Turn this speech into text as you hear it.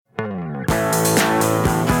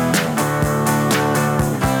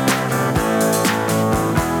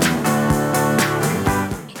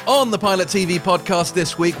On the Pilot TV podcast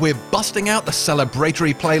this week, we're busting out the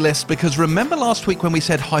celebratory playlist because remember last week when we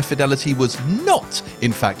said High Fidelity was not,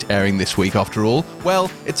 in fact, airing this week after all?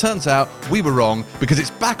 Well, it turns out we were wrong because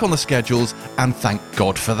it's back on the schedules and thank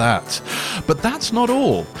God for that. But that's not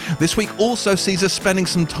all. This week also sees us spending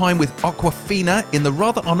some time with Awkwafina in the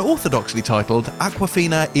rather unorthodoxly titled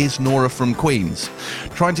Awkwafina is Nora from Queens.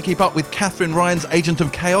 Trying to keep up with Catherine Ryan's Agent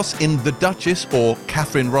of Chaos in The Duchess, or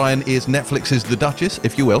Catherine Ryan is Netflix's The Duchess,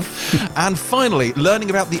 if you will. And finally, learning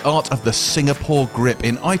about the art of the Singapore grip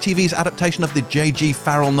in ITV's adaptation of the J.G.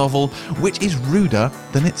 Farrell novel, which is ruder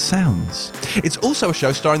than it sounds. It's also a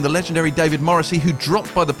show starring the legendary David Morrissey, who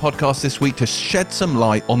dropped by the podcast this week to shed some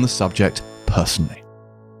light on the subject personally.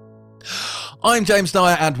 I'm James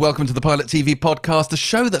Dyer and welcome to the Pilot TV podcast, the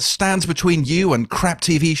show that stands between you and crap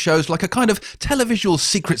TV shows like a kind of televisual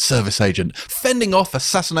Secret Service agent, fending off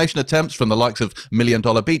assassination attempts from the likes of $1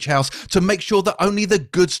 Million Beach House to make sure that only the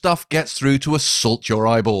good stuff gets through to assault your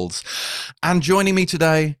eyeballs. And joining me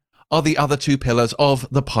today are the other two pillars of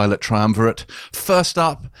the Pilot Triumvirate. First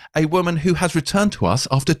up, a woman who has returned to us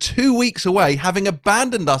after 2 weeks away, having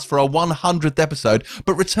abandoned us for our 100th episode,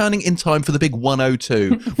 but returning in time for the big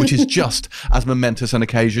 102, which is just as momentous an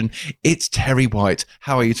occasion. It's Terry White.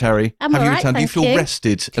 How are you, Terry? I'm Have you all right, returned? Do you feel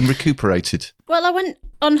rested and recuperated? Well, I went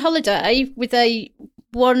on holiday with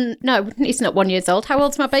it's not 1 year old. How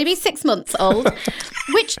old's my baby? 6 months old.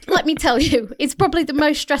 Which, let me tell you, is probably the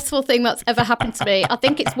most stressful thing that's ever happened to me. I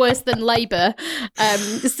think it's worse than labour.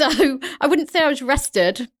 So I wouldn't say I was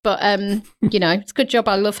rested, but, it's a good job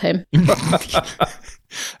I love him.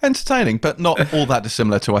 Entertaining, but not all that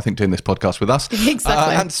dissimilar to, I think, doing this podcast with us.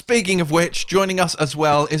 Exactly. And speaking of which, joining us as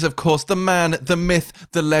well is, of course, the man, the myth,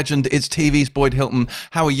 the legend. It's TV's Boyd Hilton.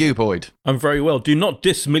 How are you, Boyd? I'm very well. Do not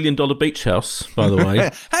diss $1 Million Beach House, by the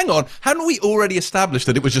way. Hang on. Hadn't we already established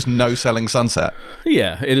that it was just No Selling Sunset?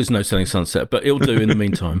 Yeah, it is No Selling Sunset, but it'll do in the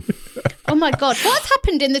meantime. Oh, my God. What's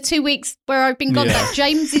happened in the 2 weeks where I've been gone that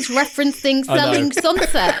James is referencing Selling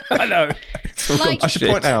Sunset? I know.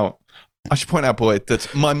 I should point out, Boyd,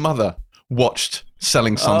 that my mother watched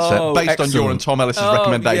Selling Sunset based on your and Tom Ellis's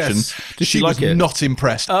recommendation. Yes. Did she like was it? not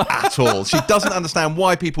impressed at all. She doesn't understand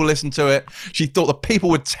why people listen to it. She thought the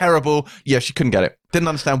people were terrible. Yeah, she couldn't get it. Didn't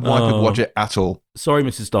understand why people watch it at all. Sorry,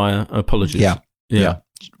 Mrs. Dyer. Apologies. Yeah.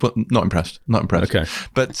 But not impressed. Okay.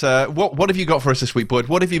 But what have you got for us this week, Boyd?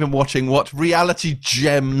 What have you been watching? What reality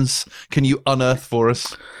gems can you unearth for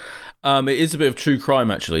us? It is a bit of true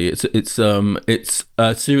crime, actually. It's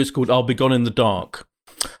a series called I'll Be Gone in the Dark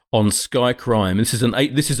on Sky Crime. This is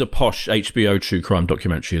a posh HBO true crime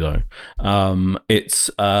documentary, though. It's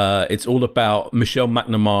all about Michelle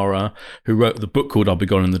McNamara, who wrote the book called I'll Be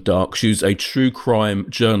Gone in the Dark. She was a true crime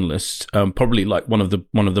journalist, probably like one of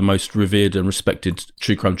the most revered and respected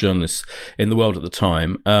true crime journalists in the world at the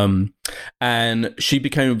time. And she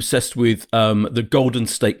became obsessed with the Golden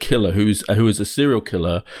State Killer, who is a serial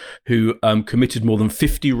killer who committed more than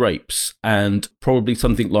 50 rapes and probably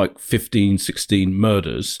something like 15, 16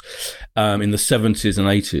 murders in the 70s and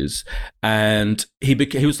 80s. And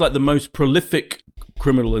he was like the most prolific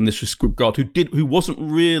criminal in this regard who wasn't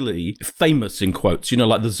really famous in quotes,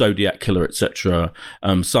 like the Zodiac Killer, etc.,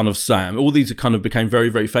 Son of Sam. All these kind of became very,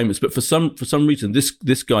 very famous, but for some reason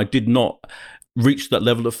this guy did not reach that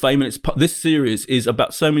level of fame. And this series is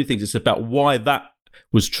about so many things. It's about why that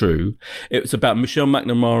was true. It's about Michelle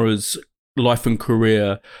McNamara's life and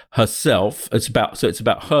career herself. It's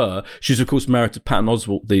about her. She's of course married to Patton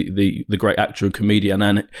Oswalt, the great actor and comedian,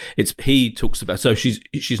 and he talks about, so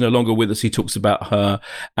she's no longer with us. He talks about her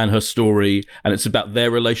and her story, and it's about their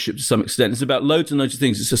relationship to some extent. It's about loads and loads of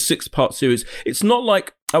things. It's a 6-part series. It's not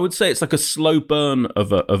like, I would say it's like a slow burn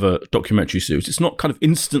of a documentary series. It's not kind of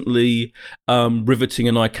instantly riveting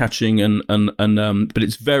and eye-catching, but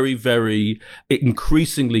it's very, very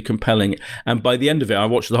increasingly compelling. And by the end of it, I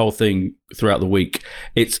watched the whole thing throughout the week.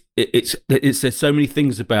 There's so many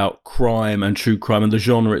things about crime and true crime and the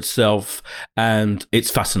genre itself, and it's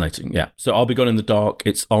fascinating. Yeah. So I'll Be Gone in the Dark.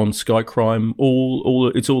 It's on Sky Crime.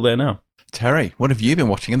 It's all there now. Terry, what have you been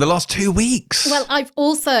watching in the last 2 weeks? Well, I've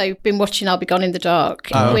also been watching I'll Be Gone in the Dark,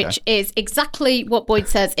 which is exactly what Boyd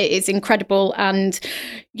says. It is incredible. And,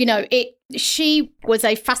 she was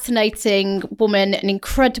a fascinating woman, an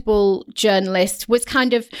incredible journalist, was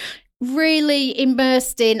kind of really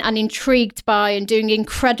immersed in and intrigued by and doing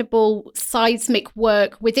incredible seismic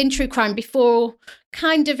work within true crime before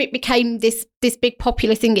kind of it became this big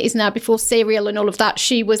popular thing it is now, before Serial and all of that.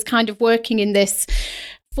 She was kind of working in this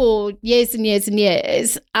for years and years and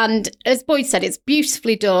years. And as Boyd said, it's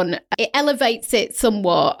beautifully done. It elevates it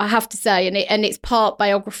somewhat, I have to say. And it's part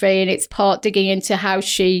biography and it's part digging into how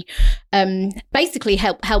she basically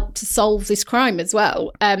helped to solve this crime as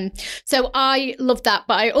well. So I loved that.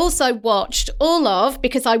 But I also watched all of,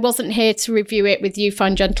 because I wasn't here to review it with you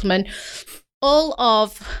fine gentlemen, all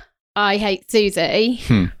of I Hate Susie.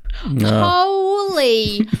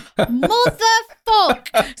 Holy motherfuck.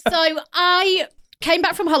 So I came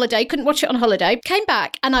back from holiday, couldn't watch it on holiday, came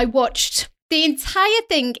back and I watched the entire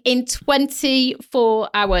thing in 24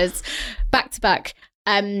 hours, back to back.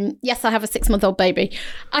 Yes, I have a 6-month-old baby.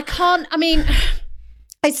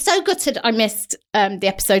 It's so gutted I missed the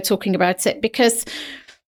episode talking about it, because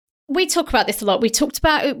we talk about this a lot. We talked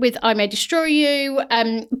about it with I May Destroy You,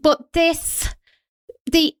 but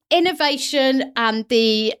the innovation and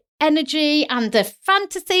the energy and the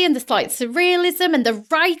fantasy and the slight surrealism and the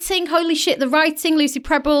writing, holy shit, the writing, Lucy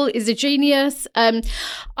Prebble is a genius.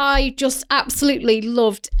 I just absolutely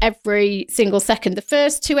loved every single second. The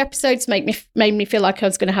first 2 episodes made me feel like I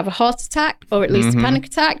was going to have a heart attack, or at least a panic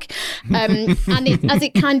attack. And as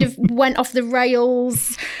it kind of went off the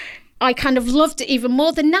rails, I kind of loved it even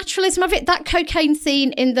more. The naturalism of it, that cocaine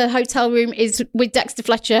scene in the hotel room is with Dexter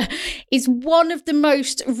Fletcher is one of the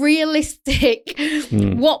most realistic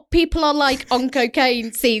what people are like on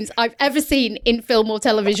cocaine scenes I've ever seen in film or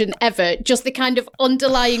television ever. Just the kind of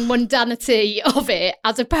underlying mundanity of it,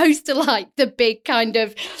 as opposed to like the big kind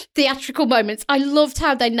of theatrical moments. I loved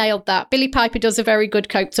how they nailed that. Billie Piper does a very good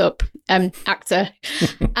coked up actor.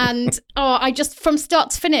 And I just, from start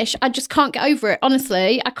to finish, I just can't get over it.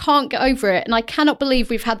 Honestly, I can't get over it. And I cannot believe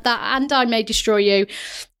we've had that and I May Destroy You.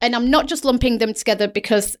 And I'm not just lumping them together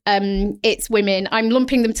because it's women. I'm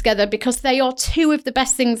lumping them together because they are 2 of the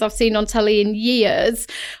best things I've seen on telly in years.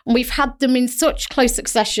 And we've had them in such close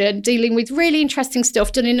succession, dealing with really interesting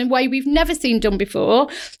stuff done in a way we've never seen done before.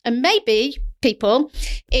 And maybe, people,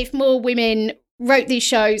 if more women wrote these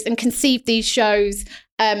shows and conceived these shows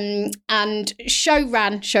and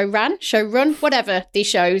showrun, whatever these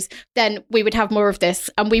shows, then we would have more of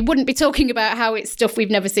this. And we wouldn't be talking about how it's stuff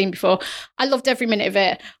we've never seen before. I loved every minute of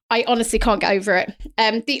it. I honestly can't get over it.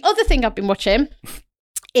 The other thing I've been watching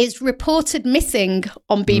is Reported Missing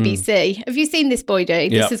on BBC. Have you seen this,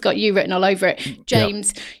 Boydie? This has got you written all over it.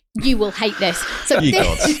 James, you will hate this. So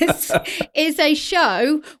this is a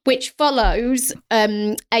show which follows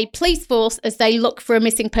a police force as they look for a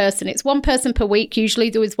missing person. It's 1 person per week. Usually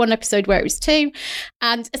there was 1 episode where it was 2.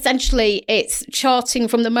 And essentially it's charting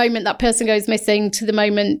from the moment that person goes missing to the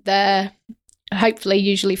moment they're hopefully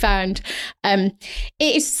usually found. It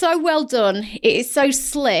is so well done. It is so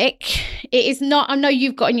slick. It is not, I know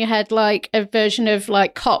you've got in your head like a version of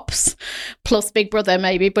like Cops plus Big Brother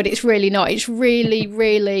maybe, but it's really not. It's really,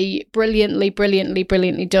 really brilliantly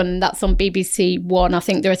done. That's on BBC One. I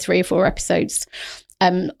think there are 3 or 4 episodes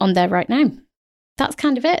on there right now. That's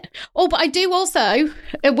kind of it. Oh, but I do also,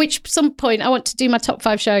 at some point, I want to do my top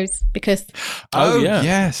 5 shows because.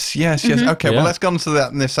 Yes. Okay, well, let's go on to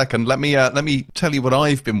that in a second. Let me tell you what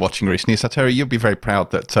I've been watching recently. So, Terry, you'll be very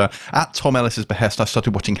proud that at Tom Ellis's behest, I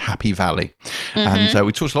started watching Happy Valley, and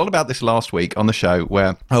we talked a lot about this last week on the show,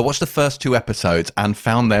 where I watched the first 2 episodes and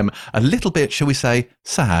found them a little bit, shall we say,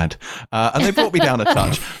 sad, and they brought me down a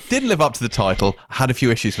touch. Didn't live up to the title. Had a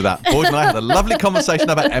few issues with that. Boyd and I had a lovely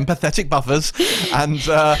conversation about empathetic buffers.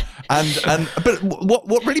 But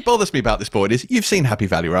what really bothers me about this, Boyd, is you've seen Happy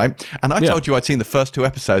Valley, right? And I told you I'd seen the first 2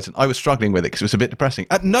 episodes and I was struggling with it because it was a bit depressing.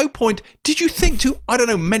 At no point did you think to, I don't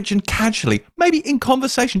know, mention casually, maybe in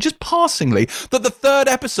conversation, just passingly, that the 3rd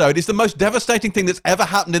episode is the most devastating thing that's ever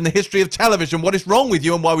happened in the history of television. What is wrong with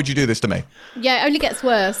you and why would you do this to me? Yeah, it only gets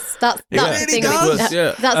worse. That's the thing.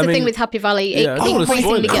 That's the thing with Happy Valley. It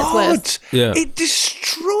increasingly gets worse. Yeah. It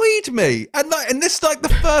destroyed me. And this, like, the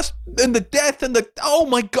first, and the death, and the, oh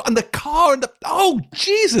my God, and the car, and the, oh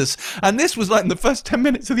Jesus. And this was like in the first 10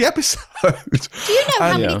 minutes of the episode. Do you know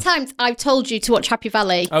how many times I've told you to watch Happy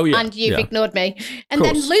Valley and you've ignored me? And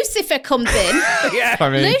then Lucifer comes in.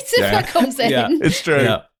 Lucifer comes in. Yeah. It's true.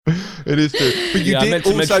 Yeah. It is true. But you did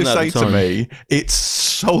also say to me, it's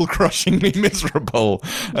soul-crushingly miserable.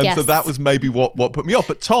 And so that was maybe what put me off.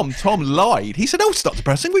 But Tom lied. He said, it's not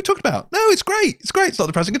depressing. What are you talking about? No, it's great. It's great. It's not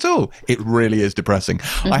depressing at all. It really is depressing.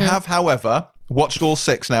 I have, however, Watched all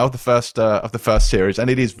 6 now of the first series, and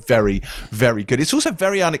it is very, very good. It's also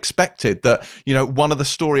very unexpected that, you know, one of the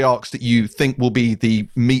story arcs that you think will be the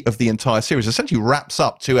meat of the entire series essentially wraps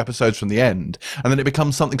up 2 episodes from the end, and then it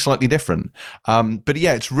becomes something slightly different. But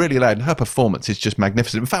yeah, it's really loud, and her performance is just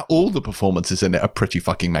magnificent. In fact, all the performances in it are pretty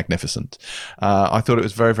fucking magnificent. I thought it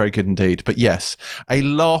was very, very good indeed. But yes, a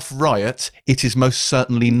laugh riot, it is most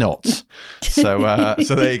certainly not. So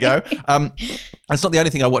there you go. That's not the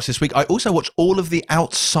only thing I watched this week. I also watched all of The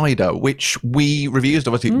Outsider, which we reviewed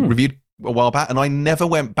a while back, and I never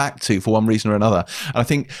went back to for one reason or another. And I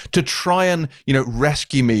think to try and, you know,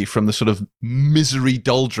 rescue me from the sort of misery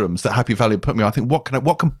doldrums that Happy Valley put me on, I think what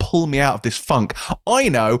can pull me out of this funk? I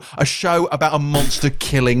know, a show about a monster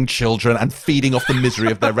killing children and feeding off the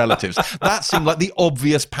misery of their relatives. That seemed like the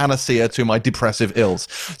obvious panacea to my depressive ills.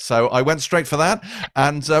 So I went straight for that,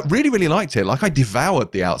 and really, really liked it. Like, I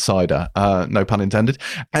devoured The Outsider, no pun intended.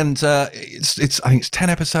 And it's I think it's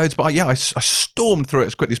 10 episodes, but I stormed through it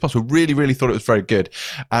as quickly as possible. Really thought it was very good,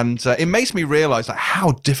 and it makes me realize like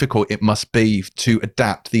how difficult it must be to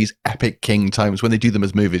adapt these epic King tomes when they do them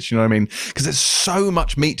as movies. You know what I mean? Because there's so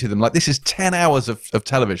much meat to them. Like, this is 10 hours of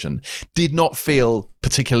television. Did not feel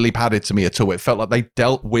particularly padded to me at all. It felt like they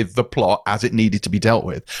dealt with the plot as it needed to be dealt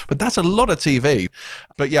with. But that's a lot of TV.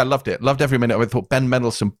 But yeah, loved it. Loved every minute of it. I thought Ben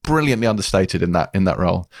Mendelsohn brilliantly understated in that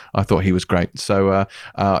role. I thought he was great. So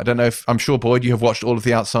I don't know if, I'm sure, Boyd, you have watched all of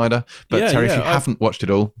The Outsider, but Terry, if you haven't watched it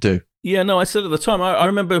all, do. Yeah, no, I said at the time, I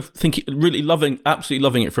remember absolutely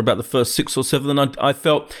loving it for about the first 6 or 7. And I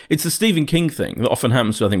felt it's the Stephen King thing that often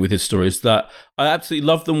happens, I think, with his stories, that I absolutely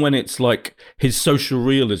love them when it's like his social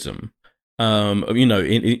realism.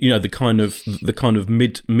 The kind of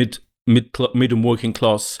mid and working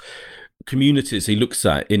class communities he looks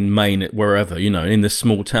at in Maine, wherever, you know, in this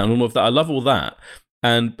small town, all of that. I love all that.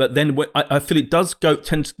 But then I feel it does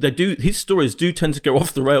his stories do tend to go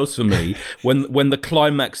off the rails for me when the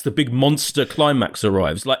climax, the big monster climax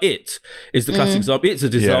arrives. Like, It is the classic example. It's a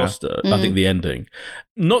disaster, I think, the ending.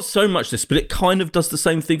 Not so much this, but it kind of does the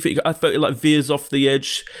same thing. I felt it like veers off the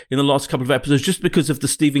edge in the last couple of episodes just because of the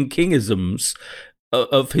Stephen King-isms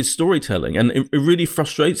of his storytelling, and it really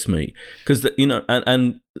frustrates me because, you know,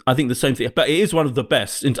 and I think the same thing, but it is one of the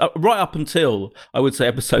best right up until, I would say,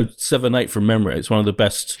 episode 7, 8 from memory. It's one of the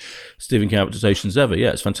best Stephen King adaptations ever.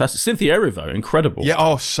 Yeah, it's fantastic. Cynthia Erivo, incredible.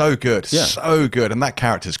 Yeah, so good, so good, and that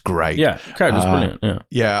character's great. Yeah, character's brilliant.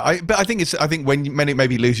 But I think when it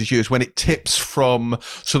maybe loses you is when it tips from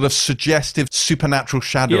sort of suggestive supernatural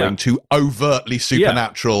shadowing to overtly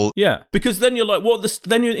supernatural. Yeah, because then you're like,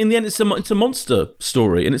 then in the end it's a monster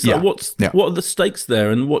story, and it's like, what are the stakes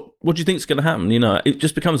there, and what do you think is going to happen? You know, it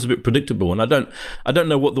just becomes a bit predictable, and I don't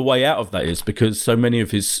know what the way out of that is, because so many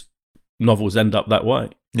of his novels end up that way.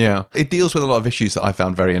 Yeah, it deals with a lot of issues that I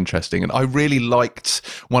found very interesting, and I really liked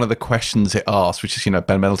one of the questions it asked, which is, you know,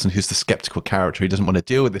 Ben Mendelsohn, who's the skeptical character, he doesn't want to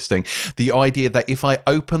deal with this thing. The idea that if I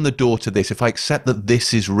open the door to this, if I accept that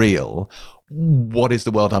this is real, what is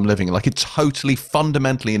the world I'm living in? Like, it totally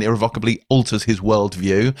fundamentally and irrevocably alters his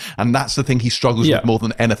worldview, and that's the thing he struggles with more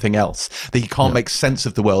than anything else, that he can't make sense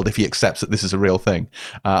of the world if he accepts that this is a real thing.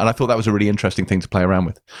 And I thought that was a really interesting thing to play around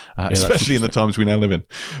with, especially in the times we now live in.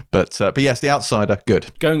 But yes, The Outsider,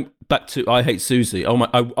 good. Going back to I Hate Susie,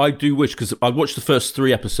 I do wish, because I watched the first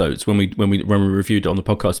 3 episodes when we reviewed it on the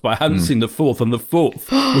podcast, but I hadn't seen the 4th, and the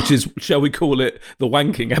 4th, which is, shall we call it, the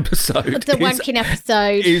wanking episode. The wanking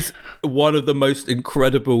episode is one of the most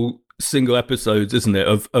incredible single episodes, isn't it,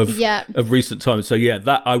 of recent times. So yeah,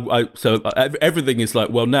 that everything is like,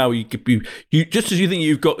 well, now you just as you think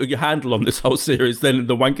you've got your handle on this whole series, then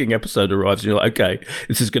the wanking episode arrives and you're like, okay,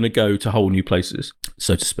 this is going to go to whole new places,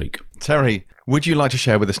 so to speak. Terry, would you like to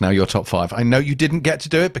share with us now your top 5? I know you didn't get to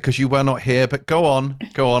do it because you were not here, but go on.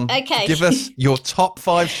 Okay, give us your top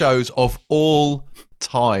 5 shows of all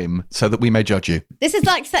time so that we may judge you. This is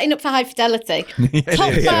like setting up for High Fidelity.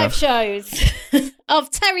 Top 5 shows of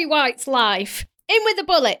Terry White's life. In with a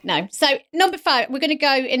bullet. No. So number 5, we're going to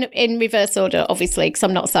go in reverse order, obviously, because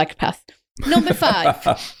I'm not a psychopath. Number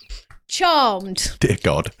 5, Charmed. Dear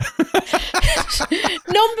God.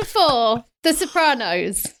 Number 4, The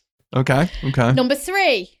Sopranos. Okay. Number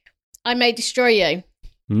 3, I May Destroy You.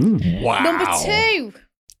 Wow. Number 2,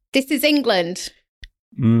 This Is England.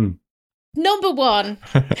 Number 1,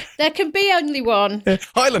 There Can Be Only One.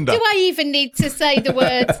 Highlander. Do I even need to say the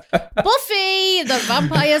words Buffy the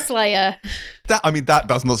Vampire Slayer? That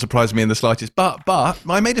does not surprise me in the slightest. But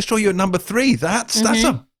I May Destroy You at number 3. That's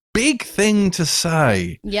a big thing to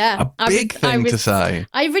say. Yeah. A big thing to say.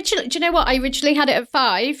 Do you know what? I originally had it at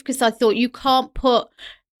 5 because I thought you can't put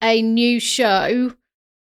a new show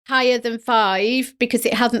higher than 5 because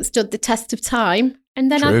it hasn't stood the test of time.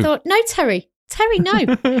 And then I thought, no, Terry, no,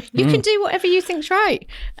 you can do whatever you think's right.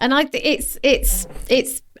 And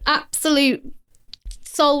it's absolute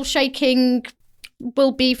soul shaking,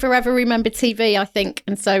 will be forever remembered TV, I think.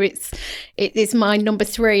 And so it is my number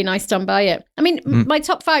 3 and I stand by it. I mean, my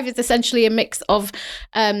top 5 is essentially a mix of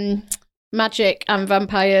magic and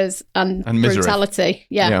vampires and brutality.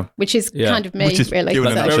 Yeah, which is kind of me, really.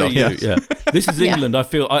 Yeah. This is England. I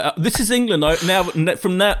feel this is England.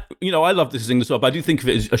 From now, I love This Is England as well, but I do think of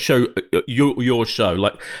it as a show, your show,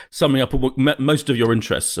 like summing up most of your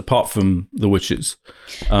interests, apart from The Witches.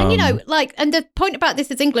 And and the point about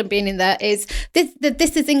This Is England being in there is the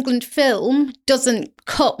This Is England film doesn't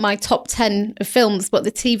cut my top 10 of films, but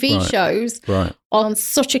the TV shows on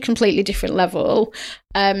such a completely different level.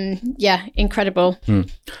 Incredible.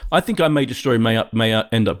 I think I May Destroy may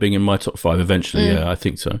end up being in my top 5 eventually. Yeah, I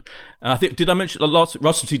think so. And I think, did I mention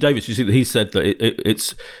Russell T Davies? You see that he said that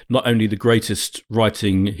it's not only the greatest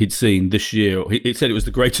writing he'd seen this year. He said it was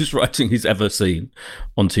the greatest writing he's ever seen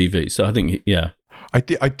on TV. So I think,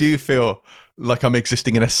 I do feel like I'm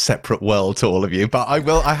existing in a separate world to all of you, but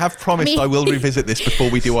I have promised I will revisit this before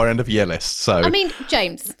we do our end of year list. So I mean,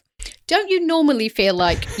 James, don't you normally feel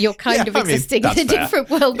like you're kind of existing in a different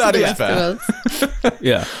world to the rest of us?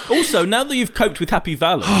 Yeah. Also, now that you've coped with Happy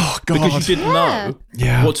Valley, because you didn't know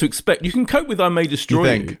what to expect, you can cope with I May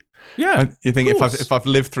Destroy You. Yeah, you think if I've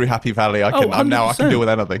lived through Happy Valley, I can I can deal with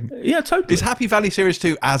anything. Yeah, totally. Is Happy Valley Series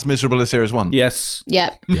 2 as miserable as Series 1? Yes.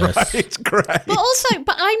 Yeah. Yes. Right, it's great.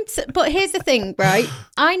 But here's the thing, right?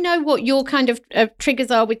 I know what your kind of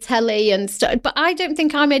triggers are with telly and stuff, but I don't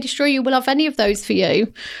think I May Destroy You will have any of those for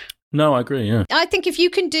you. No, I agree. Yeah. I think if you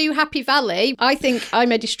can do Happy Valley, I think I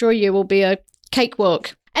May Destroy You will be a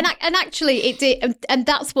cakewalk. And actually, it did, and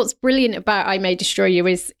that's what's brilliant about I May Destroy You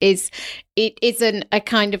is it isn't a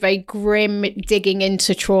kind of a grim digging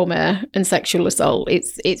into trauma and sexual assault.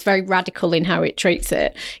 It's very radical in how it treats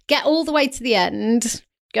it. Get all the way to the end,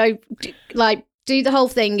 go do the whole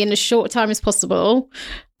thing in as short a time as possible,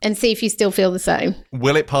 and see if you still feel the same.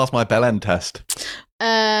 Will it pass my Bell End test?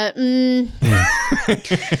 I mean,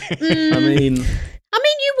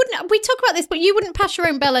 you wouldn't. We talk about this, but you wouldn't pass your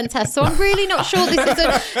own Bell End test. So I'm really not sure this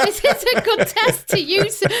is a good test to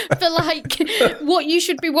use for like what you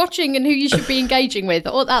should be watching and who you should be engaging with.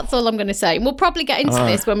 That's all I'm going to say. And we'll probably get into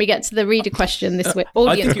this when we get to the reader question this week.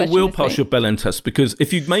 I think it will pass your Bell End test, because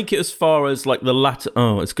if you make it as far as like the latter,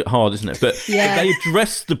 it's hard, isn't it? But they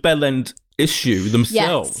address the Bell End issue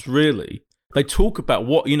themselves, really. They talk about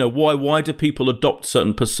why do people adopt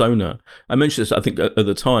certain persona? I mentioned this, I think, at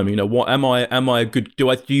the time. What am I a good?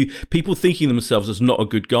 Do people thinking themselves as not a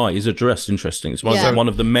good guy is addressed? Interesting. It's one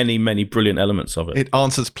of the many, many brilliant elements of it. It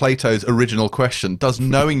answers Plato's original question: does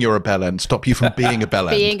knowing you're a bell end stop you from being a bell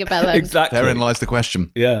end? Being a bell end. Exactly. Therein lies the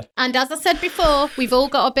question. Yeah. And as I said before, we've all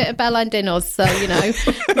got a bit of bell end in us, so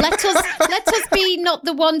let us be not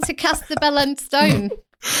the one to cast the bell end stone.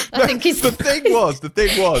 I think the thing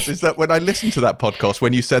was is that when I listened to that podcast,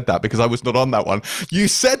 when you said that, because I was not on that one, you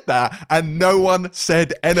said that and no one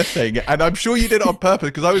said anything, and I'm sure you did it on purpose,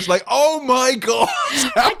 because I was like, oh my god,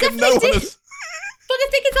 how can no one have... But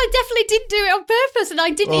the thing is, I definitely did do it on purpose, and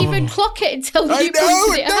I didn't even clock it until you pointed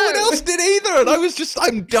it out. No one else did either, and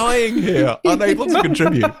I'm dying here, unable to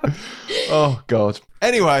contribute. Oh, God.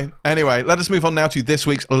 Anyway, let us move on now to this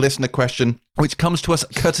week's listener question, which comes to us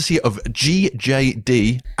courtesy of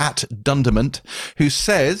GJD at Dunderment, who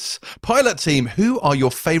says, Pilot Team, who are your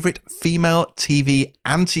favourite female TV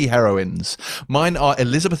anti-heroines? Mine are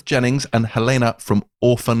Elizabeth Jennings and Helena from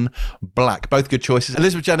Orphan Black. Both good choices.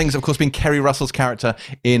 Elizabeth Jennings, of course, being Kerry Russell's character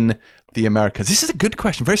in The Americans. This is a good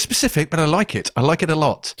question. Very specific, but I like it. I like it a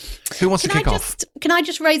lot. Who wants to kick off? Can I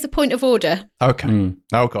just raise a point of order? Okay.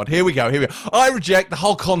 Oh, God. Here we go. I reject the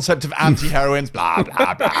whole concept of anti-heroines. Blah,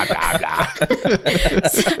 blah, blah, blah, blah.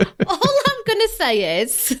 So, all I'm going to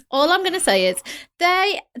say is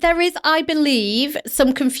there is, I believe,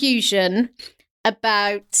 some confusion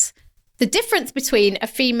about the difference between a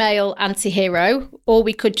female anti-hero, or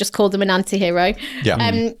we could just call them an anti-hero.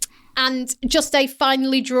 Yeah. And just a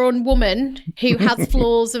finely drawn woman who has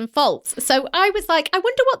flaws and faults. So I was like, I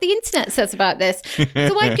wonder what the internet says about this. So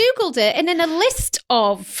I Googled it, and in a list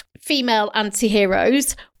of female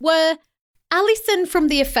anti-heroes were Alison from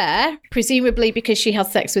The Affair, presumably because she has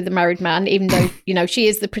sex with a married man, even though, she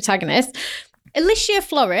is the protagonist. Alicia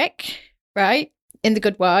Florrick, right? in The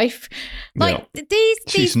Good Wife. Like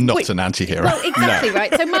she's not an anti-hero. Well, exactly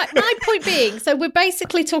right. So my point being, so we're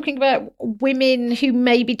basically talking about women who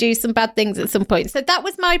maybe do some bad things at some point. So that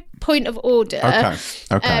was my point of order.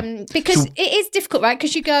 Okay. Because it is difficult, right?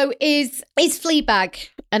 Because you go, is Fleabag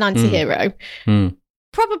an anti-hero?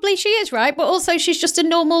 Probably she is, right? But also she's just a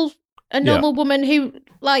normal woman who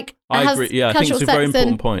like I agree. Yeah, I think it's a very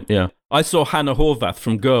important point. Yeah. I saw Hannah Horvath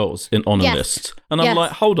from Girls on a list. And I'm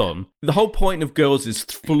like, hold on. The whole point of Girls is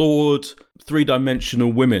flawed,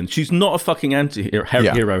 three-dimensional women. She's not a fucking anti-hero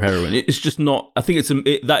heroine. It's just not. I think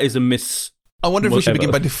that is a miss. I wonder if we should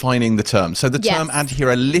begin by defining the term. So the term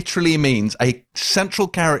anti-hero literally means a central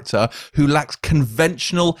character who lacks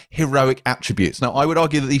conventional heroic attributes. Now, I would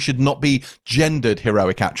argue that these should not be gendered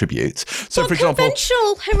heroic attributes. So, for example,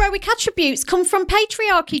 conventional heroic attributes come from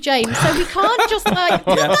patriarchy, James. So we can't just like,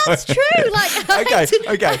 well, that's true. Like, I hate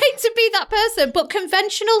to be that person, but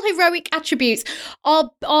conventional heroic attributes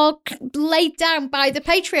are laid down by the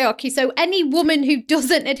patriarchy. So any woman who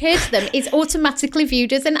doesn't adhere to them is automatically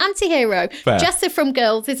viewed as an anti-hero. Jessa from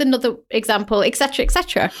Girls is another example, etc.,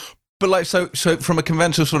 etc. But like, so from a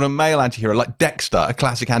conventional sort of male anti-hero, like Dexter, a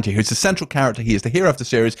classic anti-hero, who's the central character, he is the hero of the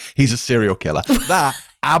series, he's a serial killer. That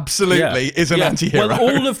absolutely is an anti-hero.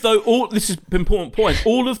 Well, this is an important point.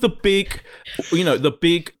 All of the big, the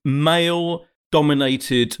big male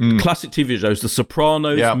dominated classic TV shows, The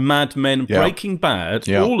Sopranos, Mad Men, Breaking Bad,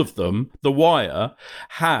 all of them, The Wire,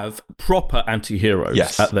 have proper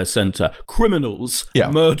anti-heroes at their centre. Criminals,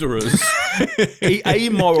 murderers,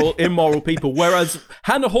 immoral people. Whereas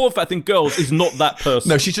Hannah Horvath in Girls is not that person.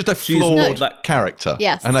 No, she's just a flawed character.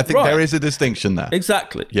 Yes. And I think there is a distinction there.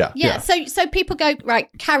 Exactly. Yeah. So people go, right,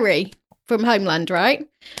 Carrie from Homeland, right?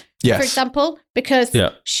 Yes. For example, because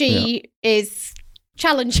she is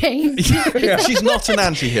challenging. She's not an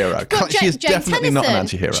anti-hero. She is definitely not an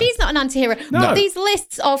anti-hero. She's not an anti-hero. No. But these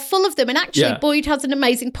lists are full of them. And actually, Boyd has an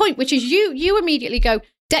amazing point, which is you immediately go,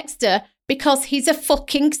 Dexter, because he's a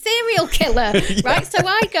fucking serial killer, right? So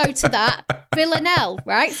I go to that, Villanelle,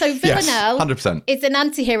 right? So Villanelle 100%. is an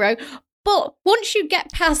anti-hero. But once you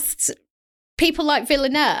get past people like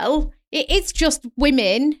Villanelle, it is just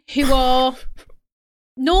women who are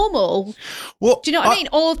normal. Well, do you know what I mean?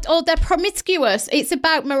 Or they're promiscuous. It's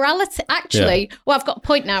about morality. Actually, well, I've got a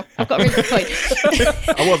point now. I've got a really good point.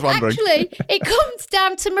 I was wondering. Actually, it comes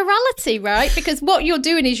down to morality, right? Because what you're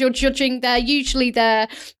doing is you're judging their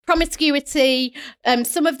promiscuity.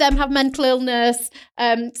 Some of them have mental illness.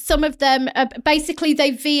 Some of them, basically,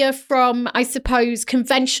 they veer from, I suppose,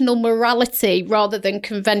 conventional morality rather than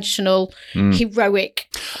conventional heroic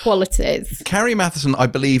qualities. Carrie Mathison, I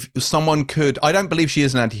believe I don't believe she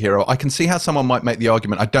is an anti-hero. I can see how someone might make the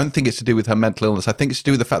argument. I don't think it's to do with her mental illness. I think it's to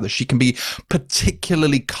do with the fact that she can be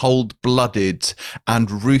particularly cold-blooded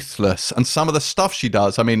and ruthless. And some of the stuff she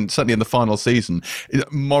does, I mean, certainly in the final season, is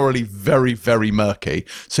morally very, very murky.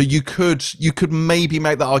 So you could maybe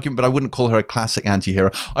make that argument, but I wouldn't call her a classic anti-hero.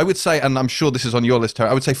 I would say, and I'm sure this is on your list, Tara,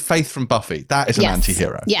 I would say Faith from Buffy. That is an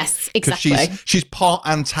anti-hero. Yes, exactly. She's part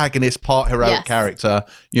antagonist, part heroic character,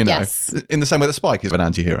 in the same way that Spike is an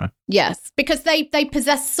anti-hero. Yes, because they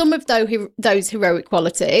possess some of those heroic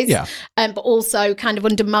qualities, but also kind of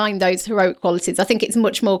undermine those heroic qualities. I think it's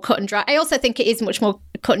much more cut and dry. I also think it is much more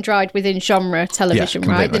cut and dried within genre television,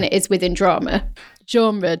 right, than it is within drama.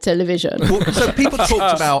 Genre television. Well, so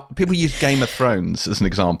people use Game of Thrones as an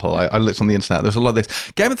example. I looked on the internet. There's a lot of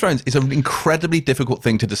this. Game of Thrones is an incredibly difficult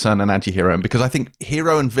thing to discern an anti-hero in, because I think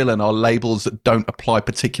hero and villain are labels that don't apply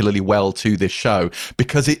particularly well to this show,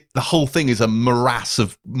 because the whole thing is a morass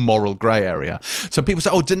of moral grey area. So people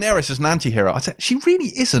say, Daenerys is an anti-hero. I say, she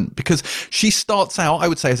really isn't, because she starts out, I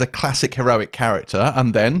would say, as a classic heroic character,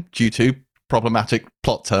 and then, due to problematic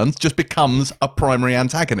plot turns, just becomes a primary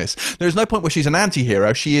antagonist. There's no point where she's an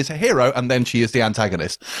anti-hero. She is a hero, and then she is the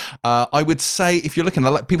antagonist. I would say, if you're looking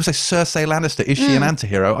at, like, people say Cersei Lannister, is she an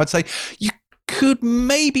anti-hero? I'd say you could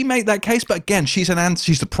maybe make that case, but again, she's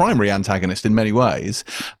the primary antagonist in many ways,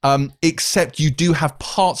 except you do have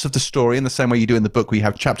parts of the story in the same way you do in the book, where you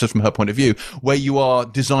have chapters from her point of view where you are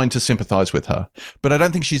designed to sympathize with her, but I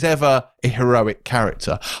don't think she's ever a heroic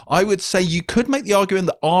character. I would say you could make the argument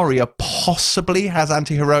that Arya possibly has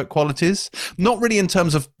anti-heroic qualities, not really in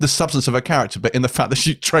terms of the substance of her character, but in the fact that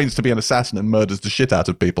she trains to be an assassin and murders the shit out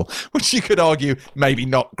of people, which you could argue maybe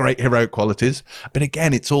not great heroic qualities, but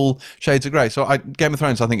again, it's all shades of grey. So Game of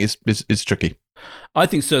Thrones, I think, is tricky. I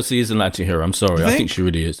think Cersei is an anti-hero. I'm sorry. I think she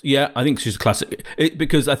really is. Yeah, I think she's a classic.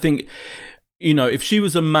 Because I think, if she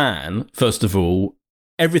was a man, first of all,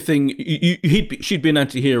 everything. She'd be an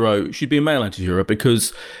anti-hero. She'd be a male anti-hero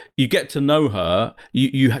because you get to know her.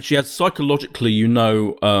 She has psychologically,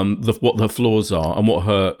 what her flaws are and what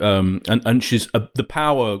her and she's the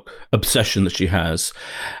power obsession that she has.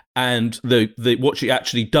 And the what she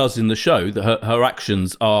actually does in the show, that her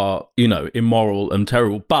actions are, immoral and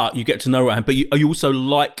terrible. But you get to know her, but you also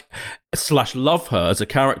love her as a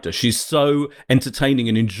character. She's so entertaining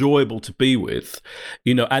and enjoyable to be with,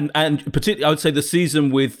 and particularly I would say the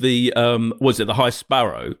season with the the High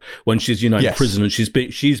Sparrow, when she's in prison and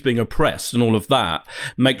she's being oppressed and all of that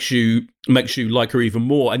makes you like her even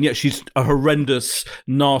more, and yet she's a horrendous,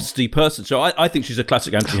 nasty person. So I think she's a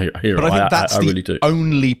classic anti-hero. But I think that's I really do.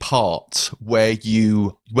 Only part where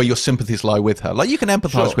your sympathies lie with her. Like, you can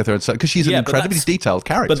empathise with her because she's an incredibly detailed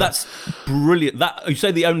character. But that's brilliant. That you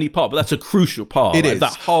say the only part, but that's a crucial part. It is.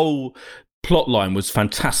 That whole plot line was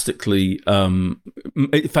fantastically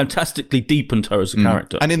deepened her as a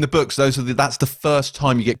character. And in the books, that's the first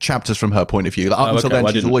time you get chapters from her point of view. Like, up until then,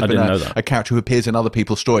 she's always been a character who appears in other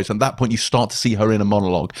people's stories. And at that point, you start to see her inner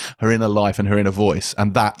monologue, her inner life, and her inner voice.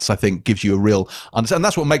 And that's, I think, gives you a real understanding. And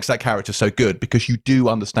that's what makes that character so good, because you do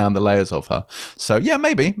understand the layers of her. So yeah,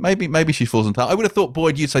 maybe she falls into that. I would have thought,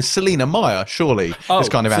 Boyd, you'd say Selina Meyer, surely, is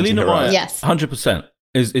kind of Selina anti-hero. Meyer, yes, 100%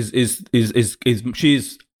 is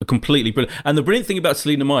she's completely brilliant. And the brilliant thing about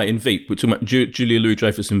Selina Meyer in Veep, we're talking about Julia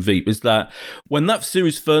Louis-Dreyfus in Veep, is that when that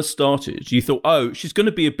series first started, you thought, oh, she's going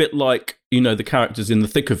to be a bit like, the characters in The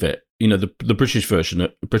Thick of It, the British version,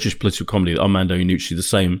 British political comedy that Armando Iannucci, the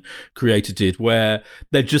same creator, did, where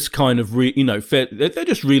they're just kind of, they're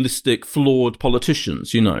just realistic, flawed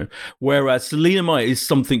politicians, Whereas Selina Meyer is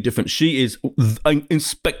something different. She is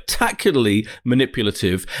spectacularly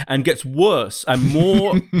manipulative and gets worse and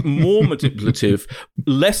more manipulative,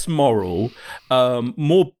 less moral,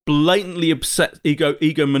 more blatantly obsessed,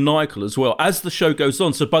 egomaniacal as well as the show goes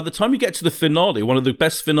on. So by the time you get to the finale, one of the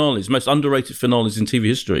best finales, most underrated finales in TV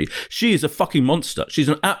history, she is a fucking monster. She's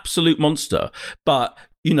an absolute monster. But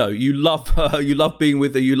you love her, you love being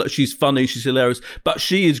with her. She's funny, she's hilarious, but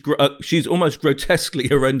she's almost grotesquely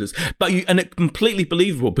horrendous. And it's completely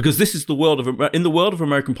believable, because this is in the world of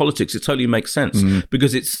American politics. It totally makes sense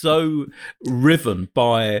because it's so riven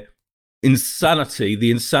by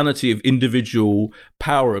the insanity of individual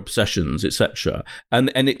power obsessions, etc.,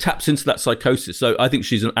 and it taps into that psychosis. So I think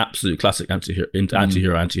she's an absolute classic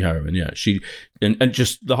anti-heroine. Yeah, she and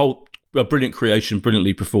just the whole brilliant creation,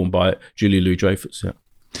 brilliantly performed by Julia Louis-Dreyfus.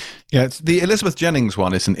 Yeah, the Elizabeth Jennings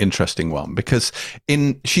one is an interesting one, because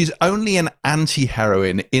she's only an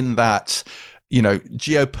anti-heroine in that,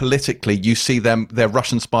 geopolitically, you see they're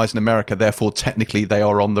Russian spies in America, therefore technically they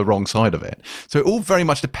are on the wrong side of it. So it all very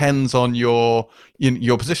much depends on your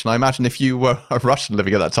position. I imagine if you were a Russian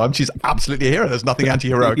living at that time, she's absolutely a hero. There's nothing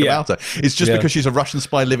anti-heroic about her. It's just because she's a Russian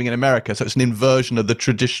spy living in America, so it's an inversion of the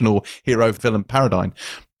traditional hero-villain paradigm.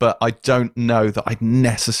 But I don't know that I'd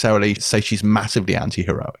necessarily say she's massively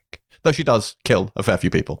anti-heroic, though she does kill a fair few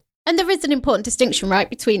people. And there is an important distinction, right,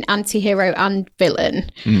 between anti-hero and villain.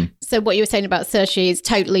 So what you were saying about Saoirse is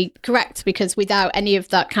totally correct, because without any of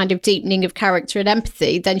that kind of deepening of character and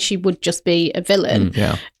empathy, then she would just be a villain.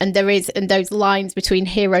 And those lines between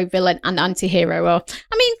hero, villain and anti-hero are,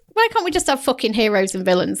 why can't we just have fucking heroes and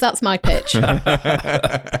villains? That's my pitch.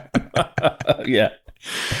 Yeah.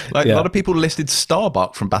 A lot of people listed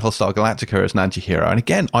Starbuck from Battlestar Galactica as an anti-hero, and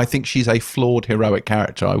again, I think she's a flawed heroic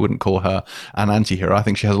character. I wouldn't call her an anti-hero. I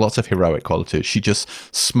think she has lots of heroic qualities. She just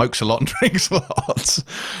smokes a lot and drinks a lot.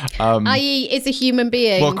 I.e. is a human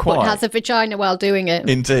being, but has a vagina while doing it.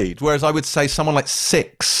 Indeed. Whereas I would say someone like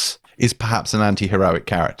Six is perhaps an anti-heroic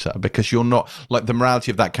character, because you're not, like, the morality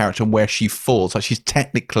of that character and where she falls. Like, she's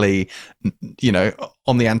technically,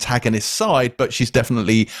 on the antagonist side, but she's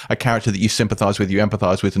definitely a character that you sympathise with, you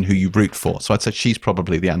empathise with, and who you root for. So I'd say she's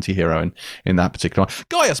probably the anti-hero in that particular one.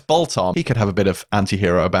 Gaius Baltar, he could have a bit of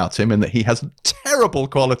anti-hero about him in that he has terrible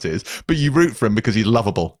qualities, but you root for him because he's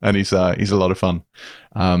lovable and he's a lot of fun.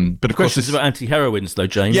 But of course, it's about anti-heroines, though,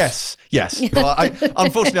 James. Yes. Well,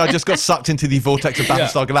 unfortunately, I just got sucked into the vortex of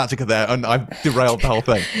Battlestar Galactica there, and I derailed the whole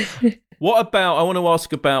thing. What about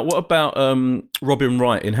Robin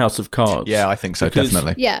Wright in House of Cards? Yeah, I think so,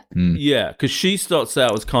 definitely. Yeah. Yeah, because she starts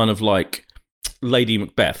out as kind of like Lady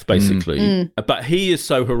Macbeth, basically. But he is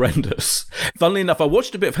so horrendous. Funnily enough, I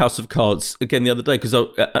watched a bit of House of Cards again the other day, because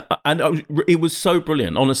it was so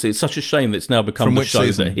brilliant. Honestly, it's such a shame that it's now become the show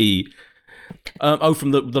that he...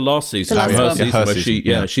 from the last season,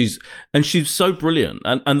 she's so brilliant,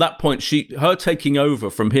 and that point, her taking over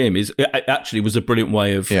from him was a brilliant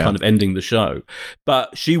way of kind of ending the show.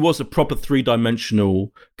 But she was a proper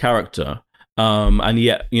 3-dimensional character, and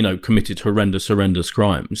yet, committed horrendous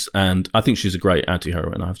crimes. And I think she's a great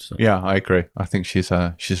anti-heroine, I have to say. Yeah, I agree. I think she's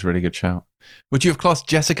a really good shout. Would you have classed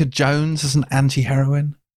Jessica Jones as an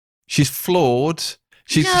anti-heroine? She's flawed.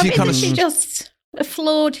 She's just a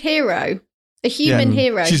flawed hero, a human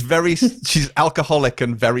hero. She's alcoholic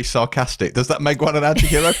and very sarcastic. Does that make one an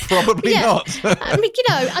anti-hero? Probably not. I mean,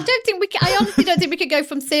 I honestly don't think we could go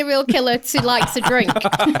from serial killer to likes a drink.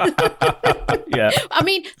 Yeah. I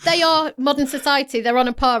mean, they are modern society. They're on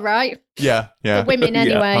a par, right? Yeah. For women,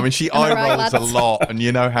 anyway. Yeah. I mean, she eye rolls a lot, and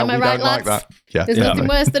you know how we don't like that. Yeah. There's nothing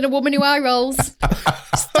worse than a woman who eye rolls.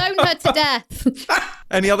 Stone her to death.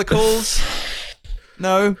 Any other calls?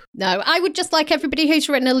 No. I would just like everybody who's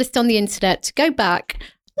written a list on the internet to go back,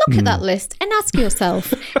 look at that list and ask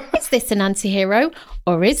yourself, is this an anti-hero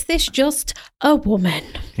or is this just a woman?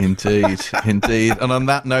 Indeed. And on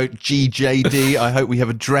that note, GJD, I hope we have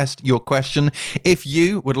addressed your question. If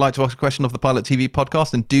you would like to ask a question of the Pilot TV podcast,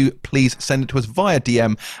 then do please send it to us via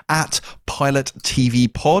DM at Pilot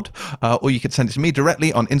TV Pod, or you can send it to me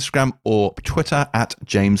directly on Instagram or Twitter at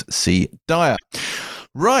James C. Dyer.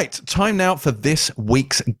 Right, time now for this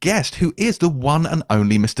week's guest, who is the one and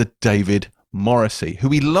only Mr. David Morrissey, who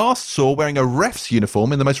we last saw wearing a ref's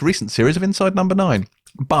uniform in the most recent series of Inside Number 9,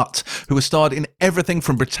 but who has starred in everything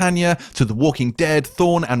from Britannia to The Walking Dead,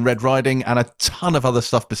 Thorn and Red Riding, and a ton of other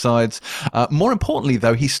stuff besides. More importantly,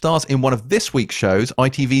 though, he stars in one of this week's shows,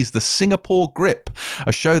 ITV's The Singapore Grip,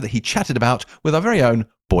 a show that he chatted about with our very own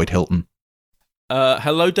Boyd Hilton.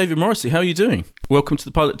 Hello, David Morrissey. How are you doing? Welcome to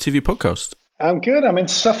the Pilot TV podcast. I'm good. I'm in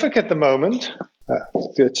Suffolk at the moment.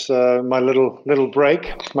 It's my little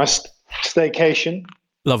break, my staycation.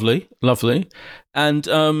 Lovely.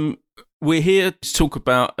 And we're here to talk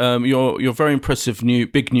about your very impressive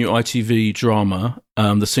big new ITV drama,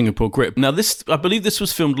 The Singapore Grip. Now, I believe this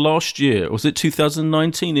was filmed last year. Was it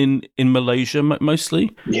 2019 in Malaysia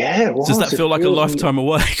mostly? Yeah, it was. Does that feel like a lifetime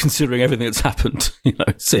away, considering everything that's happened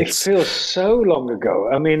since? It feels so long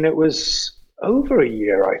ago. I mean, it was over a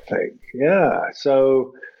year, I think. Yeah.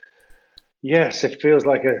 So, yes, it feels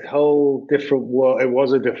like a whole different world. It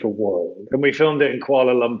was a different world. And we filmed it in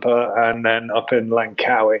Kuala Lumpur and then up in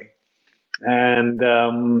Langkawi.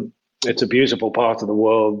 And it's a beautiful part of the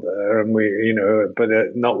world there, and but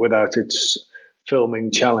not without its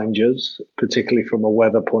filming challenges, particularly from a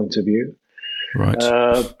weather point of view. Right.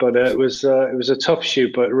 But it was a tough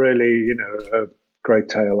shoot, but really, a great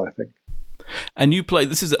tale, I think. And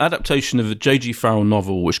this is an adaptation of a J.G. Farrell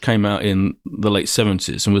novel, which came out in the late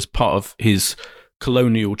 70s and was part of his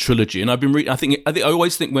colonial trilogy. And I've been I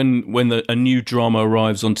always think when a new drama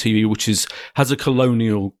arrives on TV, which has a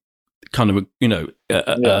colonial kind of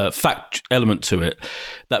a fact element to it,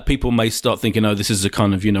 that people may start thinking, oh, this is a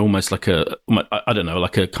kind of, almost like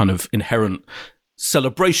like a kind of inherent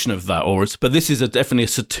celebration of that, but this is definitely a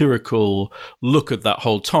satirical look at that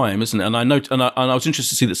whole time, isn't it? And I was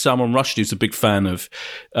interested to see that Salman Rushdie is a big fan of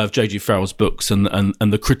J.G. Farrell's books and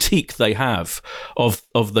the critique they have of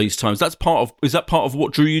these times. Is that part of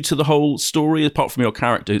what drew you to the whole story? Apart from your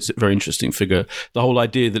character, it's a very interesting figure. The whole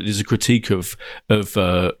idea that it is a critique of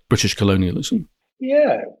British colonialism.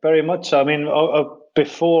 Yeah, very much so. I mean,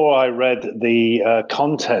 before I read the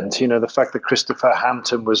content, the fact that Christopher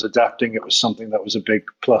Hampton was adapting it was something that was a big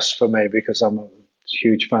plus for me because I'm a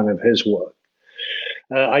huge fan of his work.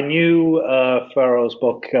 I knew Farrell's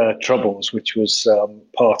book, Troubles, which was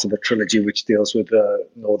part of a trilogy which deals with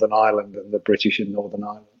Northern Ireland and the British in Northern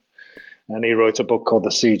Ireland. And he wrote a book called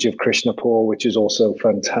The Siege of Krishnapur, which is also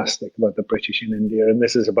fantastic, about the British in India. And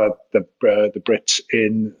this is about the Brits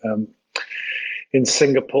in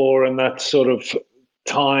Singapore and that sort of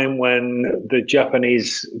time when the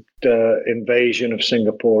Japanese invasion of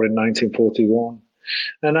Singapore in 1941.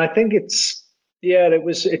 And I think it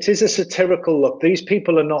is a satirical look. These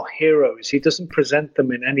people are not heroes. He doesn't present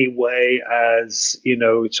them in any way as,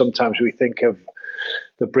 sometimes we think of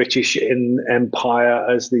the British Empire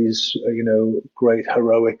as these, great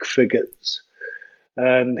heroic figures.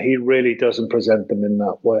 And he really doesn't present them in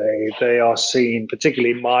that way. They are seen,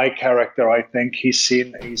 particularly my character, I think, he's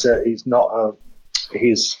a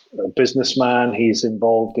businessman. He's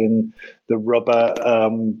involved in the rubber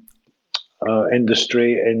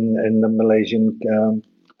industry in the Malaysian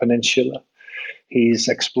peninsula. He's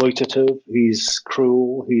exploitative. He's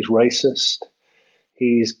cruel. He's racist.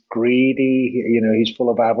 He's greedy. He's full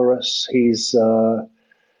of avarice. He's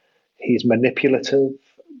manipulative.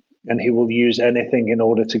 And he will use anything in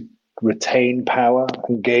order to retain power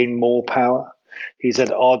and gain more power. He's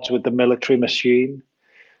at odds with the military machine.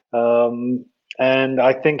 And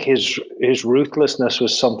I think his ruthlessness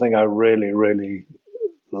was something I really, really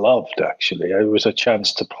loved, actually. It was a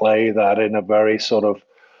chance to play that in a very sort of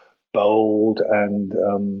bold and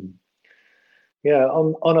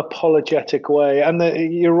unapologetic way. And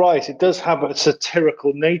you're right, it does have a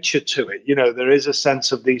satirical nature to it. There is a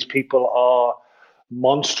sense of these people are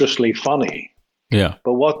monstrously funny. Yeah.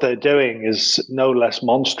 But what they're doing is no less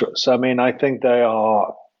monstrous. I mean, I think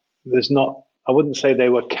I wouldn't say they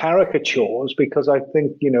were caricatures, because I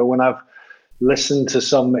think, when I've listened to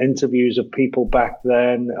some interviews of people back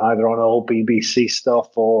then, either on old BBC stuff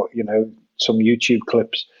or, some YouTube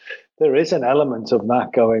clips, there is an element of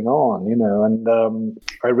that going on, and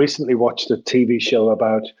I recently watched a TV show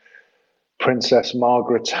about Princess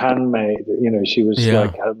Margaret's handmaid. She was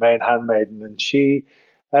like her main handmaiden,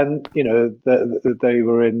 and they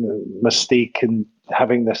were in Mystique and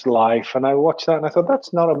having this life. And I watched that and I thought,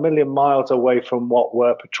 that's not a million miles away from what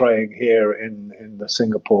we're portraying here in the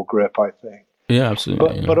Singapore Grip, I think. Yeah,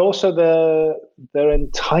 absolutely. But also their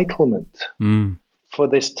entitlement for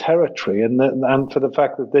this territory and for the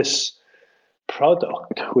fact that this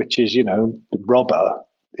product, which is, rubber,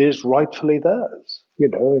 is rightfully theirs.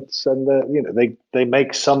 They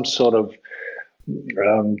make some sort of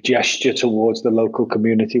gesture towards the local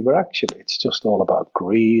community, where actually it's just all about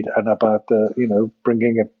greed and about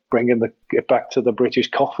bringing it back to the British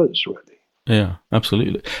coffers, really. Yeah,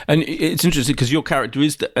 absolutely. And it's interesting because your character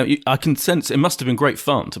is, I can sense it must have been great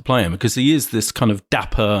fun to play him, because he is this kind of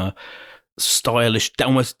dapper, stylish,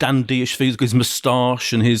 almost dandyish figure, his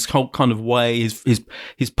moustache and his whole kind of way, his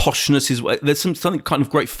poshness, his way. There's something kind of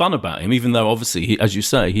great fun about him, even though obviously, as you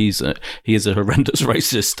say, he is a horrendous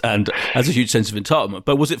racist and has a huge sense of entitlement.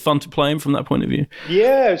 But was it fun to play him from that point of view?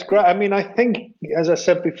 Yeah, it's great. I mean, I think, as I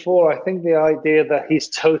said before, I think the idea that he's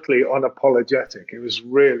totally unapologetic, it was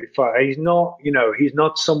really fun. He's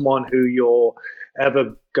not someone who you're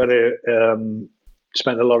ever going to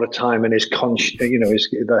spent a lot of time in his conscience,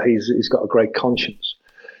 that he's got a great conscience.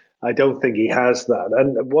 I don't think he has that.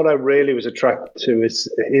 And what I really was attracted to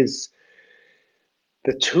is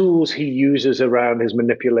the tools he uses around his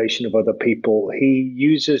manipulation of other people.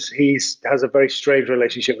 He has a very strange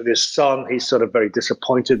relationship with his son. He's sort of very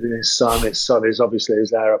disappointed in his son. His son is obviously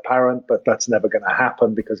his heir apparent, but that's never going to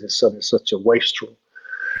happen because his son is such a wastrel.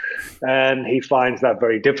 And he finds that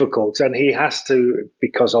very difficult. And he has to,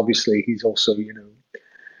 because obviously he's also,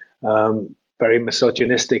 very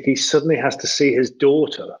misogynistic, he suddenly has to see his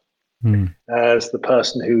daughter as the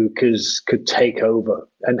person who could take over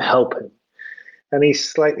and help him. And he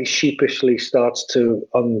slightly sheepishly starts to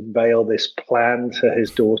unveil this plan to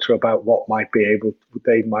his daughter about what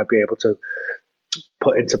they might be able to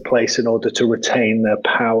put into place in order to retain their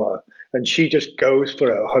power. And she just goes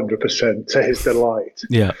for it 100% to his delight.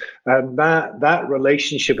 Yeah. And that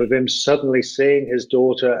relationship of him suddenly seeing his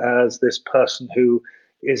daughter as this person who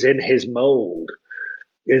is in his mold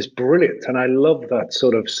is brilliant. And I love that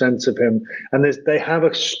sort of sense of him. And they have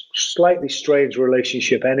a slightly strange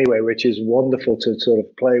relationship anyway, which is wonderful to sort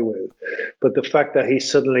of play with. But the fact that he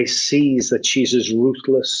suddenly sees that she's as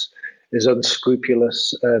ruthless, as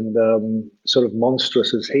unscrupulous and sort of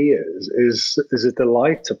monstrous as he is a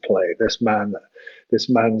delight to play. This man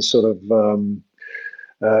sort of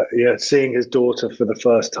seeing his daughter for the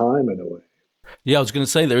first time in a way. Yeah, I was going to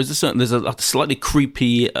say there's a slightly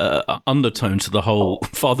creepy undertone to the whole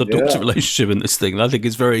father-daughter relationship in this thing. I think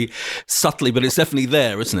it's very subtly, but it's definitely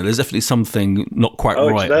there, isn't it? There's definitely something not quite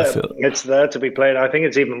right. It's there to be played. I think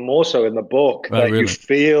it's even more so in the book. Oh, really?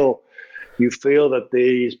 You feel that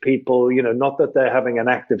these people, not that they're having an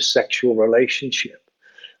active sexual relationship,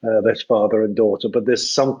 this father and daughter, but there's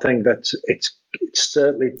something that's it's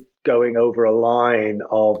certainly going over a line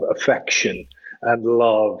of affection and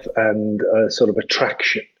love and sort of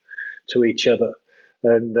attraction to each other.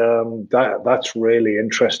 And that's really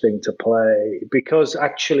interesting to play, because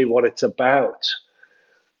actually what it's about,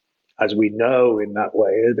 as we know in that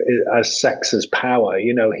way, as sex as power,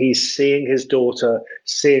 he's seeing his daughter,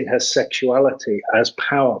 seeing her sexuality as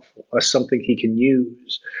powerful, as something he can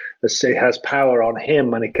use, as it has power on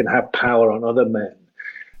him and it can have power on other men.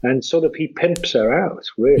 And sort of he pimps her out,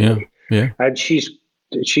 really. Yeah. And she's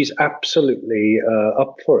absolutely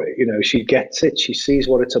up for it. She gets it. She sees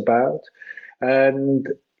what it's about. And,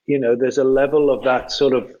 there's a level of that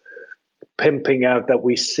sort of pimping out that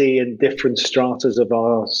we see in different stratas of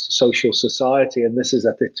our social society. And this is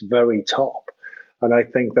at its very top. And I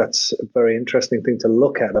think that's a very interesting thing to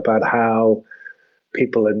look at about how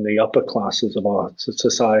people in the upper classes of our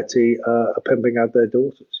society are pimping out their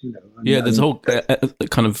daughters. There's a whole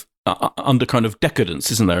kind of under kind of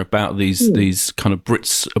decadence, isn't there? About these kind of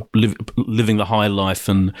Brits living the high life,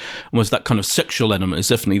 and almost that kind of sexual element is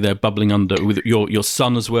definitely there bubbling under with your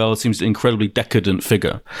son as well. It seems an incredibly decadent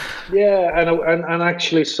figure. Yeah, and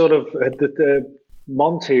actually, sort of the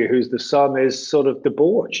Monty, who's the son, is sort of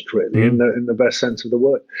debauched, really, in the best sense of the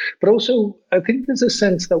word. But also, I think there's a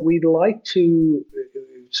sense that we'd like to,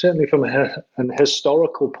 certainly from an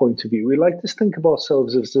historical point of view, we like to think of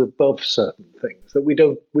ourselves as above certain things, that we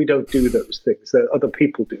don't do those things, that other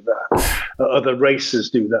people do that, other races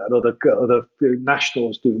do that, other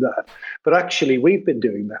nationals do that. But actually, we've been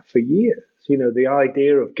doing that for years. You know, the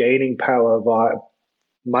idea of gaining power via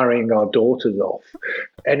marrying our daughters off,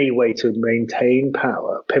 any way to maintain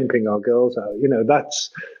power, pimping our girls out, you know,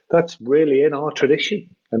 that's really in our tradition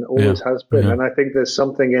and always has been. And I think there's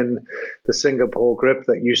something in the Singapore grip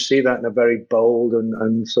that you see that in a very bold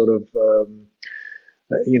and sort of,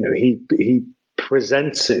 you know, he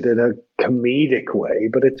presents it in a comedic way,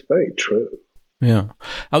 but it's very true. Yeah,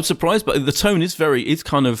 I was surprised, but the tone is it's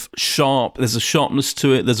kind of sharp. There's a sharpness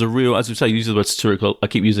to it. There's a real, as we say, use the word satirical. I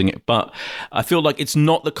keep using it, but I feel like it's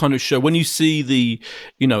not the kind of show when you see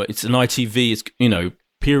you know, it's an ITV, it's, you know,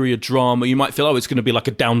 period drama, you might feel, oh, it's going to be like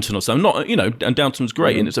a Downton or something. Not, you know, and Downton's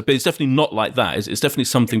great, and it's definitely not like that. It's definitely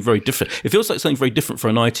something very different. It feels like something very different for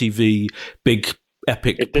an ITV big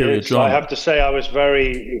epic period drama. I have to say, I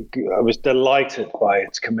was delighted by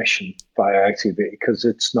its commission by ITV, because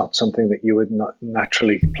it's not something that you would not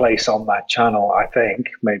naturally place on that channel. I think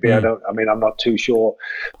maybe I'm not too sure,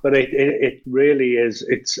 but it really is.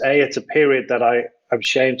 It's a period that I'm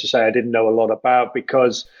ashamed to say I didn't know a lot about,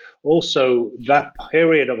 because also that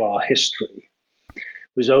period of our history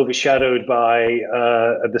was overshadowed by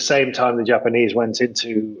at the same time the Japanese went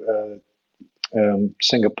into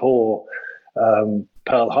Singapore.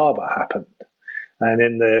 Pearl Harbor happened, and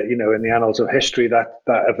in the annals of history, that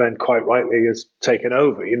event quite rightly is taken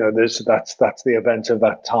over. You know, that's the event of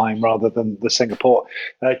that time rather than the Singapore.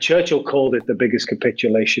 Churchill called it the biggest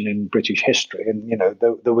capitulation in British history, and you know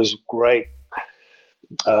there was great.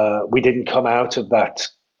 We didn't come out of that.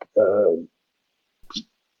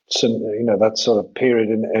 That sort of period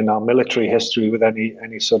in our military history with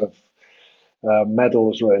any sort of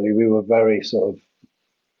medals. Really, we were very sort of.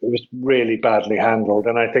 It was really badly handled,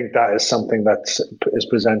 and I think that is something that is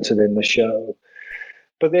presented in the show.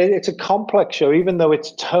 But it's a complex show, even though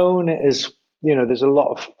its tone is, you know, there's a lot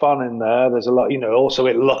of fun in there. There's a lot, you know, also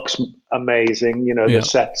it looks amazing, you know, the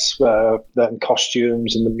sets and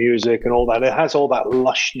costumes and the music and all that. It has all that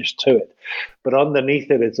lushness to it. But underneath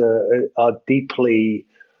it is a deeply,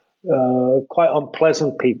 quite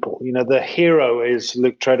unpleasant people. You know, the hero is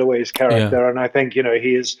Luke Treadaway's character, and I think, you know,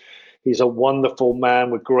 he's a wonderful man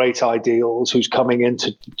with great ideals who's coming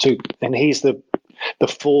into and he's the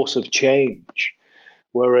force of change.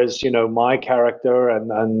 Whereas, you know, my character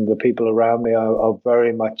and the people around me are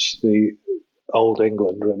very much the old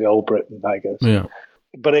England, really old Britain, I guess. Yeah.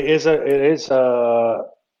 But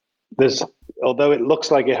there's, although it looks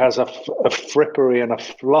like it has a frippery and a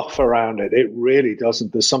fluff around it, it really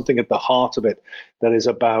doesn't. There's something at the heart of it that is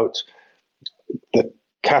about the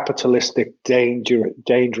capitalistic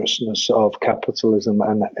dangerousness of capitalism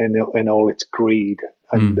and in all its greed,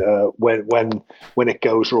 and when it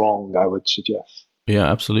goes wrong, I would suggest. Yeah,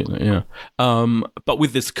 absolutely. Yeah, but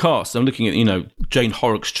with this cast, I'm looking at, you know, Jane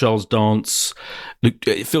Horrocks, Charles Dance.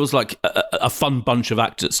 It feels like a fun bunch of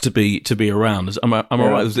actors to be around. Am I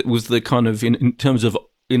right? Was the kind of in terms of,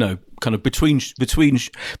 you know, kind of between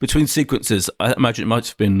sequences, I imagine it might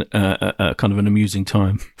have been kind of an amusing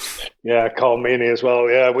time. Yeah, Carl Meany as well.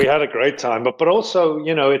 Yeah, we had a great time, but also,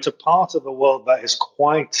 you know, it's a part of the world that is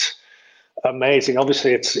quite amazing.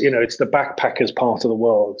 Obviously, it's, you know, it's the backpackers part of the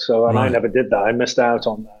world. So, and I never did that. I missed out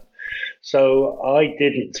on that. So I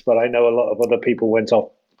didn't, but I know a lot of other people went off.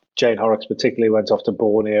 Jane Horrocks particularly went off to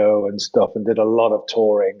Borneo and stuff and did a lot of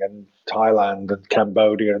touring, and Thailand and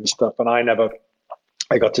Cambodia and stuff. And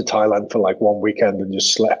I got to Thailand for like one weekend and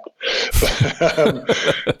just slept.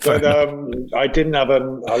 but I didn't have a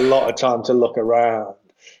lot of time to look around.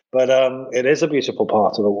 But it is a beautiful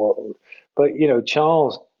part of the world. But, you know,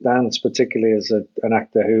 Charles Dance particularly is an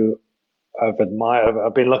actor who I've admired.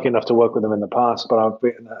 I've been lucky enough to work with him in the past, but I've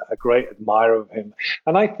been a great admirer of him.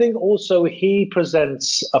 And I think also he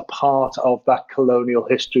presents a part of that colonial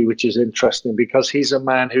history, which is interesting, because he's a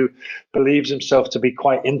man who believes himself to be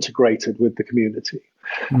quite integrated with the community.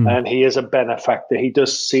 And he is a benefactor. He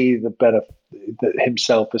does see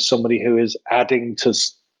himself as somebody who is adding to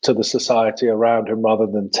the society around him rather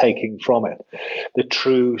than taking from it. The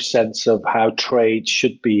true sense of how trade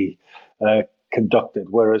should be conducted.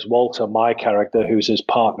 Whereas Walter, my character, who's his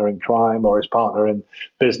partner in crime or his partner in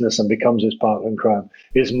business and becomes his partner in crime,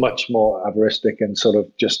 is much more avaricistic and sort of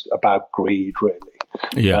just about greed, really.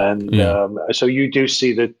 Yeah. And so you do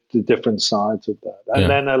see the different sides of that. And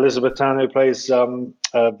then Elizabeth Tan, who plays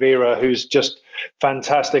Vera, who's just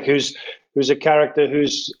fantastic, who's a character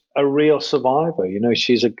who's a real survivor. You know,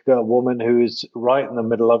 she's a woman who's right in the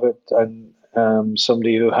middle of it, and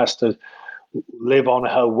somebody who has to live on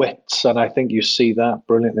her wits. And I think you see that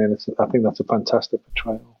brilliantly. And I think that's a fantastic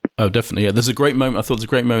portrayal. Oh, definitely. Yeah, there's a great moment. I thought there's a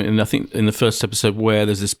great moment, I think in the first episode where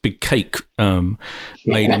there's this big cake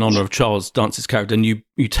made in honor of Charles Dance's character, and you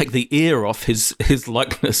take the ear off his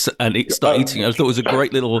likeness and start eating it. I thought it was a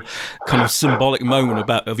great little kind of symbolic moment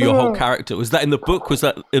of your whole character. Was that in the book? Was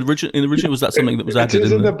that in the original? Was that something that was added? It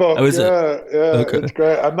is in the book. Oh, is it? Yeah, okay. It's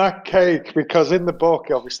great. And that cake, because in the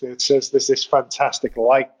book, obviously, it says there's this fantastic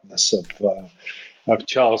likeness of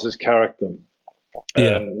Charles's character.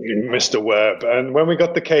 Mr. Webb. And when we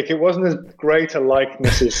got the cake, it wasn't as great a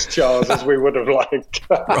likeness as Charles as we would have liked.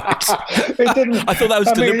 Right. It didn't. I thought that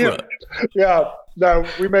was deliberate. No,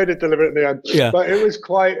 we made it deliberate in the end. Yeah. But it was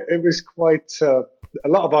quite a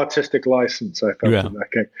lot of artistic license, I felt, in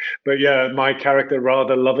that cake. But my character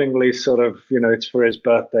rather lovingly sort of, it's for his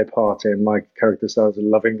birthday party, and my character sort of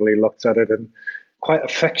lovingly looks at it and quite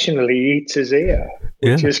affectionately eats his ear,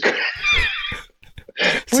 which is great.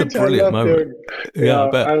 It's a brilliant moment. I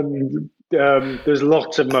bet. And there's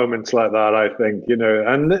lots of moments like that, I think,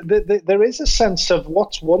 and there is a sense of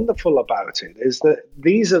what's wonderful about it is that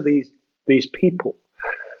these are these people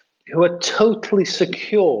who are totally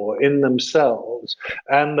secure in themselves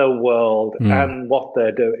and their world and what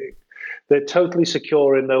they're doing. They're totally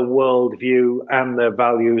secure in their worldview and their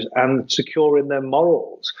values and secure in their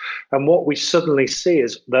morals. And what we suddenly see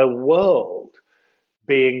is their world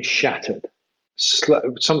being shattered.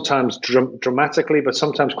 Sometimes dramatically, but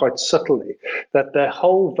sometimes quite subtly, that their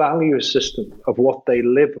whole value system of what they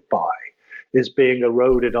live by is being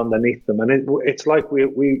eroded underneath them. And it's like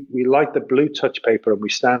we light the blue touch paper and we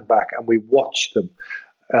stand back and we watch them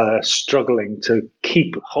struggling to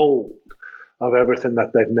keep hold of everything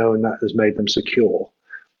that they've known that has made them secure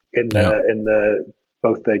in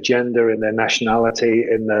both their gender, in their nationality,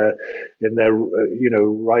 in their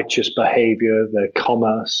righteous behavior, their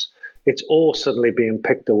commerce. It's all suddenly being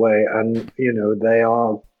picked away, and they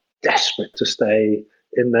are desperate to stay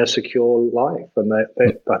in their secure life, and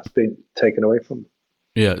that's been taken away from them.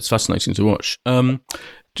 Yeah, it's fascinating to watch.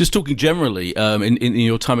 Just talking generally, in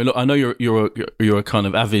your time, I know you're a kind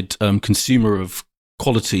of avid consumer of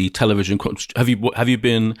quality television. Have you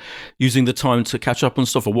been using the time to catch up on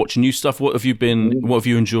stuff or watch new stuff? What have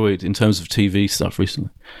you enjoyed in terms of TV stuff recently?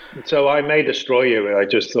 So I May Destroy You, I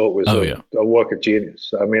just thought was a work of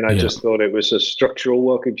genius. I mean, I just thought it was a structural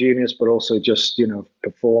work of genius, but also just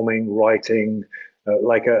performing, writing,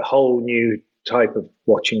 like a whole new type of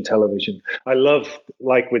watching television. I love,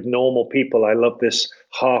 like with Normal People, I love this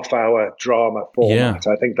half-hour drama format.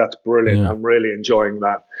 I think that's brilliant. I'm really enjoying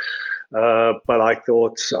that. But I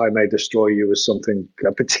thought I May Destroy You was something,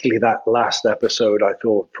 particularly that last episode, I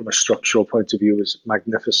thought from a structural point of view was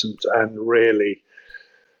magnificent and really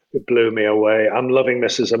it blew me away. I'm loving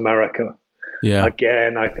Mrs. America. Yeah.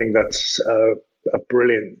 Again, I think that's a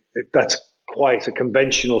brilliant, that's quite a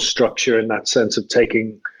conventional structure in that sense of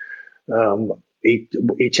taking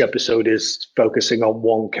each episode is focusing on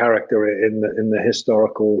one character in the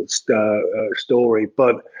historical story.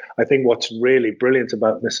 But I think what's really brilliant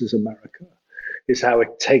about Mrs. America is how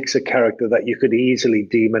it takes a character that you could easily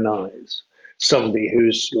demonize, somebody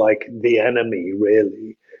who's like the enemy,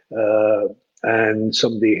 really, and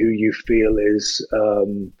somebody who you feel is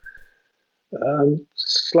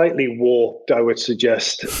slightly warped, I would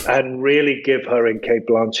suggest, and really give her, in Cate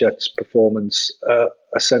Blanchett's performance,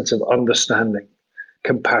 a sense of understanding,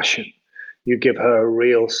 compassion. You give her a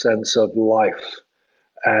real sense of life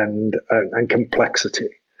and complexity.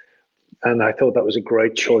 And I thought that was a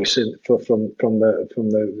great choice from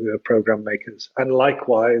the program makers. And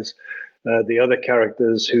likewise, the other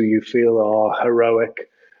characters who you feel are heroic,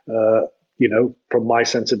 from my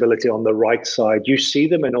sensibility on the right side, you see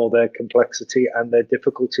them in all their complexity and their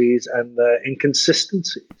difficulties and their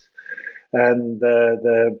inconsistencies. And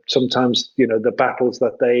the sometimes, the battles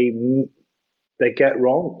that they get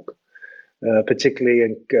wrong,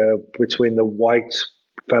 particularly between the white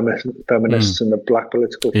feminists and the black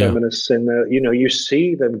political feminists. And, you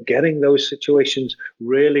see them getting those situations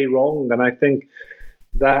really wrong. And I think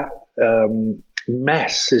that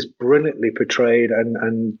mess is brilliantly portrayed, and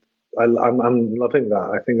I'm loving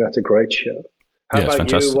that. I think that's a great show. How about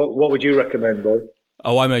fantastic. you? What would you recommend, Boyd?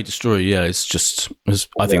 Oh, I May Destroy You. Yeah,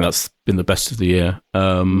 I think that's been the best of the year.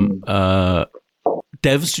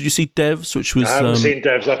 Devs, did you see Devs? Which was I haven't seen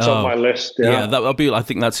Devs. That's on my list. Yeah, that'll be. I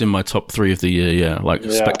think that's in my top 3 of the year. Yeah,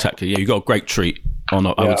 spectacular. Yeah, you got a great treat. I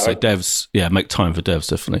would say Devs. Yeah, make time for Devs,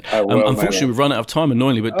 definitely. Unfortunately, we've run out of time,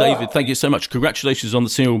 annoyingly. But David, thank you so much. Congratulations on the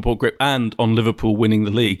Senior Board Grip and on Liverpool winning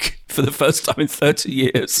the league for the first time in 30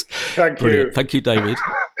 years. Thank you. Thank you, David.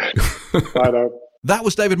 Bye now. That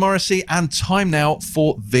was David Morrissey, and time now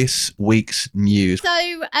for this week's news.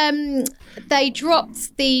 So they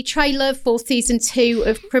dropped the trailer for season 2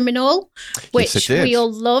 of Criminal, which we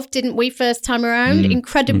all loved, didn't we, first time around?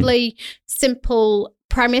 Incredibly simple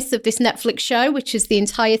premise of this Netflix show, which is the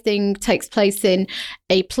entire thing takes place in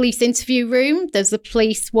a police interview room. There's the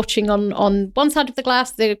police watching on one side of the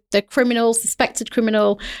glass, the criminal, suspected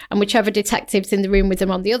criminal, and whichever detective's in the room with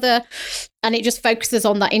them on the other. And it just focuses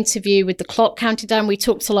on that interview with the clock counted down. We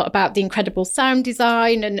talked a lot about the incredible sound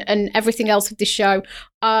design and everything else with this show.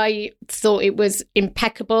 I thought it was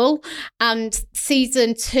impeccable. And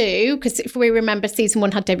season 2, because if we remember, season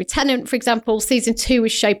 1 had David Tennant, for example, season 2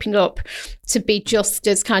 is shaping up to be just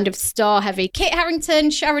as kind of star heavy. Kit Harington,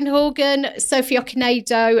 Sharon Horgan, Sophie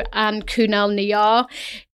Okonedo, and Kunal Nayyar.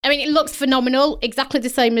 I mean, it looks phenomenal, exactly the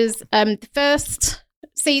same as the first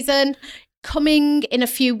season. Coming in a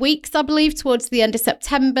few weeks, I believe, towards the end of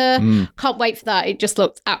September. Can't wait for that. It just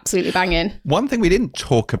looks absolutely banging. One thing we didn't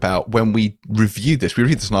talk about when we reviewed this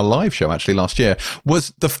in our live show actually last year,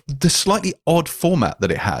 was the slightly odd format that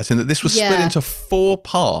it has, in that this was split into 4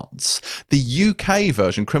 parts. The UK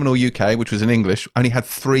version, Criminal UK, which was in English, only had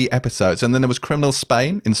 3 episodes. And then there was Criminal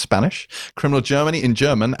Spain in Spanish, Criminal Germany in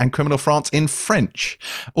German, and Criminal France in French.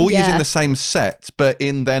 All using the same set, but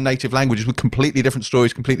in their native languages with completely different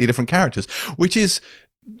stories, completely different characters, which is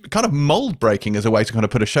kind of mold breaking as a way to kind of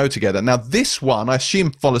put a show together. Now, this one, I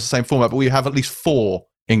assume, follows the same format, but we have at least 4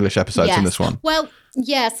 English episodes in this one. Well,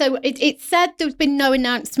 yeah, so it said there's been no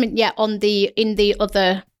announcement yet in the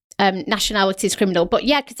other nationalities Criminal. But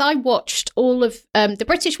yeah, because I watched all of the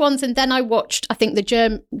British ones, and then I watched, I think,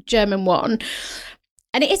 the German one.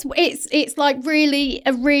 And it's like a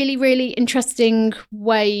really interesting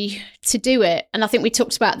way to do it. And I think we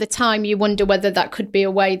talked about at the time, you wonder whether that could be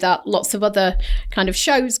a way that lots of other kind of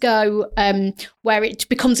shows go, where it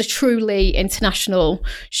becomes a truly international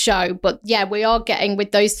show. But yeah, we are getting,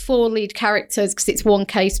 with those 4 lead characters, because it's 1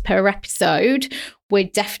 case per episode, we're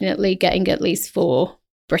definitely getting at least 4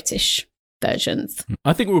 British versions.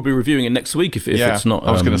 I think we'll be reviewing it next week if it's not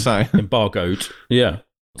I was going to say. embargoed. Yeah.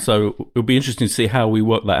 So it'll be interesting to see how we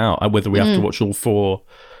work that out, whether we have to watch all 4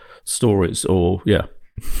 stories or,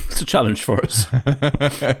 it's a challenge for us.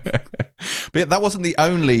 But that wasn't the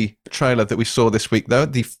only trailer that we saw this week, though.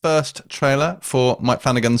 The first trailer for Mike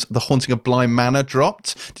Flanagan's The Haunting of Bly Manor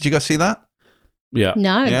dropped. Did you guys see that? Yeah.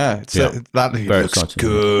 No. Yeah. That looks exciting.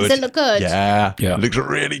 good. Does it look good? Yeah. It looks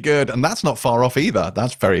really good. And that's not far off either.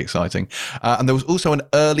 That's very exciting. And there was also an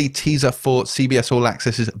early teaser for CBS All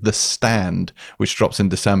Access's The Stand, which drops in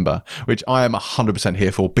December, which I am 100%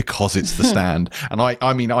 here for because it's The Stand. And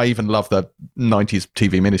I mean, I even love the 90s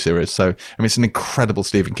TV miniseries. So, I mean, it's an incredible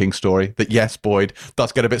Stephen King story that, yes, Boyd,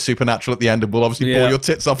 does get a bit supernatural at the end and will obviously bore your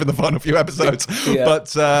tits off in the final few episodes.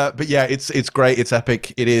 But yeah, it's great. It's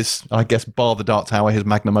epic. It is, I guess, bar the Dark Tower, his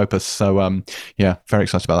magnum opus. So yeah, very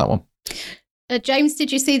excited about that one. James,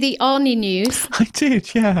 did you see the Arnie news? I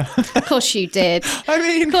did, yeah. Of course you did. I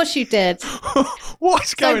mean, of course you did.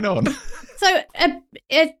 What's going on? So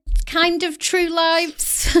a kind of True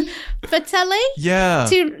Lives for telly. Yeah.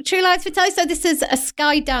 True Lives for telly. So this is a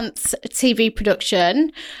Skydance TV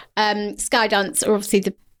production. Skydance are obviously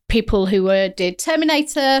the people who did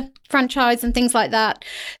Terminator franchise and things like that.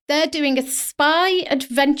 They're doing a spy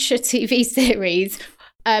adventure TV series,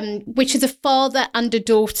 which is a father and a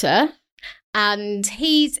daughter. And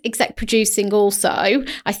he's exec producing also.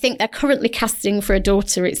 I think they're currently casting for a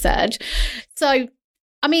daughter, it said. So,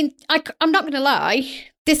 I mean, I'm not going to lie.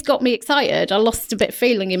 This got me excited. I lost a bit of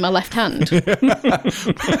feeling in my left hand.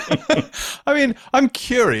 I mean, I'm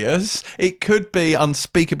curious. It could be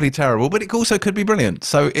unspeakably terrible, but it also could be brilliant.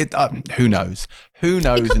 So who knows? Who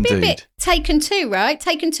knows, it could indeed. Be a bit Taken 2, right?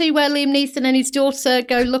 Taken 2, where Liam Neeson and his daughter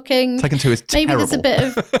go looking. Taken 2 is terrible. Maybe there's a bit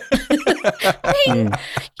of... I mean,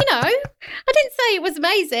 you know, I didn't say it was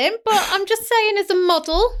amazing, but I'm just saying as a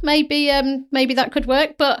model, maybe that could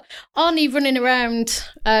work. But Arnie running around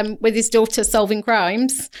with his daughter solving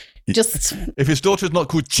crimes, just... If his daughter's not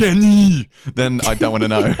called Jenny, then I don't want to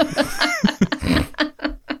know.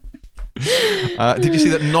 Did you see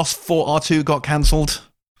that Nosferatu got cancelled?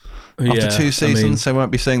 After 2 seasons, so we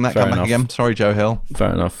won't be seeing that come back again. Sorry, Joe Hill.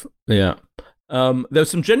 Fair enough. Yeah. There was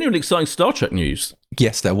some genuinely exciting Star Trek news.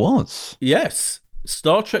 Yes, there was. Yes.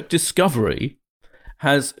 Star Trek Discovery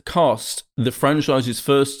has cast the franchise's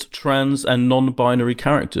first trans and non-binary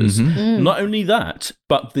characters. Not only that,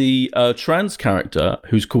 but the trans character,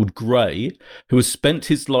 who's called Grey, who has spent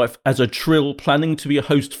his life as a Trill planning to be a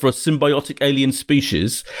host for a symbiotic alien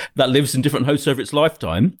species that lives in different hosts over its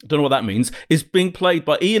lifetime, don't know what that means, is being played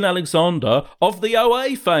by Ian Alexander of the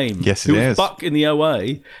OA fame. Yes, who it was is. Buck in the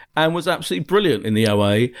OA and was absolutely brilliant in the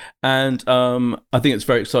OA. And I think it's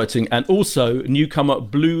very exciting. And also, newcomer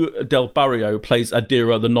Blue Del Barrio plays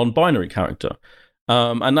Adira, the non-binary character.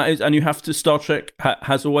 And you have to. Star Trek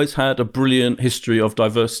has always had a brilliant history of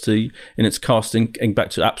diversity in its casting, going back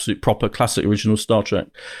to absolute proper classic original Star Trek.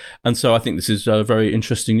 And so I think this is very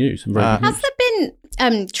interesting news. Has there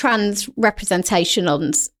been trans representation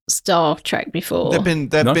on Star Trek before? There've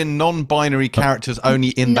been non-binary characters only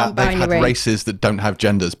in that they've had races that don't have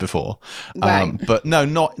genders before. Right. But no,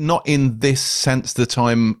 not in this sense that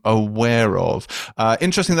I'm aware of.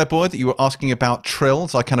 Interesting there, Boyd, that you were asking about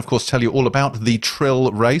Trills. I can, of course, tell you all about the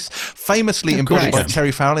Trill race, famously embodied by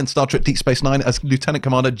Terry Farrell in Star Trek Deep Space Nine as Lieutenant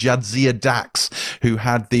Commander Jadzia Dax, who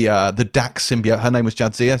had the Dax symbiote. Her name was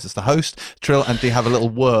Jadzia, it's the host, Trill, and they have a little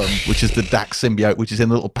worm, which is the Dax symbiote, which is in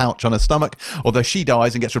a little pouch on her stomach, although she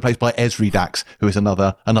dies and gets replaced by Esri Dax, who is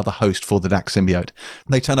another host for the Dax symbiote.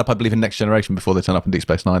 They turn up, I believe, in Next Generation before they turn up in Deep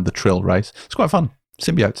Space Nine, the Trill race. It's quite fun.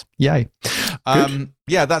 Symbiotes. Yay.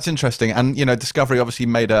 Yeah, that's interesting. And, Discovery obviously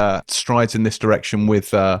made strides in this direction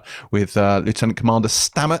with Lieutenant Commander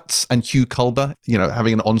Stamets and Hugh Culber,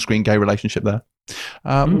 having an on-screen gay relationship there.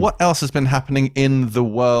 What else has been happening in the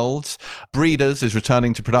world? Breeders is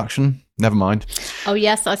returning to production. Never mind. Oh,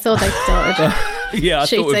 yes, I saw they started. Yeah, I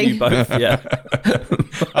shooting. thought of you both. Yeah.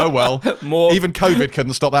 Oh, well. Even COVID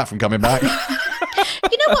couldn't stop that from coming back.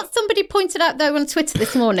 You know what somebody pointed out, though, on Twitter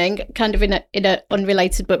this morning, kind of in a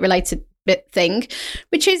unrelated but related bit thing,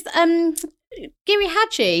 which is Giri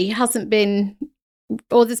Haji hasn't been,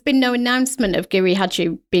 or there's been no announcement of Giri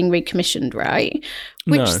Haji being recommissioned, right?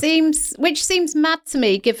 Which seems mad to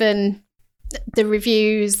me, given the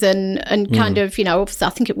reviews and kind of, obviously I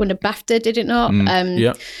think it won a BAFTA, did it not?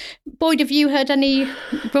 Yeah. Boyd, have you heard any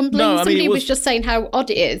rumblings? No, Somebody was just saying how odd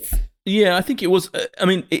it is. Yeah, I think it was.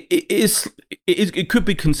 It could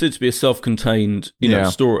be considered to be a self-contained,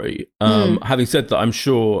 story. Having said that, I'm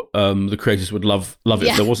sure the creators would love it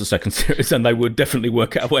if there was a second series, and they would definitely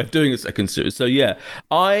work out a way of doing a second series. So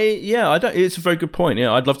I don't. It's a very good point.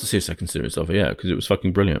 Yeah, I'd love to see a second series of it. Yeah, because it was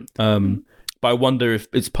fucking brilliant. But I wonder if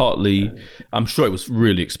it's partly. I'm sure it was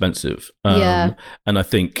really expensive. And I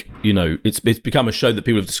think it's become a show that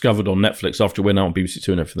people have discovered on Netflix after it went out on BBC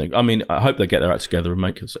Two and everything. I mean, I hope they get their act together and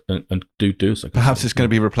make it and do something. Perhaps it's going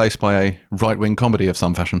to be replaced by a right-wing comedy of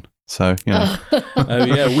some fashion. So Oh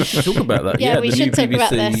yeah, we should talk about that. Yeah, we should talk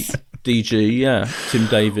about this. DG. Yeah, Tim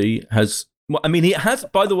Davie has. Well, I mean, he has.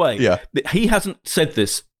 By the way, he hasn't said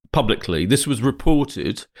this publicly. This was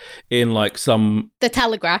reported in The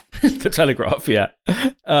Telegraph. The Telegraph, yeah.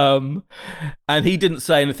 And he didn't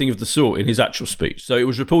say anything of the sort in his actual speech. So it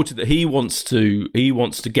was reported that he wants to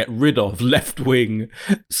get rid of left-wing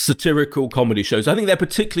satirical comedy shows. I think they're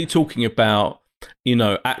particularly talking about,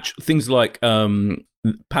 things like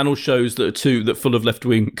panel shows that are full of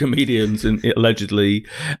left-wing comedians and allegedly,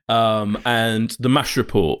 and the MASH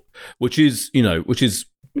Report, which is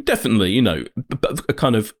definitely, a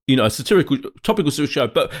kind of, a satirical, topical sort of show.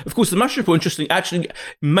 But of course, the MASH Report, interesting, actually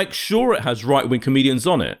makes sure it has right-wing comedians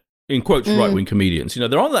on it. In quotes, right-wing comedians.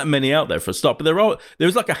 There aren't that many out there for a start, but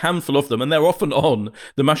there's like a handful of them, and they're often on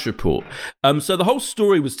the MASH Report. So the whole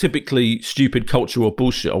story was typically stupid culture or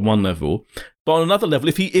bullshit on one level. But on another level,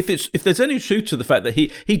 if there's any truth to the fact that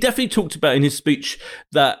he definitely talked about in his speech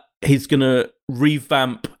that he's going to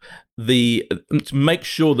revamp to make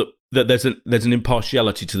sure that there's an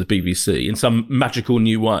impartiality to the BBC in some magical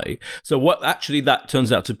new way. So what actually that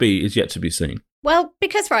turns out to be is yet to be seen. Well,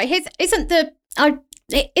 because isn't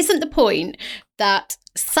the point that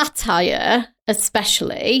satire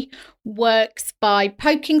especially works by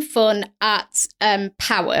poking fun at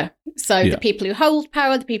power. So the people who hold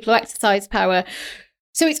power, the people who exercise power.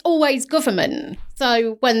 So it's always government.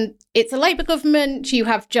 So when it's a Labour government, you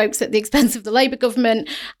have jokes at the expense of the Labour government.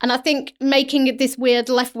 And I think making this weird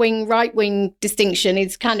left-wing, right-wing distinction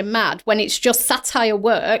is kind of mad when it's just satire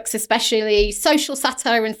works, especially social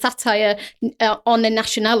satire and satire on a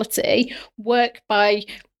nationality, work by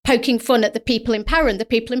poking fun at the people in power, and the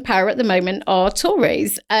people in power at the moment are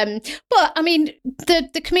Tories. But I mean,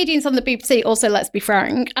 the comedians on the BBC also, let's be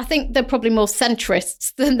frank, I think they're probably more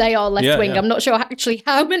centrists than they are left-wing. I'm not sure actually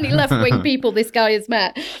how many left-wing people this guy has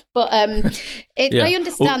met, but I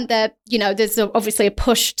understand that, you know, there's obviously a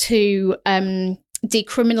push to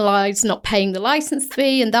decriminalise not paying the licence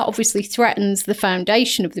fee, and that obviously threatens the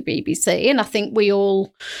foundation of the BBC. And I think we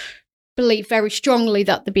all believe very strongly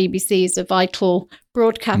that the BBC is a vital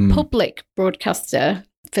public broadcaster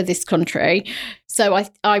for this country. So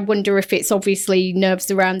I wonder if it's obviously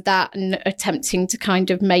nerves around that and attempting to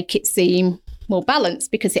kind of make it seem more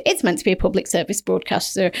balanced, because it is meant to be a public service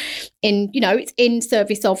broadcaster it's in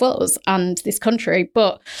service of us and this country.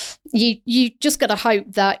 But you just got to hope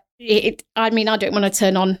that I don't want to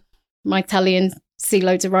turn on my telly and see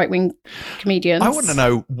loads of right-wing comedians. I want to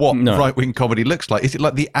know what right-wing comedy looks like. Is it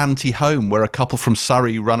like the Anti-Home, where a couple from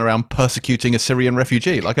Surrey run around persecuting a Syrian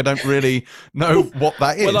refugee? Like, I don't really know what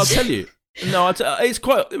that is. Well, I'll tell you. No, it's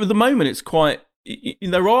quite, at the moment, it's quite,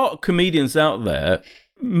 there are comedians out there,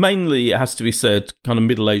 mainly, it has to be said, kind of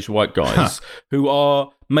middle-aged white guys, who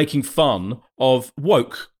are making fun of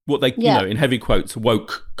woke, what they, in heavy quotes,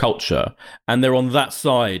 woke culture. And they're on that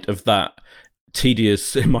side of that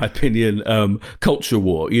tedious, in my opinion, culture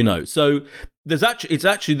war, So there's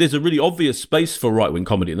a really obvious space for right-wing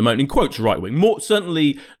comedy at the moment, in quotes right-wing, more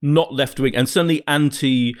certainly not left-wing, and certainly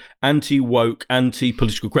anti-woke,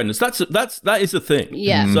 anti-political correctness. That is a thing.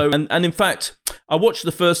 Yeah. So and in fact, I watched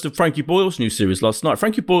the first of Frankie Boyle's new series last night.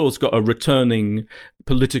 Frankie Boyle's got a returning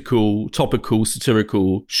political, topical,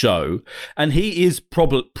 satirical show, and he is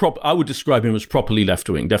I would describe him as properly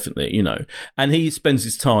left-wing, definitely, and he spends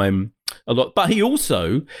his time a lot, but he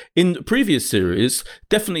also, in the previous series,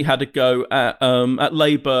 definitely had a go at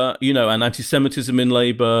Labour, and anti-Semitism in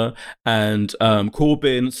Labour, and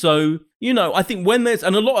Corbyn. So I think when there's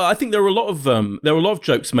I think there are a lot of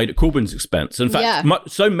jokes made at Corbyn's expense. In fact,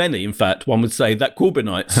 so many, in fact, one would say that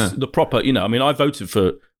Corbynites, the proper, I voted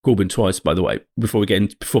for Corbyn twice, by the way, before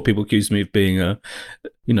people accuse me of being a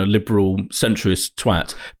liberal centrist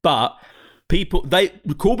twat, but.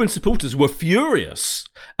 Corbyn supporters were furious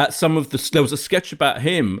at some of there was a sketch about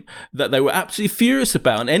him that they were absolutely furious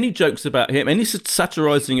about, and any jokes about him, any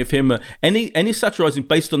satirising of him, any satirising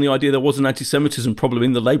based on the idea there was an anti-Semitism problem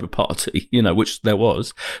in the Labour Party, which there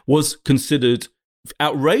was considered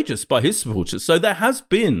outrageous by his supporters. So there has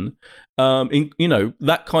been,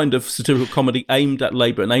 that kind of satirical comedy aimed at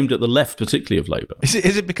Labour and aimed at the left, particularly of Labour. Is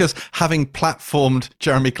it because having platformed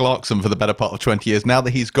Jeremy Clarkson for the better part of 20 years, now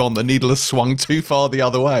that he's gone, the needle has swung too far the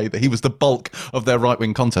other way, that he was the bulk of their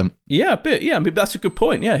right-wing content? Yeah, a bit. Yeah, that's a good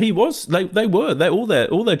point. Yeah, he was. They were. All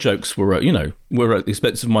their jokes were at the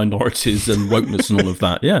expense of minorities and wokeness and all of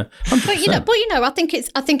that. Yeah, 100%. But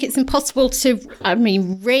I think it's impossible to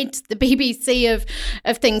rid the BBC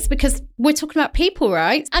of things, because we're talking about people,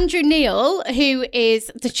 right? Andrew Neil, who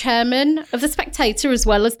is the chairman of The Spectator, as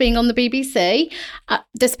well as being on the BBC.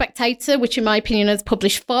 The Spectator, which in my opinion has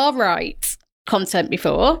published far-right content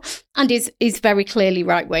before, and is very clearly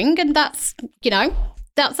right-wing, and that's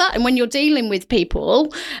that. And when you're dealing with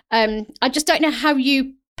people, I just don't know how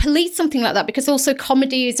you police something like that, because also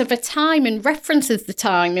comedy is of a time and references the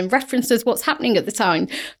time and references what's happening at the time.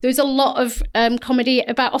 There's a lot of comedy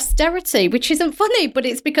about austerity, which isn't funny, but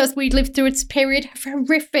it's because we lived through a period of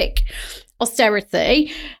horrific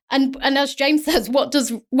austerity. And as James says, what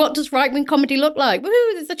does right-wing comedy look like?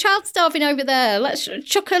 Woohoo, there's a child starving over there. Let's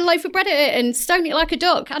chuck a loaf of bread at it and stone it like a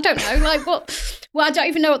duck. I don't know, like what? Well, I don't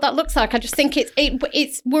even know what that looks like. I just think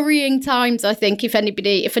it's worrying times, I think, if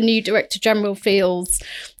a new Director General feels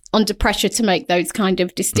under pressure to make those kind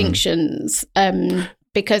of distinctions,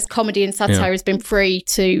 because comedy and satire has been free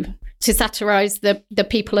to satirise the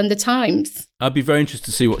people and the times. I'd be very interested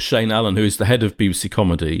to see what Shane Allen, who is the head of BBC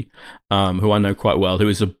Comedy, who I know quite well, who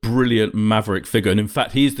is a brilliant maverick figure. And in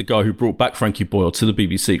fact, he's the guy who brought back Frankie Boyle to the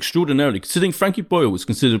BBC extraordinarily, considering Frankie Boyle was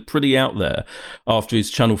considered pretty out there after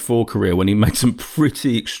his Channel 4 career, when he made some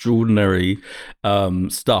pretty extraordinary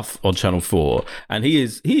stuff on Channel 4. And he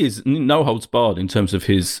is no holds barred in terms of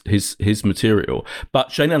his material.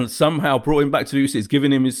 But Shane Allen somehow brought him back to the BBC. He's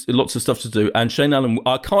given him lots of stuff to do. And Shane Allen,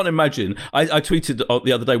 I can't imagine, I tweeted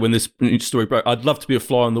the other day when this story broke, I'd love to be a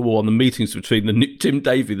fly on the wall on the meetings between Tim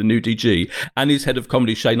Davie, the new DG, and his head of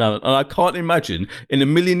comedy, Shane Allen. And I can't imagine in a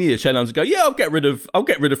million years Shane Allen's going to go, yeah, I'll get rid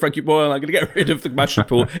of Frankie Boyle, and I'm going to get rid of the MASH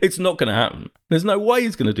report. It's not going to happen. There's no way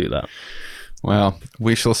he's going to do that. Well,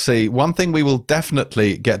 we shall see. One thing we will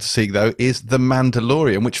definitely get to see, though, is The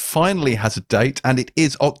Mandalorian, which finally has a date, and it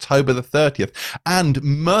is October the 30th. And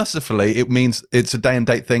mercifully, it means it's a day and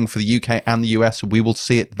date thing for the UK and the US. We will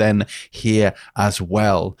see it then here as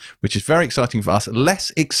well, which is very exciting for us.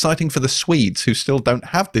 Less exciting for the Swedes, who still don't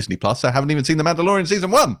have Disney Plus, so haven't even seen The Mandalorian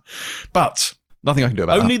Season 1. But nothing I can do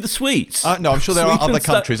about Only that. the Swedes? No, I'm sure there are other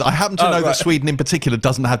countries. I happen to know that Sweden in particular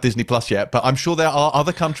doesn't have Disney Plus yet, but I'm sure there are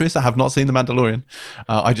other countries that have not seen The Mandalorian.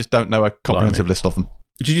 I just don't know a comprehensive list of them.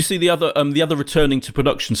 Did you see the other returning to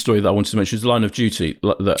production story that I wanted to mention? Is Line of Duty.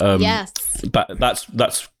 Yes.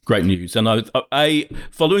 That's great news. And I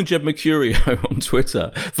following Jed Mercurio on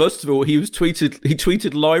Twitter. First of all, he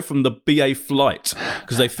tweeted live from the BA flight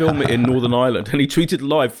because they film it in Northern Ireland, and he tweeted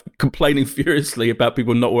live complaining furiously about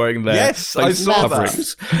people not wearing their face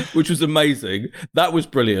coverings, which was amazing. That was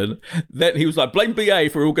brilliant. Then he was like, "Blame BA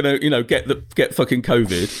for all going to get fucking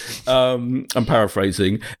COVID." I'm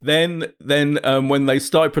paraphrasing. Then when they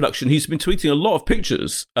started production, he's been tweeting a lot of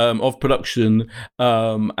pictures of production,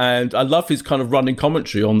 and I love his kind of running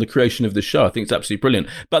commentary on the creation of the show. I think it's absolutely brilliant.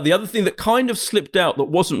 But the other thing that kind of slipped out that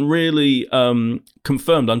wasn't really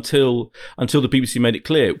confirmed until the BBC made it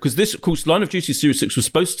clear, because this, of course, Line of Duty Series 6 was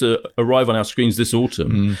supposed to arrive on our screens this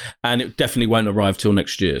autumn, and it definitely won't arrive till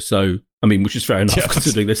next year. So, I mean, which is fair enough,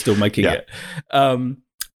 considering they're still making it.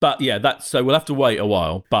 But yeah, so we'll have to wait a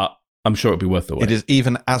while, but I'm sure it'll be worth the wait. It is,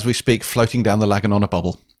 even as we speak, floating down the lagoon on a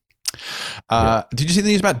bubble. Did you see the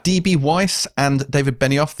news about D.B. Weiss and David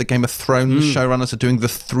Benioff, the Game of Thrones showrunners, are doing The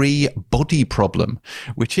Three Body Problem,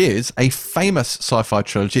 which is a famous sci-fi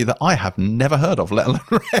trilogy that I have never heard of, let alone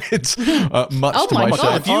read, much to my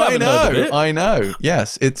shame. You haven't heard of it? I know.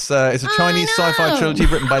 Yes, it's a Chinese sci-fi trilogy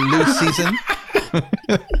written by Liu Cixin.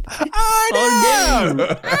 I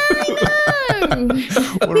know.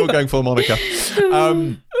 We're all going for Monica.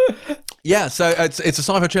 Yeah, so it's a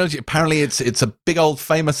sci-fi trilogy. Apparently, it's a big old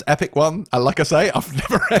famous epic one. Like I say, I've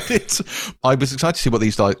never read it. I was excited to see what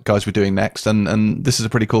these guys were doing next, and this is a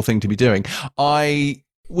pretty cool thing to be doing. I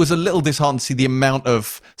was a little disheartened to see the amount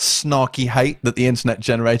of snarky hate that the internet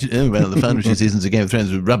generated. Oh, well, the final two seasons of Game of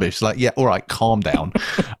Thrones were rubbish. Like, yeah, all right, calm down.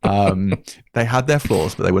 They had their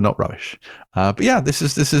flaws, but they were not rubbish. But yeah, this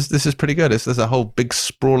is pretty good. There's a whole big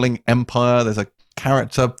sprawling empire. There's a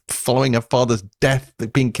character following her father's death,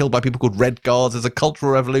 being killed by people called Red Guards. There's a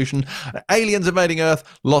cultural revolution, aliens invading Earth,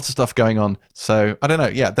 lots of stuff going on. So I don't know.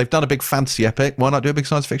 Yeah, they've done a big fantasy epic. Why not do a big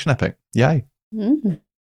science fiction epic? Yay.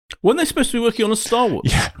 Weren't they supposed to be working on a Star Wars?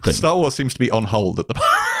 Yeah, thing? Star Wars seems to be on hold at the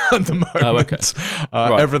moment. Oh, okay.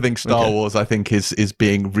 Everything Star Wars, I think, is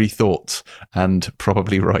being rethought, and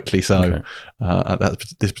probably rightly so at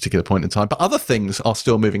this particular point in time. But other things are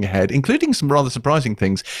still moving ahead, including some rather surprising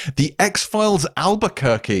things. The X-Files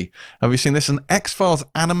Albuquerque. Have you seen this? An X-Files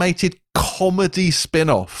animated comedy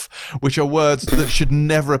spin-off, which are words that should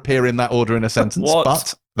never appear in that order in a sentence,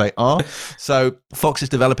 but they are. So Fox is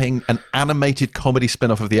developing an animated comedy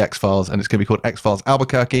spin-off of the X-Files, and it's going to be called X-Files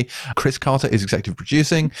Albuquerque. Chris Carter is executive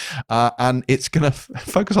producing, and it's going to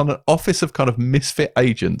focus on an office of kind of misfit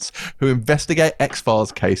agents who investigate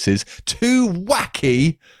X-Files cases too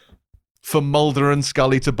wacky for Mulder and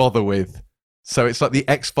Scully to bother with. So it's like the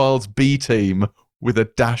X-Files B team with a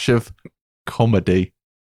dash of comedy.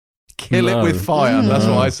 Kill it with fire. That's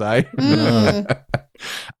what I say.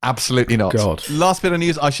 Absolutely not. God. Last bit of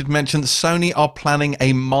news I should mention, Sony are planning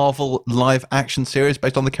a Marvel live action series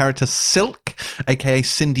based on the character Silk, aka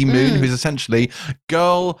Cindy Moon, who's essentially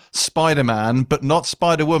girl Spider-Man, but not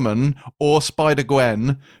Spider-Woman or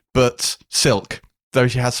Spider-Gwen, but Silk, though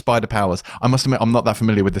she has spider powers. I must admit, I'm not that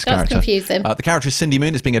familiar with this character. That's confusing. The character is Cindy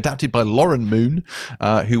Moon. Is being adapted by Lauren Moon,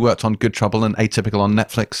 who worked on Good Trouble and Atypical on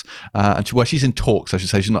Netflix. She's in talks, I should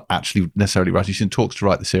say. She's not actually necessarily writing. She's in talks to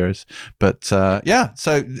write the series. But yeah,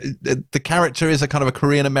 so the character is a kind of a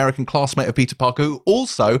Korean-American classmate of Peter Parker, who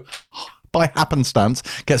also, by happenstance,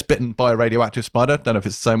 gets bitten by a radioactive spider. Don't know if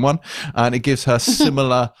it's the same one. And it gives her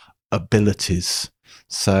similar abilities.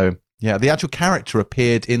 So yeah, the actual character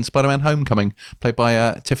appeared in Spider-Man Homecoming, played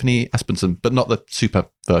by Tiffany Espenson, but not the super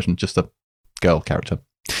version, just the girl character.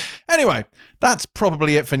 Anyway, that's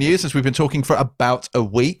probably it for news, as we've been talking for about a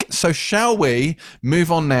week. So shall we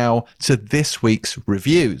move on now to this week's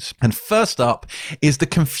reviews? And first up is the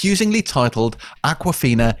confusingly titled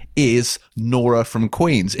Awkwafina is Nora from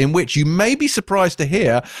Queens, in which you may be surprised to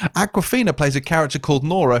hear Awkwafina plays a character called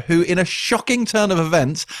Nora, who in a shocking turn of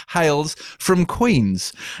events hails from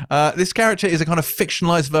Queens. This character is a kind of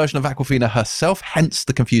fictionalized version of Awkwafina herself, hence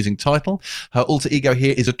the confusing title. Her alter ego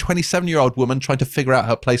here is a 27-year-old woman trying to figure out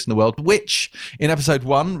her place in the world, which which in episode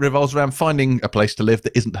 1 revolves around finding a place to live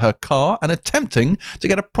that isn't her car and attempting to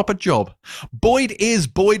get a proper job. Boyd is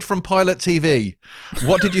Boyd from Pilot TV.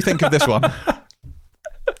 What did you think of this one?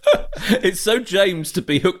 It's so James to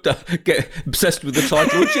be get obsessed with the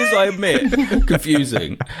title, which is, I admit,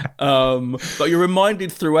 confusing. But you're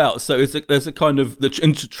reminded throughout. So there's a kind of the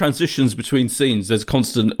transitions between scenes. There's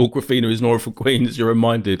constant Awkwafina is Nora from Queens. You're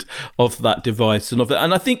reminded of that device and of that.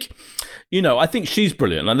 And I think, I think she's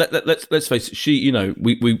brilliant. And let's face it, she,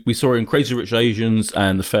 we saw her in Crazy Rich Asians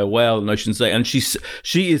and The Farewell and Ocean's 8, and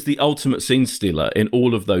she is the ultimate scene stealer in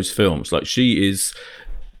all of those films. Like, she is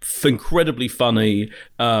incredibly funny,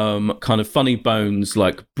 kind of funny bones,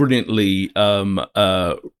 like brilliantly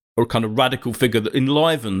or kind of radical figure that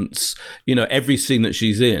enlivens every scene that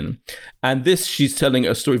she's in. And this, she's telling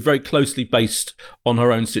a story very closely based on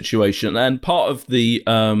her own situation, and part of the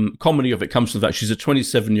comedy of it comes from that she's a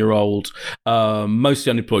 27-year-old, mostly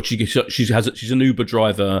unemployed. She's an Uber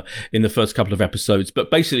driver in the first couple of episodes, but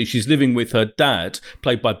basically she's living with her dad,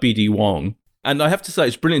 played by BD Wong. And I have to say,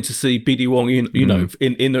 it's brilliant to see BD Wong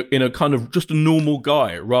in a kind of just a normal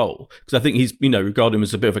guy role, because I think he's regard him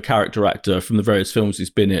as a bit of a character actor from the various films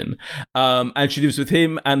he's been in. And she lives with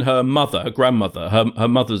him and her mother, her grandmother. Her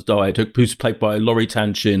mother's died, who's played by Laurie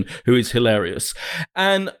Tanchin, who is hilarious.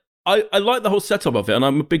 And I like the whole setup of it, and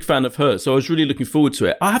I'm a big fan of her, so I was really looking forward to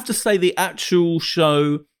it. I have to say, the actual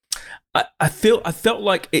show, I felt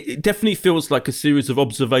like it definitely feels like a series of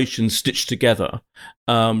observations stitched together,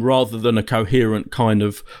 rather than a coherent kind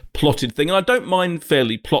of plotted thing. And I don't mind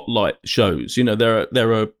fairly plot-light shows.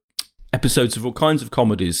 There are episodes of all kinds of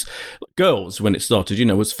comedies. Girls, when it started,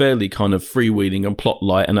 was fairly kind of freewheeling and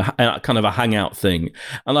plot-light and a kind of a hangout thing.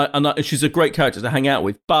 And she's a great character to hang out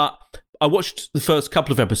with. But I watched the first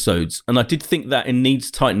couple of episodes, and I did think that it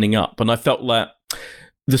needs tightening up. And I felt like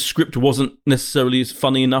the script wasn't necessarily as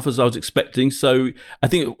funny enough as I was expecting. So I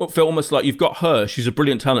think it felt almost like you've got her. She's a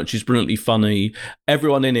brilliant talent. She's brilliantly funny.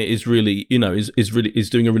 Everyone in it is really, is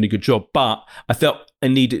doing a really good job. But I felt I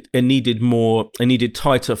needed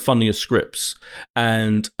tighter, funnier scripts.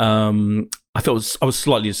 And I felt I was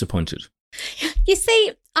slightly disappointed. You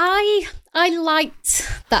see, I liked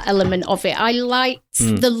that element of it. I liked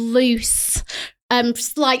the loose,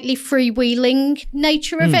 slightly freewheeling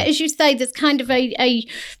nature of it. As you say, there's kind of a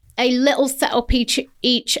little setup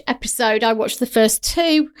each episode. I watched the first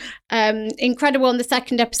 2. Incredible. On the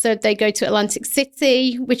second episode, they go to Atlantic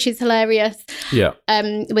City, which is hilarious. Yeah.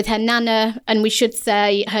 With her nana, and we should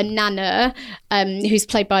say her nana, who's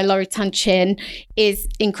played by Laurie Tanchin, is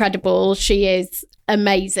incredible. She is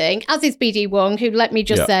amazing, as is BD Wong, who, let me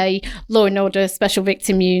just say, Law and Order Special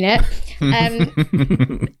Victim Unit.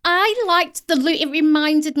 I liked the look. It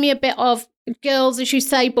reminded me a bit of Girls, as you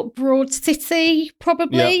say, but Broad City,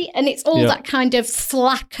 probably. And it's all that kind of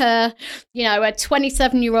slacker, a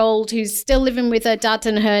 27-year-old who's still living with her dad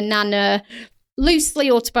and her nana, loosely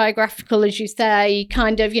autobiographical, as you say,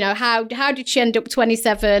 kind of, how did she end up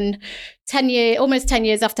 27, almost 10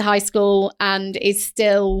 years after high school, and is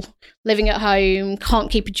still living at home, can't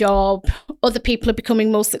keep a job, other people are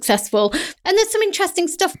becoming more successful. And there's some interesting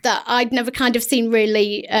stuff that I'd never kind of seen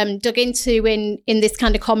really dug into in this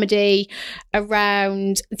kind of comedy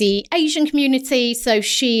around the Asian community. So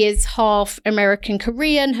she is half American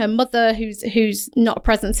Korean. Her mother, who's not a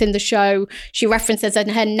presence in the show, she references, and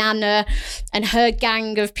her nana and her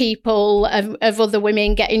gang of people, of other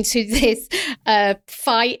women, get into this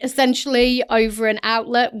fight, essentially, over an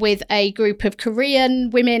outlet with a group of Korean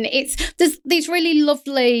women. There's these really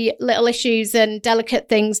lovely little issues and delicate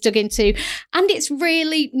things dug into, and it's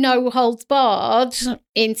really no holds barred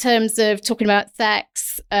in terms of talking about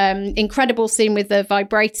sex. Incredible scene with the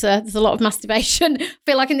vibrator. There's a lot of masturbation, I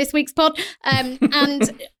feel like, in this week's pod. And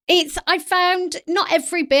I found not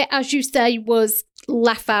every bit, as you say, was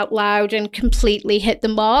laugh out loud and completely hit the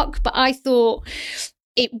mark, but I thought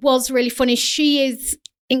it was really funny. She is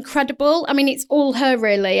incredible. I mean, it's all her,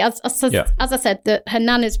 really. As I said, that her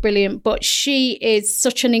nana's brilliant, but she is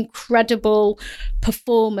such an incredible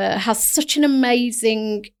performer, has such an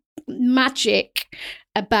amazing magic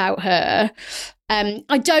about her.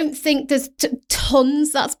 I don't think there's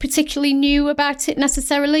tons that's particularly new about it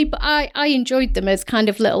necessarily, but I enjoyed them as kind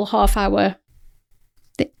of little half-hour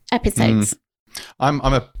episodes. I'm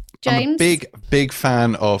a big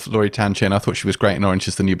fan of Laurie Tanchin. I thought she was great in Orange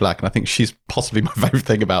is the New Black, and I think she's possibly my favourite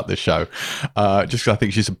thing about this show, just because I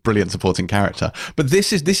think she's a brilliant supporting character. But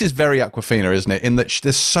this is very Awkwafina, isn't it? In that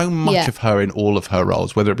there's so much of her in all of her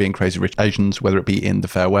roles, whether it be in Crazy Rich Asians, whether it be in The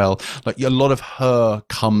Farewell. Like, a lot of her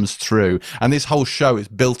comes through, and this whole show is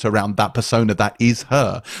built around that persona that is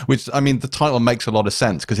her. Which, I mean, the title makes a lot of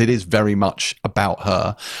sense because it is very much about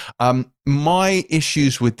her. my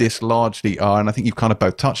issues with this largely are, and I think you've kind of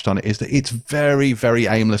both touched on it, is that it's very, very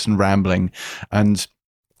aimless and rambling, and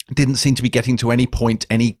didn't seem to be getting to any point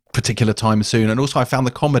any particular time soon. And also I found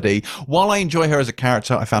the comedy, while I enjoy her as a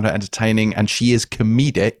character, I found her entertaining and she is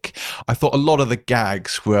comedic. I thought a lot of the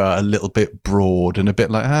gags were a little bit broad and a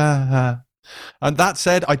bit like, And that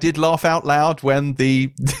said, I did laugh out loud when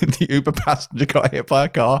the Uber passenger got hit by a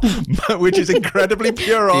car, which is incredibly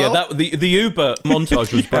puerile. Yeah, the Uber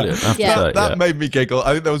montage was brilliant. That made me giggle.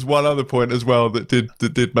 I think there was one other point as well that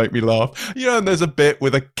did make me laugh. And there's a bit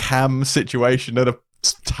with a cam situation and a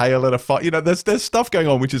tail and a fight. There's stuff going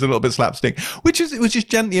on which is a little bit slapstick, which is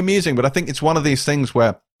gently amusing. But I think it's one of these things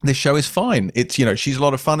where this show is fine. It's she's a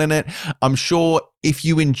lot of fun in it. I'm sure if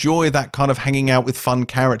you enjoy that kind of hanging out with fun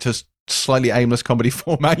characters, slightly aimless comedy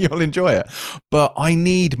format, you'll enjoy it. But I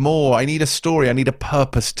need more. I need a story. I need a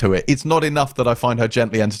purpose to it. It's not enough that I find her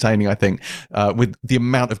gently entertaining, I think, with the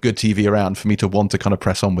amount of good TV around for me to want to kind of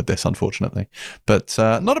press on with this, unfortunately. But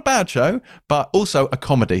not a bad show, but also a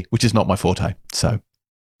comedy, which is not my forte. So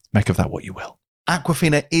make of that what you will.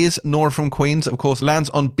 Awkwafina is Nora from Queens, of course, lands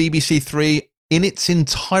on BBC Three in its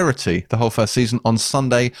entirety, the whole first season, on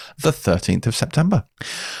Sunday, the 13th of September.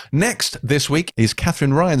 Next this week is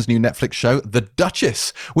Katherine Ryan's new Netflix show, The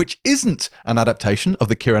Duchess, which isn't an adaptation of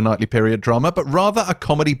the Keira Knightley period drama, but rather a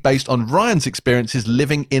comedy based on Ryan's experiences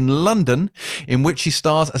living in London, in which she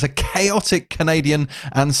stars as a chaotic Canadian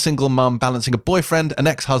and single mum balancing a boyfriend, an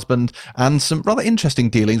ex-husband, and some rather interesting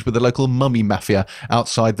dealings with the local mummy mafia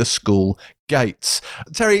outside the school gates.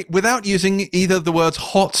 Terry, without using either the words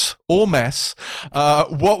hot or mess,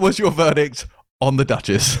 what was your verdict on The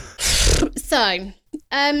Duchess? So,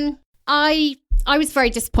 I was very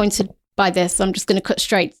disappointed by this. I'm just going to cut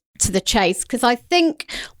straight to the chase, because I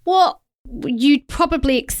think what you'd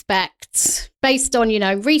probably expect based on,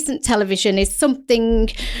 recent television is something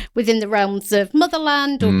within the realms of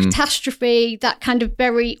Motherland or Catastrophe, that kind of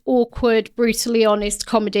very awkward, brutally honest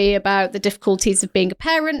comedy about the difficulties of being a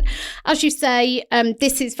parent. As you say,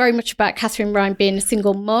 this is very much about Katherine Ryan being a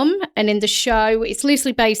single mum, and in the show, it's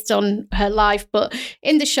loosely based on her life, but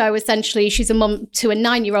in the show, essentially, she's a mum to a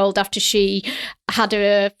 9-year-old after she had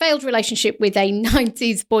a failed relationship with a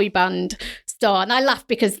 90s boy band star. And I laugh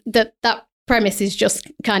because that premise is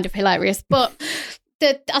just kind of hilarious. But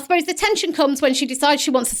I suppose the tension comes when she decides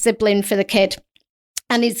she wants a sibling for the kid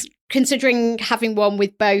and is considering having one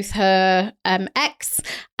with both her ex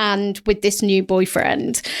and with this new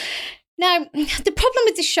boyfriend. Now, the problem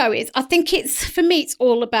with this show is I think for me, it's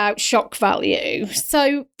all about shock value.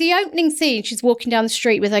 So the opening scene, she's walking down the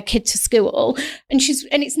street with her kid to school and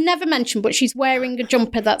it's never mentioned, but she's wearing a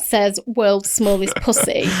jumper that says world's smallest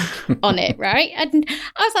pussy on it, right? And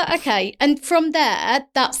I was like, okay. And from there,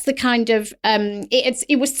 that's the kind of,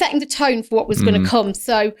 it was setting the tone for what was going to come.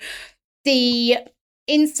 So the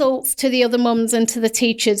insults to the other mums and to the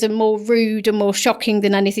teachers are more rude and more shocking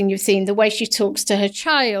than anything you've seen. The way she talks to her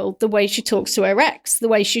child, the way she talks to her ex, the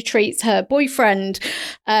way she treats her boyfriend.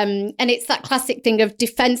 And it's that classic thing of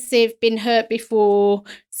defensive, been hurt before,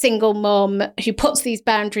 single mum who puts these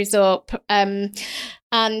boundaries up.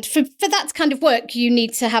 And for that to kind of work, you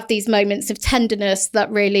need to have these moments of tenderness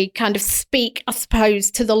that really kind of speak, I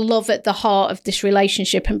suppose, to the love at the heart of this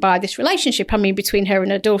relationship. And by this relationship, I mean between her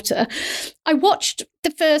and her daughter. I watched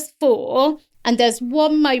the first 4, and there's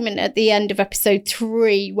one moment at the end of episode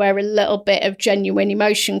 3 where a little bit of genuine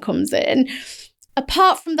emotion comes in.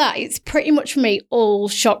 Apart from that, it's pretty much for me all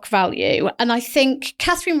shock value. And I think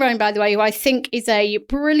Katherine Ryan, by the way, who I think is a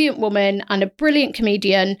brilliant woman and a brilliant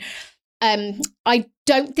comedian, I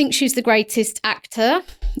don't think she's the greatest actor.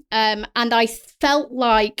 And I felt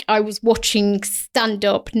like I was watching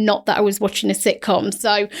stand-up, not that I was watching a sitcom.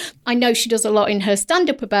 So I know she does a lot in her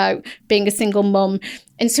stand-up about being a single mum.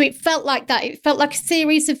 And so it felt like that. It felt like a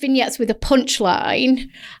series of vignettes with a punchline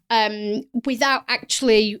without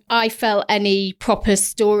actually, I felt, any proper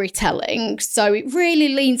storytelling. So it really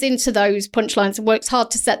leans into those punchlines and works hard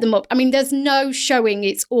to set them up. I mean, there's no showing,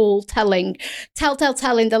 it's all telling. Tell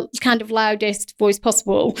in the kind of loudest voice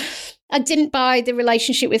possible. I didn't buy the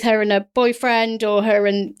relationship with her and her boyfriend or her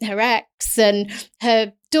and her ex, and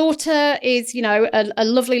her daughter is, a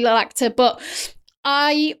lovely little actor, but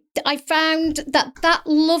I found that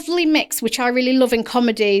lovely mix, which I really love in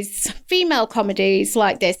comedies, female comedies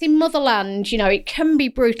like this. In Motherland, it can be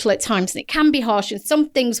brutal at times and it can be harsh, and some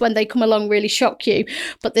things when they come along really shock you.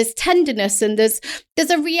 But there's tenderness and there's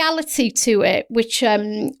a reality to it, which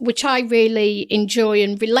I really enjoy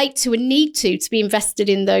and relate to and need to be invested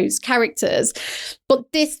in those characters.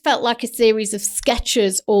 But this felt like a series of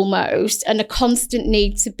sketches almost, and a constant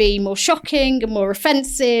need to be more shocking and more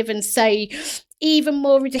offensive and say even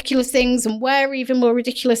more ridiculous things and wear even more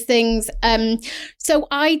ridiculous things. So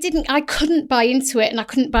I couldn't buy into it, and I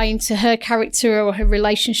couldn't buy into her character or her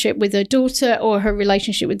relationship with her daughter or her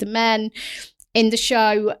relationship with the men in the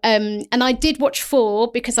show. And I did watch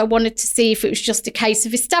 4 because I wanted to see if it was just a case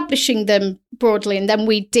of establishing them broadly, and then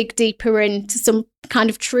we dig deeper into some kind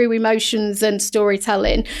of true emotions and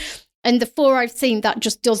storytelling. And the 4 I've seen, that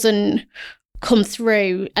just doesn't come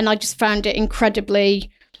through. And I just found it incredibly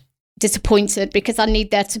disappointed, because I need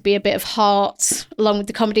there to be a bit of heart along with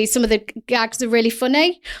the comedy. Some of the gags are really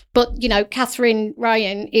funny, but you know, Katherine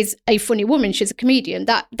Ryan is a funny woman. She's a comedian.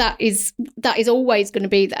 That is always going to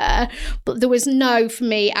be there. But there was no, for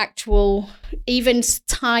me, actual even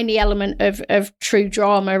tiny element of true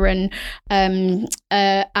drama and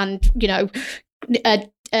you know,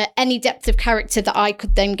 any depth of character that I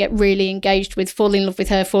could then get really engaged with, fall in love with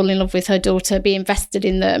her, fall in love with her daughter, be invested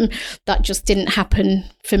in them. That just didn't happen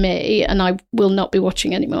for me, and I will not be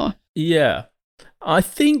watching anymore. Yeah, I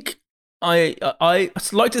think I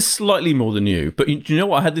liked it slightly more than you, but you know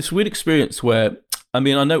what? I had this weird experience where, I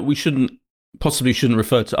mean, I know we possibly shouldn't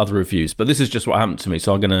refer to other reviews, but this is just what happened to me,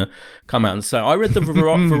 so I'm going to come out and say I read the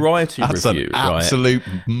Variety That's review. An absolute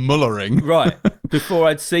mullering. Right, before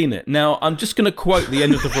I'd seen it. Now, I'm just going to quote the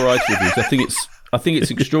end of the Variety reviews. I think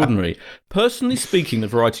it's extraordinary. Personally speaking, the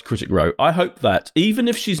Variety critic wrote, I hope that, even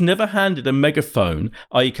if she's never handed a megaphone,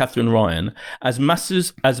 i.e. Katherine Ryan, as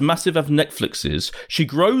massive as Netflix is, she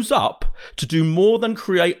grows up to do more than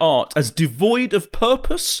create art as devoid of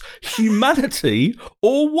purpose, humanity,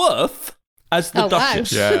 or worth as the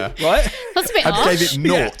Duchess. Wow. Yeah. Right? That's a bit I harsh. gave it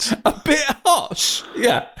naught. Yeah, a bit harsh.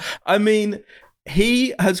 Yeah. I mean,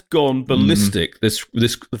 he has gone ballistic, this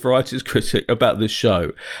Variety's critic, about this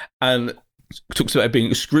show, and talks about it being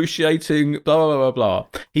excruciating, blah blah blah blah.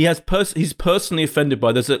 He's personally offended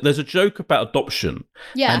by there's a joke about adoption,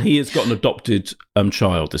 and he has got an adopted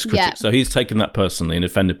child. This critic, so he's taken that personally and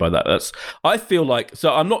offended by that. I feel like,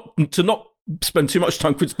 so I'm not spend too much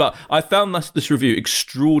time criticising, but I found this review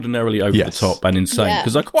extraordinarily over the top and insane,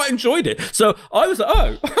 because I quite enjoyed it. So I was like,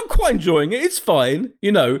 oh, I'm quite enjoying it. It's fine,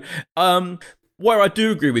 you know. Where I do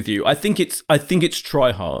agree with you, I think it's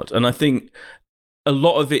try hard, and I think a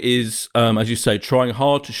lot of it is, as you say, trying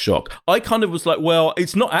hard to shock. I kind of was like, well,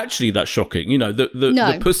 it's not actually that shocking, you know.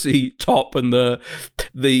 The pussy top and the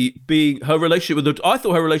being her relationship with I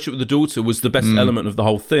thought her relationship with the daughter was the best element of the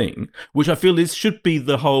whole thing, which I feel should be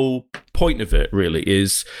the whole point of it. Really,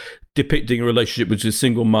 is depicting a relationship with a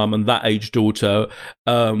single mum and that age daughter,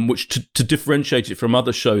 which to differentiate it from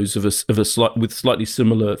other shows with slightly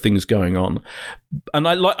similar things going on. And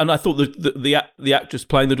I thought the actress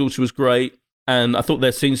playing the daughter was great. And I thought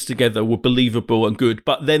their scenes together were believable and good.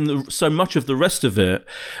 But then so much of the rest of it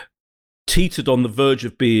teetered on the verge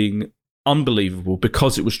of being unbelievable,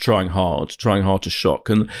 because it was trying hard to shock.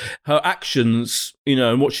 And her actions, you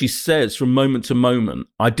know, and what she says from moment to moment,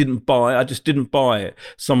 I just didn't buy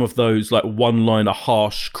some of those like one-liner,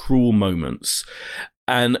 harsh, cruel moments.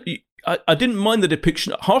 And I didn't mind the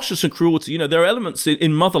depiction, harshness and cruelty. You know, there are elements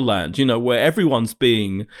in Motherland, you know, where everyone's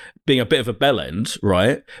being a bit of a bellend,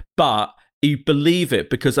 right? But you believe it,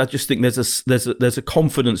 because I just think there's a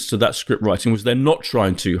confidence to that script writing, which they're not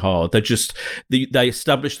trying too hard. They're just they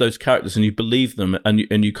establish those characters and you believe them, and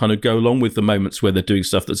you kind of go along with the moments where they're doing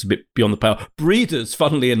stuff that's a bit beyond the pale. Breeders,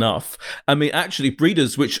 funnily enough, I mean, actually,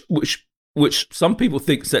 Breeders, which some people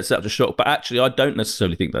think sets out to shock, but actually I don't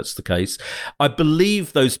necessarily think that's the case. I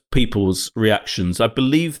believe those people's reactions. I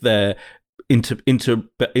believe their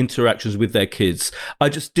interactions with their kids. I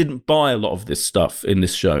just didn't buy a lot of this stuff in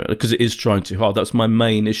this show, because it is trying too hard. That's my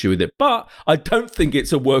main issue with it. But I don't think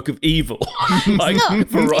it's a work of evil. Like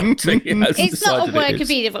Variety it's not a work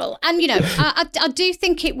of evil. And, you know, I do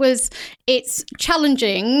think it's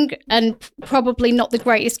challenging and probably not the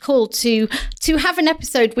greatest call to have an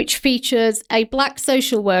episode which features a black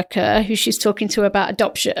social worker who she's talking to about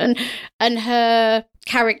adoption, and her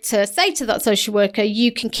character say to that social worker,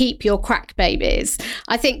 you can keep your crack babies.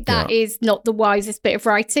 I think that is not the wisest bit of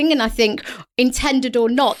writing, and I think, intended or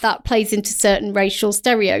not, that plays into certain racial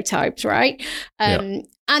stereotypes, right?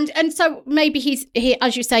 And so maybe he,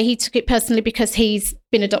 as you say, he took it personally because he's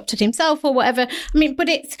been adopted himself or whatever. I mean,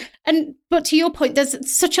 but to your point,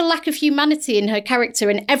 there's such a lack of humanity in her character,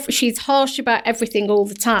 and she's harsh about everything all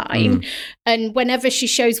the time. And whenever she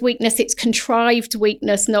shows weakness, it's contrived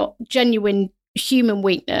weakness, not genuine human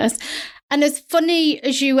weakness. And as funny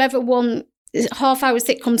as you ever want half-hour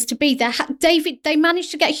sitcoms to be. They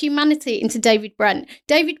managed to get humanity into David Brent.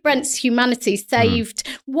 David Brent's humanity saved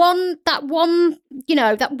that one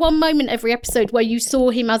moment every episode where you saw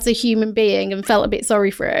him as a human being and felt a bit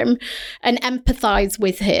sorry for him and empathise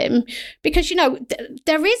with him. Because,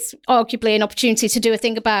 there is arguably an opportunity to do a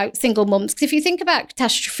thing about single mums. Because if you think about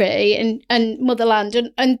Catastrophe and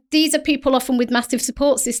Motherland, and these are people often with massive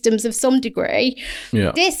support systems of some degree,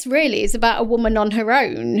 this really is about a woman on her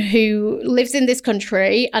own who lives in this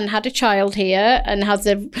country and had a child here and has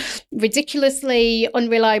a ridiculously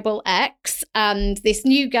unreliable ex and this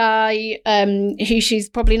new guy who she's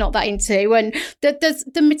probably not that into. And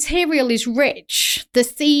the material is rich, the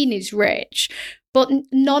scene is rich, but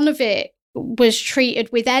none of it was treated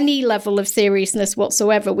with any level of seriousness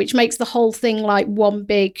whatsoever, which makes the whole thing like one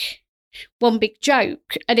big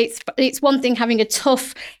joke. And it's one thing having a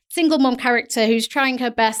tough single mom character who's trying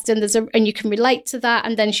her best, and you can relate to that.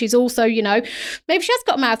 And then she's also, maybe she has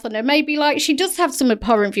got a mouth on her, maybe like she does have some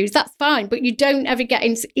abhorrent views. That's fine, but you don't ever get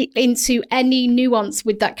into any nuance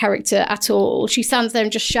with that character at all. She stands there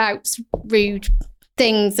and just shouts rude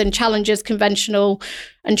things and challenges conventional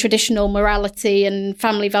and traditional morality and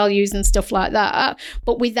family values and stuff like that,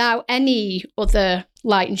 but without any other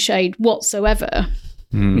light and shade whatsoever.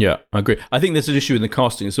 Yeah, I agree. I think there's an issue in the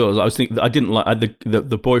casting as well. I was thinking that I didn't like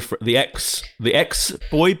the boyfriend, the ex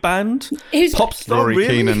boy band pop star. Rory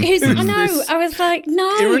Keenan. I know. I was like,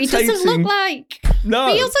 no, he doesn't look like. No,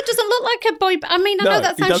 but he also doesn't look like a boy. I mean, I know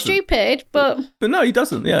that sounds stupid, but no, he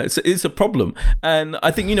doesn't. Yeah, it's a problem. And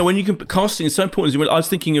I think when you can casting is so important. I was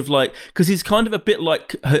thinking of because he's kind of a bit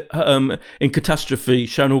like in Catastrophe,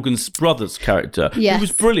 Sharon Horgan's brother's character. Yes. He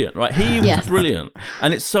was brilliant, right? He was brilliant,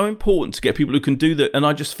 and it's so important to get people who can do that. And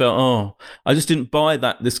I just felt, I just didn't buy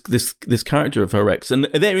that this character of her ex, and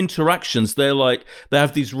their interactions. They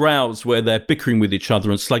have these rows where they're bickering with each other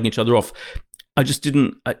and slagging each other off. I just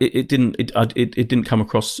didn't. It didn't come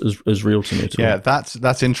across as real to me at all. Yeah,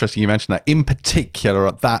 that's interesting. You mentioned that in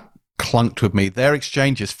particular. That clunked with me. Their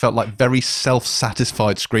exchanges felt like very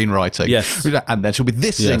self-satisfied screenwriting. Yes. And then she'll be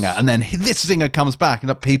this singer, and then this singer comes back,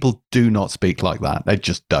 and people do not speak like that. They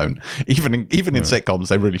just don't. Even in sitcoms,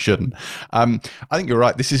 they really shouldn't. I think you're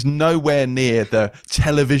right. This is nowhere near the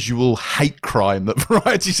televisual hate crime that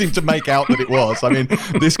Variety seemed to make out that it was. I mean,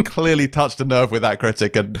 this clearly touched a nerve with that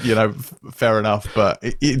critic, and fair enough, but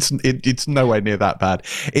it's nowhere near that bad.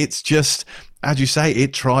 It's just, as you say,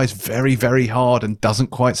 it tries very, very hard and doesn't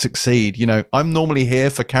quite succeed. I'm normally here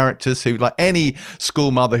for characters who, like any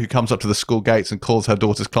school mother who comes up to the school gates and calls her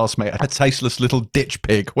daughter's classmate a tasteless little ditch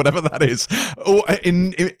pig, whatever that is,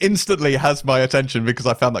 instantly has my attention because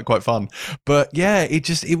I found that quite fun. But yeah,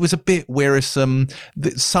 it was a bit wearisome.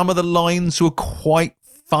 Some of the lines were quite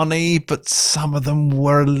funny, but some of them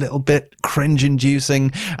were a little bit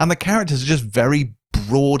cringe-inducing, and the characters are just very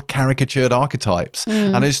broad caricatured archetypes.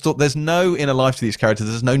 And I just thought there's no inner life to these characters,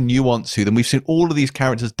 there's no nuance to them. We've seen all of these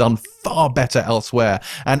characters done far better elsewhere,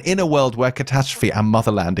 and in a world where Catastrophe and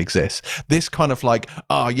Motherland exist, this kind of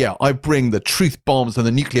I bring the truth bombs and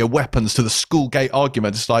the nuclear weapons to the school gate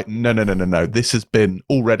argument. It's like, no, this has been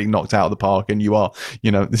already knocked out of the park, and you are,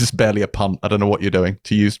 this is barely a punt. I don't know what you're doing,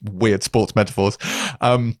 to use weird sports metaphors.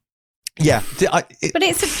 Yeah, but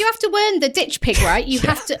you have to earn the ditch pig, right? You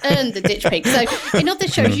have to earn the ditch pig. So in other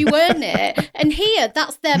shows, you earn it, and here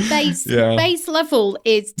that's their base. Base level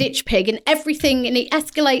is ditch pig, and everything, and it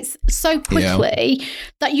escalates so quickly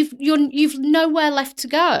that you've nowhere left to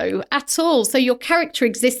go at all. So your character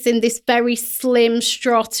exists in this very slim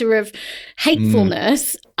strata of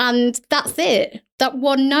hatefulness, and that's it. That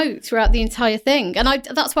one note throughout the entire thing. And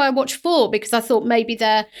that's why I watched 4, because I thought maybe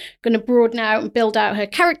they're going to broaden out and build out her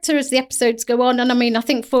character as the episodes go on. And I mean, I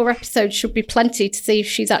think 4 episodes should be plenty to see if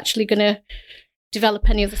she's actually going to develop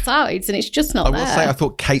any other sides, and it's just not there. I will say I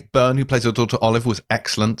thought Kate Byrne, who plays her daughter Olive, was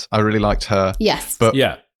excellent. I really liked her. Yes. But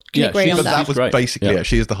that was basically it.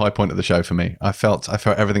 She is the high point of the show for me. I felt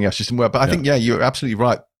everything else just didn't work. But I think, you're absolutely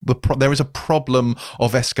right. There is a problem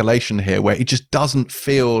of escalation here where it just doesn't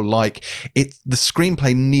feel like the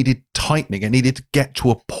screenplay needed tightening. It needed to get to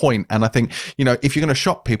a point. And I think, if you're going to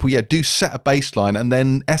shock people, do set a baseline and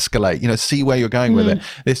then escalate, see where you're going with it.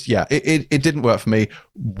 It didn't work for me.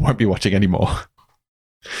 Won't be watching anymore.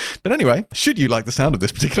 But anyway, should you like the sound of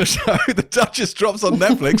this particular show, The Duchess drops on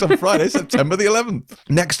Netflix on Friday, September the 11th.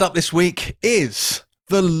 Next up this week is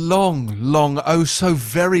The oh so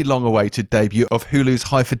very long-awaited debut of Hulu's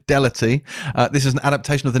High Fidelity. This is an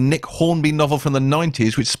adaptation of the Nick Hornby novel from the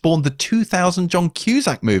 90s, which spawned the 2000 John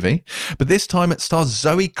Cusack movie. But this time it stars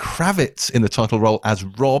Zoe Kravitz in the title role as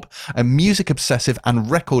Rob, a music-obsessive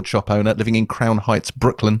and record shop owner living in Crown Heights,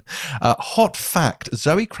 Brooklyn. Hot fact,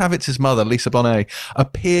 Zoe Kravitz's mother, Lisa Bonet,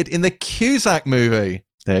 appeared in the Cusack movie.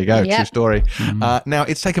 There you go, true story. Now,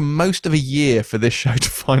 it's taken most of a year for this show to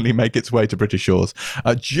finally make its way to British shores,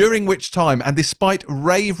 during which time, and despite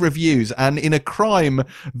rave reviews and in a crime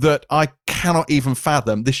that I cannot even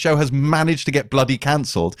fathom, this show has managed to get bloody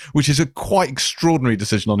cancelled, which is a quite extraordinary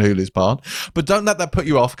decision on Hulu's part. But don't let that put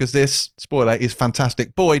you off, because this, spoiler, is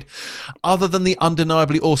fantastic. Boyd, other than the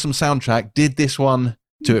undeniably awesome soundtrack, did this one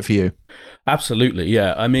do it for you? Absolutely,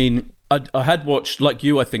 yeah. I mean, I had watched, like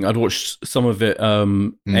you, I think I'd watched some of it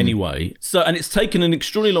anyway. So, and it's taken an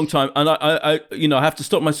extremely long time, and I have to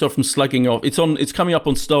stop myself from slagging off. It's coming up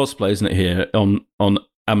on Stars Play, isn't it? Here on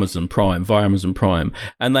Amazon Prime, via Amazon Prime,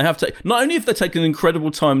 and they have not only have they taken an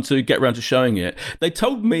incredible time to get around to showing it, they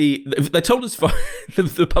told us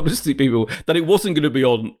the publicity people that it wasn't going to be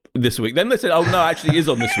on this week. Then they said, "Oh no, actually, it is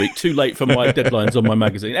on this week. Too late for my deadlines on my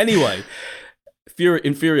magazine." Anyway.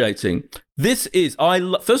 Infuriating. This is,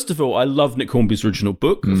 first of all, I love Nick Hornby's original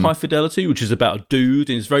book of High Fidelity, which is about a dude,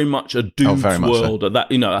 and it's very much a dude's world. So.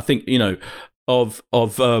 That, I think, of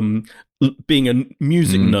being a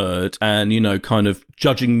music nerd and, kind of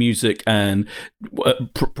judging music and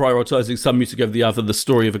prioritizing some music over the other, the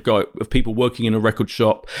story of a guy, of people working in a record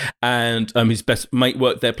shop, and his best mate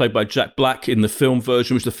worked there, played by Jack Black in the film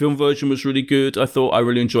version, which the film version was really good. I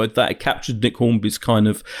really enjoyed that. It captured Nick Hornby's kind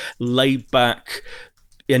of laid back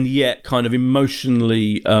and yet kind of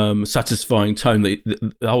emotionally satisfying tone.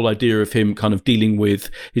 The whole idea of him kind of dealing with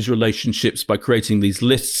his relationships by creating these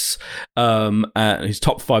lists, and his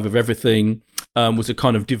top 5 of everything, was a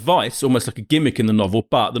kind of device, almost like a gimmick in the novel,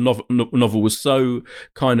 but the novel was so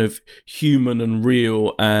kind of human and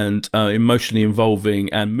real and emotionally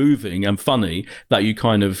involving and moving and funny that you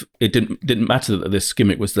kind of, it didn't matter that this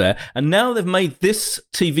gimmick was there. And now they've made this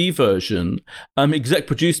TV version, exec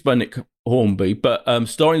produced by Nick Hornby, but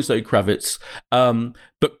starring Zoe Kravitz,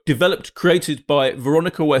 but created by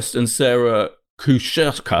Veronica West and Sarah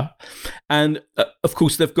Kushaka, and of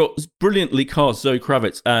course they've got brilliantly cast Zoe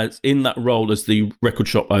Kravitz as in that role as the record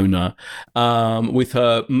shop owner, with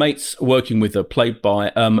her mates working with her, played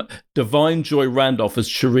by Divine Joy Randolph as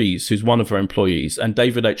Cherise, who's one of her employees, and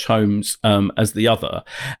David H. Holmes as the other,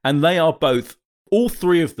 and they are both. All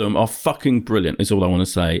 3 of them are fucking brilliant, is all I want to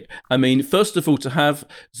say. I mean, first of all, to have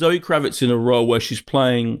Zoe Kravitz in a role where she's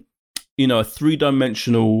playing, a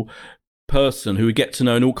 3-dimensional person who we get to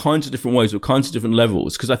know in all kinds of different ways, all kinds of different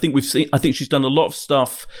levels. Because I think she's done a lot of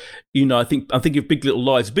stuff. I think of Big Little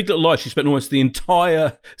Lies. Big Little Lies, she spent almost the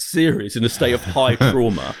entire series in a state of high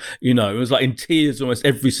trauma. It was like in tears almost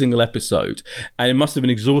every single episode, and it must have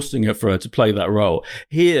been exhausting for her to play that role.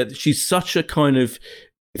 Here, she's such a kind of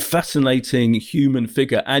fascinating human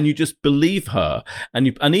figure, and you just believe her, and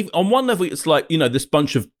even on one level it's like this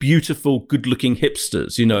bunch of beautiful good-looking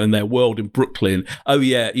hipsters in their world in Brooklyn. Oh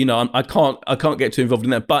yeah, I can't get too involved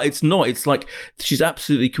in that, but it's not. It's like she's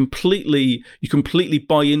absolutely you completely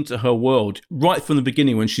buy into her world right from the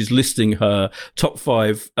beginning when she's listing her top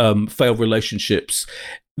 5 failed relationships.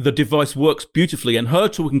 The device works beautifully, and her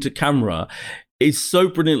talking to camera is so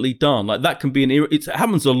brilliantly done. Like that can be it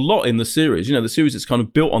happens a lot in the series. The series is kind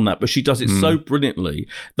of built on that, but she does it so brilliantly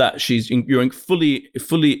that you're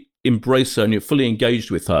fully embrace her and you're fully engaged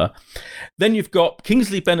with her. Then you've got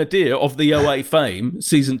Kingsley Ben-Adir of the OA fame,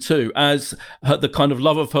 season 2, as the kind of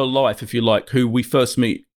love of her life, if you like, who we first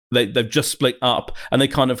meet. They've just split up, and they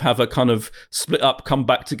kind of have a kind of split up, come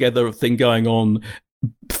back together thing going on,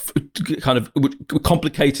 kind of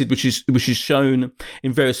complicated, which is shown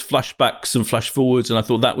in various flashbacks and flash forwards, and I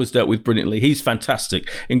thought that was dealt with brilliantly. He's fantastic,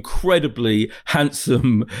 incredibly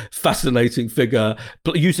handsome, fascinating figure,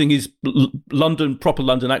 using his proper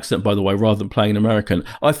London accent, by the way, rather than playing an American.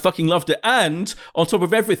 I fucking loved it, and on top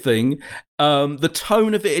of everything, the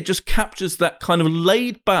tone of it just captures that kind of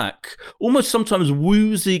laid back, almost sometimes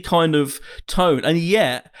woozy kind of tone, and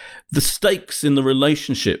yet the stakes in the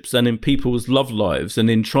relationships and in people's love lives and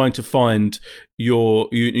in trying to find your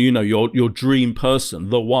dream person,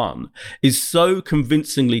 the one, is so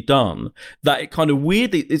convincingly done that it kind of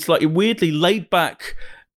weirdly laid back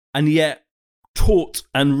and yet taut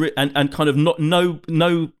and kind of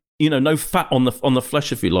no no fat on the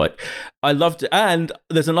flesh, if you like. I loved it. And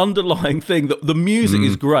there's an underlying thing that the music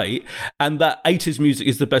is great, and that 80s music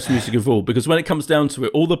is the best music of all, because when it comes down to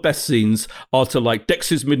it, all the best scenes are to like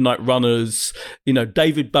Dexys Midnight Runners,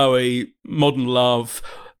 David Bowie, Modern Love,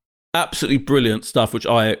 absolutely brilliant stuff, which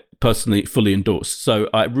I personally fully endorse. So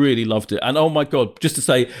I really loved it. And oh my God, just to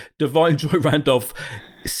say, Divine Joy Randolph,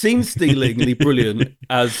 scene-stealingly brilliant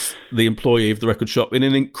as the employee of the record shop, in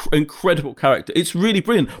an incredible character. It's really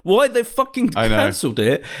brilliant. Why they fucking cancelled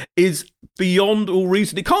it is beyond all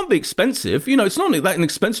reason. It can't be expensive. It's not that an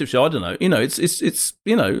expensive show. I don't know.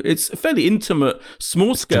 It's a fairly intimate,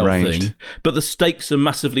 small-scale thing, but the stakes are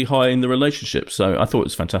massively high in the relationship. So I thought it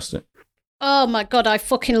was fantastic. Oh my God, I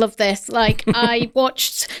fucking love this. Like, I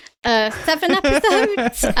watched 7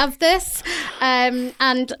 episodes of this,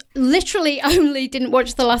 and literally only didn't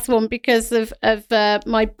watch the last one because of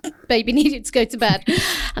my baby needed to go to bed,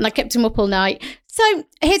 and I kept him up all night. So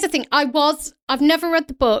here's the thing. I've never read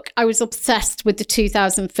the book. I was obsessed with the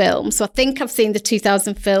 2000 film. So I think I've seen the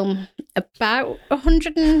 2000 film about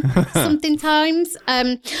 100 and something times.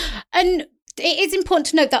 And it is important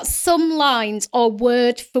to note that some lines are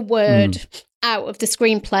word for word out of the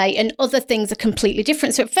screenplay and other things are completely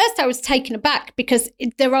different. So at first I was taken aback because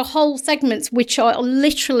there are whole segments which are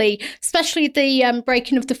literally, especially the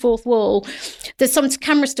breaking of the fourth wall, there's some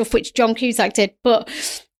camera stuff which John Cusack did, but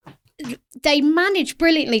they managed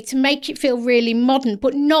brilliantly to make it feel really modern,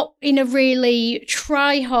 but not in a really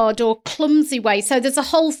try-hard or clumsy way. So there's a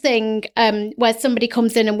whole thing where somebody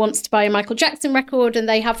comes in and wants to buy a Michael Jackson record, and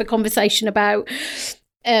they have a conversation about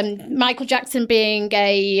Michael Jackson being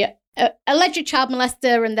a alleged child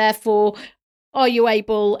molester, and therefore, are you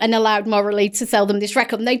able and allowed morally to sell them this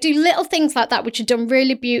record? And they do little things like that, which are done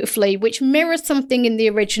really beautifully, which mirror something in the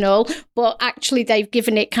original, but actually they've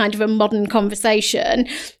given it kind of a modern conversation.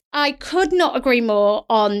 I could not agree more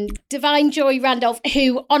on Divine Joy Randolph,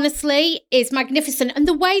 who honestly is magnificent. And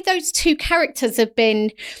the way those two characters have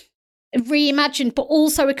been reimagined, but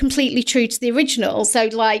also are completely true to the original. So,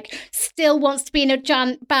 like, still wants to be in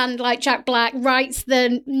a band like Jack Black, writes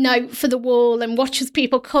the note for the wall and watches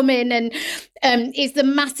people come in, and is the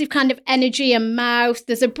massive kind of energy and mouth.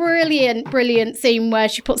 There's a brilliant scene where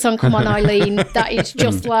she puts on Come On Eileen that is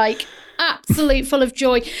just like absolute full of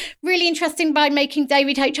joy. Really interesting by making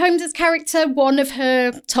David H. Holmes' character one of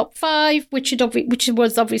her top 5, which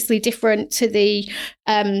was obviously different to the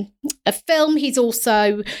a film. He's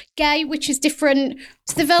also gay, which is different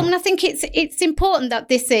to the film. And I think it's important that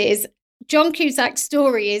this is John Cusack's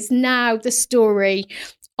story is now the story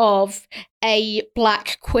of a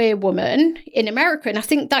Black queer woman in America. And I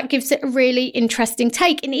think that gives it a really interesting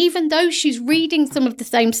take. And even though she's reading some of the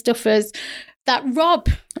same stuff as that Rob,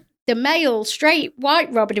 the male, straight,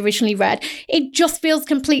 white Rob had originally read, it just feels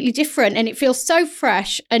completely different, and it feels so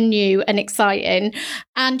fresh and new and exciting.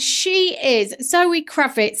 And she is, Zoe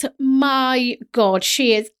Kravitz, my God,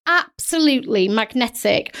 she is absolutely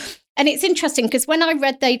magnetic. And it's interesting because when I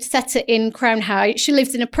read they'd set it in Crown Heights, she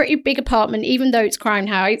lives in a pretty big apartment, even though it's Crown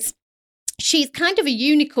Heights. She's kind of a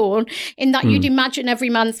unicorn in that you'd imagine every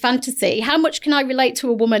man's fantasy. How much can I relate to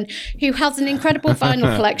a woman who has an incredible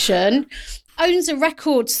vinyl collection, owns a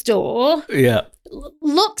record store,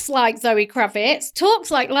 looks like Zoe Kravitz, talks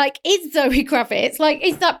like is Zoe Kravitz? Like,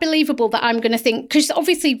 is that believable that I'm going to think? Because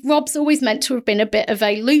obviously Rob's always meant to have been a bit of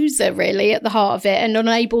a loser, really, at the heart of it, and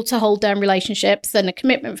unable to hold down relationships and a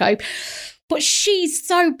commitment phobe. But she's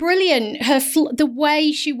so brilliant. The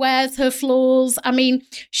way she wears her flaws. I mean,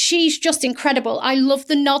 she's just incredible. I love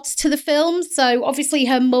the nods to the film. So obviously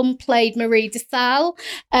her mum played Marie DeSalle.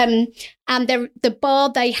 And the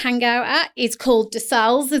bar they hang out at is called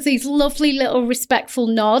DeSalle's. There's these lovely little respectful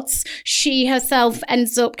nods. She herself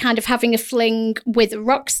ends up kind of having a fling with a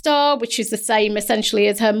rock star, which is the same essentially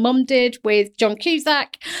as her mum did with John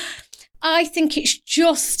Cusack. I think it's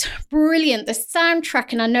just brilliant. The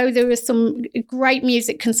soundtrack, and I know there are some great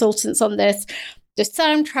music consultants on this, the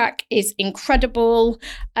soundtrack is incredible.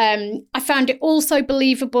 I found it also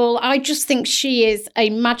believable. I just think she is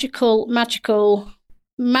a magical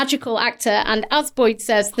actor. And as Boyd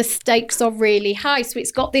says, the stakes are really high. So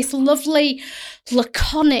it's got this lovely,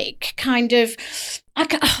 laconic kind of,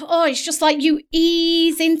 it's just like you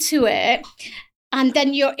ease into it. And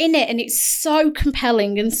then you're in it, and it's so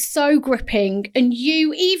compelling and so gripping. And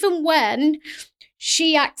you, even when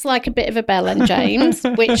she acts like a bit of a Belle James,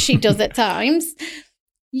 which she does at times,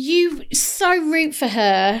 you so root for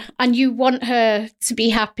her and you want her to be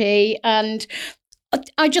happy. And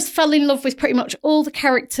I just fell in love with pretty much all the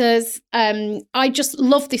characters. I just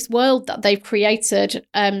love this world that they've created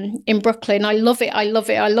in Brooklyn. I love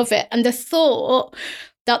it. And the thought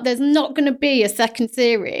that there's not going to be a second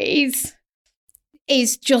series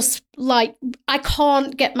is just like, I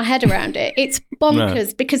can't get my head around it. It's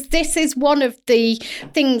bonkers because this is one of the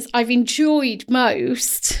things I've enjoyed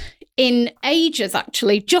most in ages,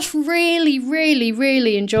 actually. Just really, really,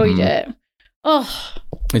 really enjoyed it. Oh,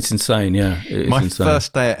 it's insane, yeah. My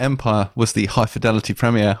first day at Empire was the High Fidelity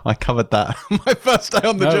premiere. I covered that my first day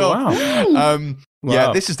on the job. Wow.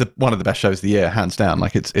 Yeah, this is one of the best shows of the year, hands down.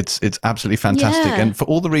 Like it's absolutely fantastic, and for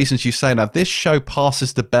all the reasons you say. Now, this show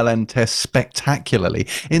passes the bell end test spectacularly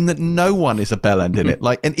in that no one is a bell end in it.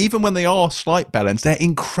 Like, and even when they are slight bell ends, they're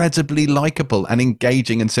incredibly likable and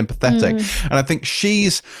engaging and sympathetic. And I think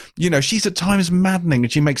she's at times maddening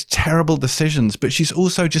and she makes terrible decisions, but she's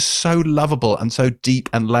also just so lovable and so deep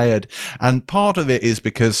and layered. And part of it is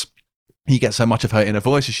because you get so much of her inner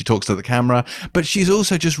voice as she talks to the camera, but she's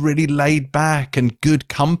also just really laid back and good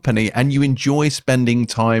company, and you enjoy spending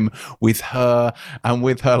time with her and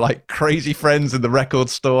with her like crazy friends in the record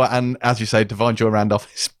store. And as you say, Divine Joy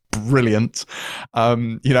Randolph is brilliant.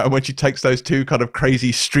 And when she takes those two kind of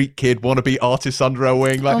crazy street kid wannabe artists under her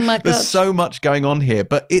wing, like there's so much going on here,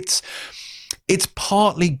 but it's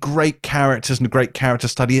partly great characters and a great character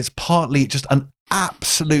study. It's partly just an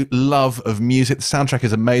absolute love of music. The soundtrack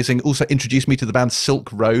is amazing. Also introduced me to the band Silk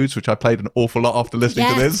Roads, which I played an awful lot after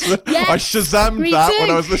listening to this. Yes, I Shazammed that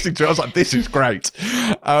when I was listening to it. I was like, this is great.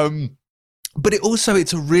 But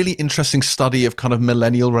it's a really interesting study of kind of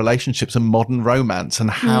millennial relationships and modern romance,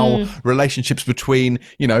 and how relationships between,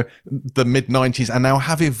 the mid-90s and now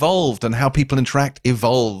have evolved, and how people interact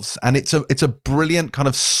evolves. And it's a brilliant kind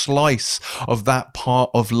of slice of that part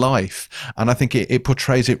of life. And I think it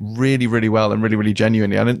portrays it really, really well and really, really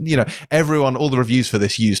genuinely. And, all the reviews for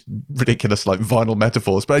this used ridiculous like vinyl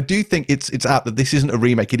metaphors, but I do think it's out that this isn't a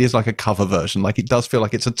remake. It is like a cover version. Like, it does feel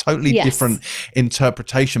like it's a totally different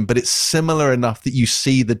interpretation, but it's similar enough that you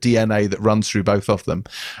see the DNA that runs through both of them.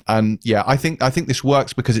 And I think this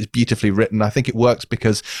works because it's beautifully written. I think it works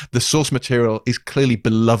because the source material is clearly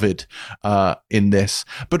beloved in this,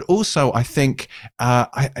 but also I think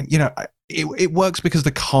it works because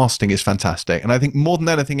the casting is fantastic. And I think more than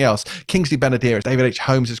anything else, Kingsley Ben-Adir, David H.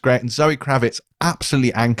 Holmes is great, and Zoe Kravitz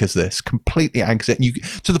absolutely anchors this, completely anchors it. And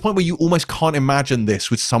to the point where you almost can't imagine this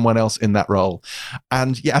with someone else in that role.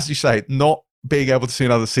 And as you say, not being able to see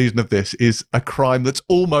another season of this is a crime that's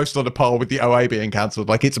almost on a par with the OA being cancelled.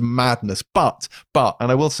 Like, it's madness. But,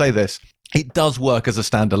 and I will say this, it does work as a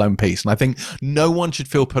standalone piece. And I think no one should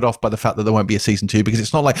feel put off by the fact that there won't be a season 2, because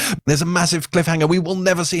it's not like there's a massive cliffhanger, we will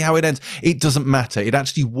never see how it ends. It doesn't matter. It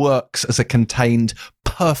actually works as a contained,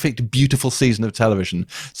 perfect, beautiful season of television.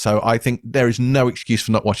 So I think there is no excuse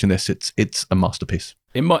for not watching this. It's a masterpiece.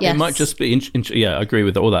 It might just be, I agree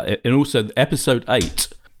with all that. And also episode 8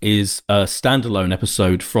 is a standalone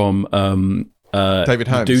episode from David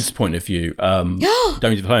Holmes. Dude's point of view.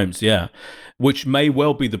 David Holmes, which may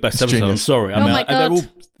well be the best episode. Genius. I'm sorry. My God.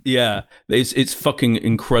 It's fucking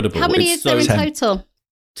incredible. How many is there in total?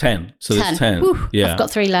 10. So there's 10. Whew, I've got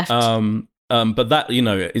 3 left. But that,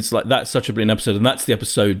 it's like, that's such a brilliant episode. And that's the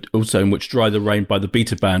episode also in which Dry the Rain by the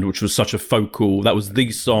Beta Band, which was such a focal, that was the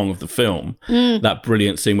song of the film. That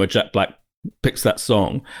brilliant scene where Jack Black picks that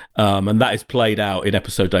song, and that is played out in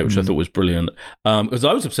episode 8, which I thought was brilliant, because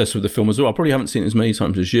I was obsessed with the film as well. I probably haven't seen it as many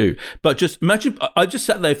times as you, but just imagine, I just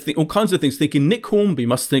sat there all kinds of things thinking, Nick Hornby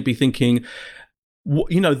must be thinking,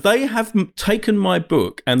 they have taken my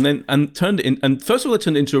book and turned it in, and first of all, they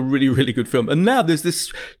turned it into a really, really good film, and now there's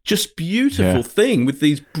this just beautiful thing with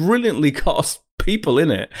these brilliantly cast people in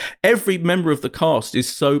it. Every member of the cast is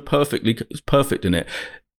so perfect in it.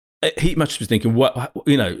 He must be thinking, what,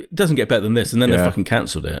 it doesn't get better than this, and then they fucking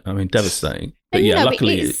cancelled it. I mean, devastating. But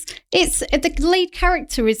luckily it's the lead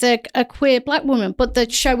character is a queer black woman, but the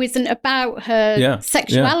show isn't about her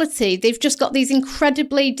sexuality. Yeah. They've just got these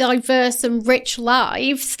incredibly diverse and rich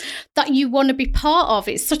lives that you want to be part of.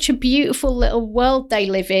 It's such a beautiful little world they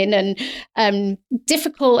live in, and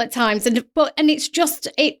difficult at times. And it's just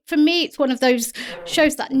for me, it's one of those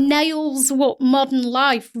shows that nails what modern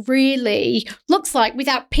life really looks like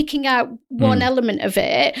without picking out one element of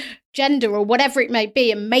it, gender or whatever it may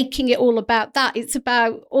be, and making it all about that. It's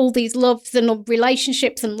about all these loves and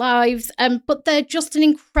relationships and lives, but they're just an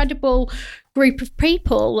incredible group of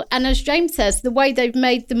people. And as James says, the way they've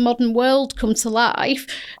made the modern world come to life,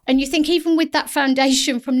 and you think even with that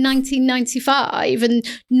foundation from 1995 and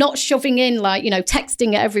not shoving in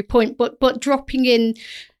texting at every point, but dropping in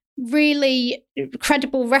really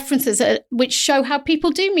credible references which show how people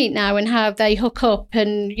do meet now and how they hook up,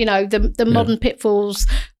 and the modern pitfalls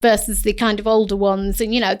versus the kind of older ones,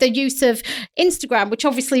 and the use of Instagram, which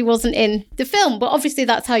obviously wasn't in the film, but obviously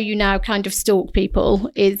that's how you now kind of stalk people,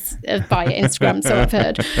 is via Instagram. So I've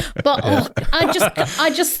heard, but I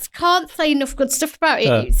just can't say enough good stuff about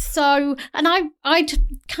it. It's so, and I'd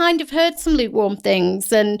kind of heard some lukewarm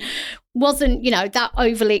things and wasn't that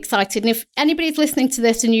overly excited. And if anybody's listening to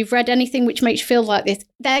this and you've read anything which makes you feel like this,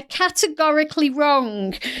 they're categorically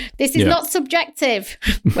wrong. This is not subjective.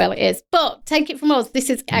 Well, it is, but take it from us, this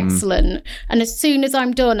is excellent. And as soon as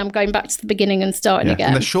I'm done, I'm going back to the beginning and starting again.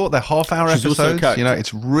 And they're short, they're half-hour episodes.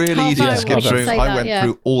 It's really easy to skip through. I went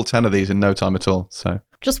through all 10 of these in no time at all. So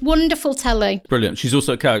just wonderful telly. Brilliant. She's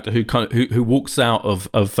also a character who walks out of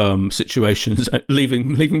situations,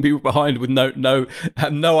 leaving people behind with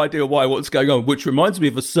have no idea what's going on. Which reminds me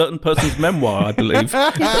of a certain person's memoir, I believe, who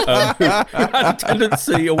had a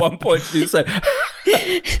tendency at one point to say,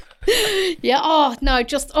 "Yeah, oh no,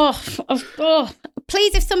 just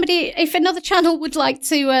please, if another channel would like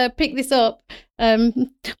to pick this up, The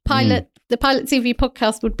Pilot TV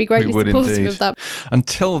podcast would be greatly supportive of that.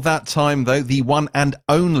 Until that time, though, the one and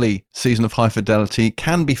only season of High Fidelity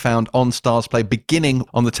can be found on Stars Play beginning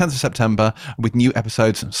on the 10th of September with new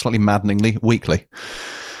episodes, slightly maddeningly, weekly.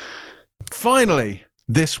 Finally,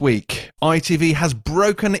 this week, ITV has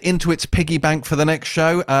broken into its piggy bank for the next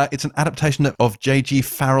show. It's an adaptation of J.G.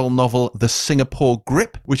 Farrell novel The Singapore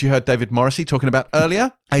Grip, which you heard David Morrissey talking about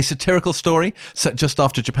earlier. A satirical story set just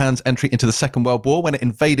after Japan's entry into the Second World War when it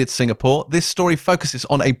invaded Singapore. This story focuses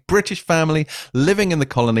on a British family living in the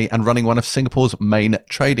colony and running one of Singapore's main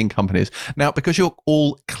trading companies. Now, because you're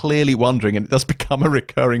all clearly wondering, and it does become a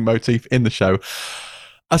recurring motif in the show,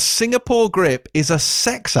 a Singapore Grip is a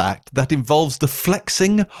sex act that involves the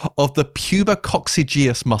flexing of the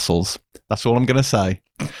pubococcygeus muscles. That's all I'm going to say.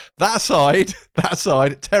 That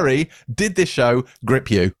aside, Terry, did this show grip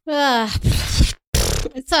you? So,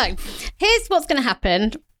 here's what's going to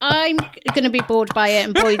happen. I'm going to be bored by it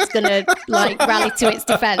and Boyd's going to rally to its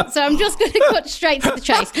defense. So I'm just going to cut straight to the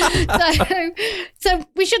chase. So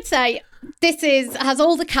we should say this has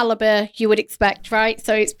all the caliber you would expect, right?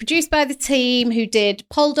 So it's produced by the team who did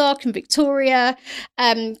Poldark and Victoria.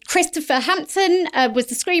 Christopher Hampton was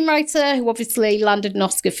the screenwriter who obviously landed an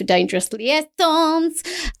Oscar for Dangerous Liaisons.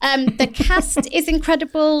 The cast is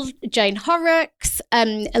incredible. Jane Horrocks,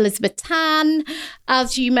 Elizabeth Tan,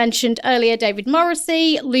 as you mentioned earlier, David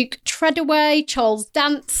Morrissey, Luke Treadaway, Charles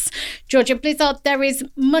Dance, Georgia Blizzard. There is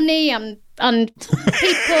money and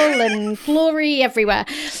people and glory everywhere.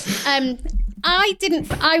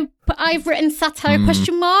 I've written satire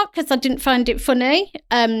question mark because I didn't find it funny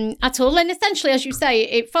at all. And essentially, as you say,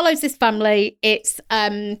 it follows this family. It's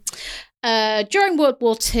during World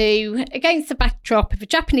War II, against the backdrop of a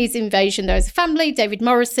Japanese invasion. There is a family. David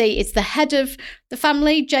Morrissey is the head of the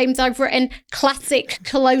family. James, I've written classic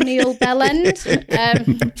colonial bellend,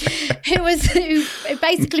 who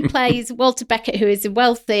basically plays Walter Beckett, who is a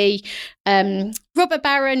wealthy rubber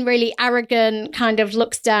baron, really arrogant, kind of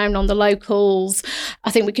looks down on the locals.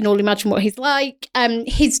 I think we can all imagine what he's like.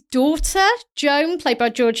 His daughter, Joan, played by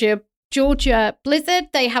Georgia Blizzard,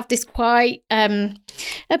 they have this quite a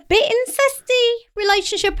bit incesty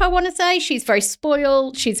relationship, I want to say. She's very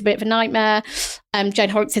spoiled. She's a bit of a nightmare. Jane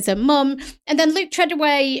Horrocks is her mum. And then Luke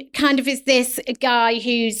Treadaway kind of is this guy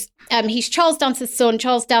who's he's Charles Dance's son.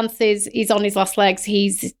 Charles Dance is on his last legs.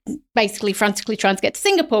 He's basically frantically trying to get to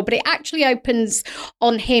Singapore, but it actually opens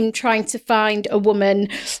on him trying to find a woman,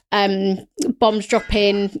 bombs drop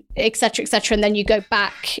in, etc., etc., and then you go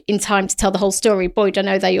back in time to tell the whole story. Boyd, I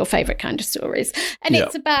know they're your favourite kind of stories. And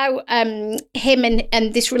it's about him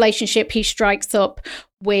and this relationship he strikes up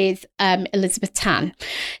with Elizabeth Tan.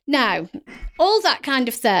 Now, all that kind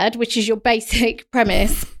of said, which is your basic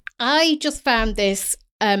premise, I just found this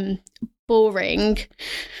boring,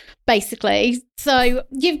 basically. So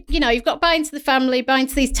you've got buy into the family, buy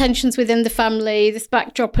into these tensions within the family, this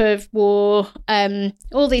backdrop of war,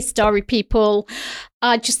 all these starry people.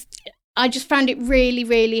 I just found it really,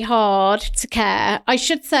 really hard to care. I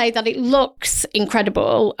should say that it looks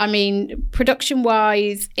incredible. I mean,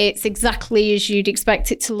 production-wise, it's exactly as you'd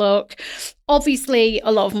expect it to look. Obviously,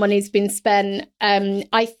 a lot of money's been spent.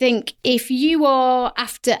 I think if you are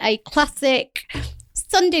after a classic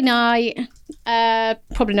Sunday night,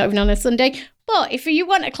 probably not even on a Sunday, but if you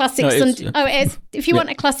want a classic Sunday, it is. If you want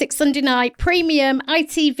a classic Sunday night premium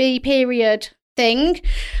ITV period thing,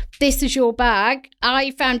 this is your bag.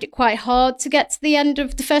 I found it quite hard to get to the end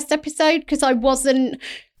of the first episode because I wasn't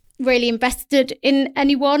really invested in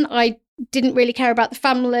anyone. I didn't really care about the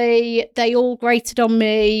family. They all grated on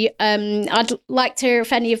me. I'd like to hear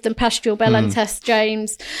if any of them passed your Belen test,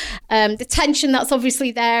 James. The tension that's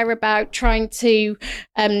obviously there about trying to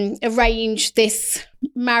arrange this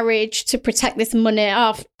marriage to protect this money.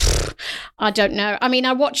 I don't know. I mean,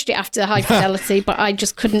 I watched it after High Fidelity, but I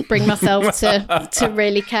just couldn't bring myself to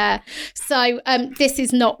really care. So this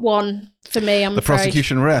is not one for me, I'm afraid. The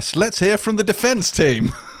prosecution rests. Let's hear from the defence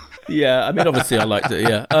team. Yeah, I mean, obviously, I liked it.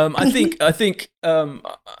 Yeah, I think,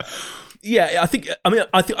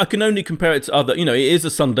 I can only compare it to other. You know, it is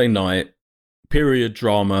a Sunday night period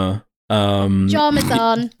drama. Drama's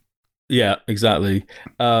on. Yeah, exactly.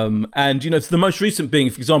 And, you know, the most recent being,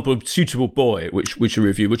 for example, Suitable Boy, which we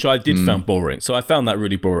reviewed, which I did found boring. So I found that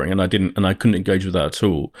really boring, and I couldn't engage with that at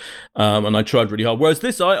all. And I tried really hard. Whereas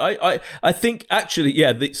this, I think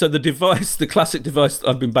actually, so the device, the classic device that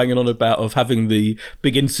I've been banging on about of having the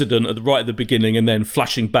big incident right at the beginning and then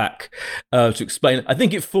flashing back to explain, I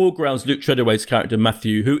think it foregrounds Luke Treadaway's character,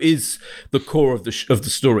 Matthew, who is the core of the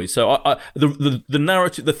story. So the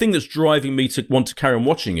narrative, the thing that's driving me to want to carry on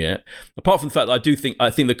watching it, apart from the fact that I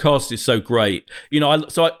think the cast is so great, you know. On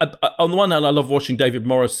the one hand, I love watching David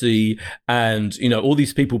Morrissey and, you know, all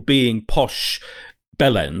these people being posh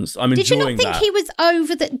bellends. I'm enjoying that. Did you not think that. He was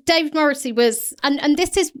over that? David Morrissey was, and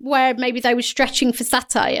this is where maybe they were stretching for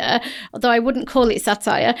satire, although I wouldn't call it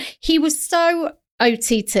satire. He was so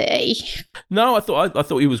OTT. No, I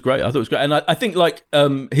thought he was great. I thought it was great, and I think like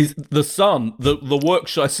the son, the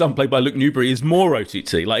work-shy son played by Luke Newbury is more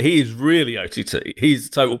OTT. Like, he is really OTT. He's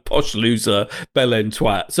a total posh loser, bellend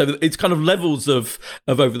twat. So it's kind of levels of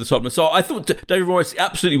over the topness. So I thought David Morris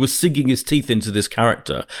absolutely was sinking his teeth into this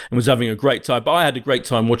character and was having a great time. But I had a great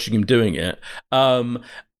time watching him doing it. I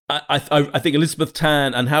think Elizabeth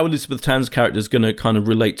Tan and how Elizabeth Tan's character is going to kind of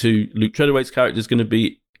relate to Luke Treadaway's character is going to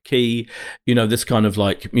be key. You know, this kind of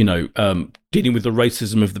like, you know, dealing with the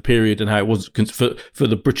racism of the period and how it was for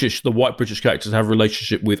the white British characters to have a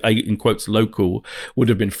relationship with a, in quotes, local would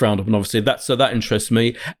have been frowned upon. Obviously, that interests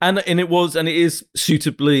me, and it is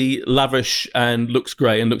suitably lavish and looks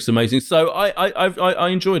great and looks amazing. So I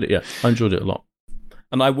enjoyed it. Yeah, I enjoyed it a lot,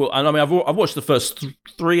 and I will. And I mean, I've watched the first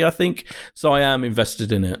three, I think, so I am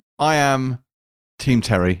invested in it. I am Team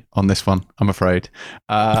Terry on this one, I'm afraid.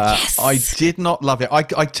 Yes. I did not love it. I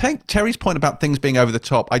take Terry's point about things being over the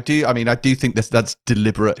top. I do think that's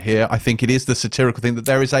deliberate here. I think it is the satirical thing that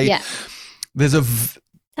there is there's a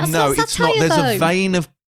vein of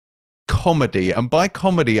comedy, and by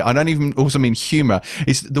comedy I don't even also mean humor.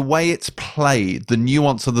 It's the way it's played, the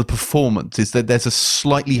nuance of the performance is that there's a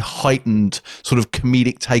slightly heightened sort of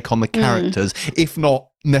comedic take on the characters, if not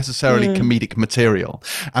necessarily comedic material.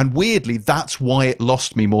 And weirdly, that's why it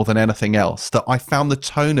lost me more than anything else, that I found the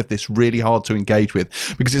tone of this really hard to engage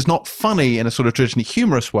with, because it's not funny in a sort of traditionally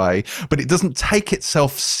humorous way, but it doesn't take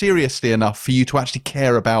itself seriously enough for you to actually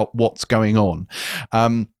care about what's going on.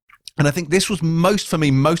 And I think this was most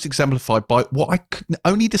exemplified by what I can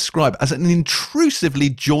only describe as an intrusively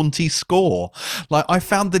jaunty score. Like, I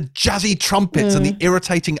found the jazzy trumpets and the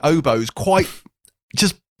irritating oboes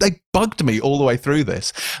they bugged me all the way through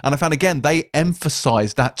this. And I found, again, they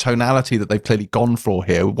emphasize that tonality that they've clearly gone for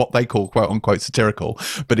here, what they call quote unquote satirical,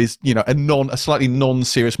 but is, you know, a slightly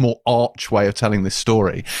non-serious, more arch way of telling this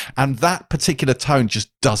story. And that particular tone just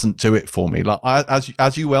doesn't do it for me. Like,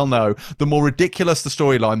 as you well know, the more ridiculous the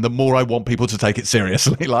storyline, the more I want people to take it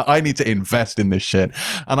seriously. Like, I need to invest in this shit.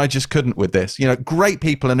 And I just couldn't with this. You know, great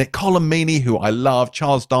people in it. Colin Meaney, who I love,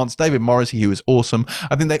 Charles Dance, David Morrissey, who is awesome.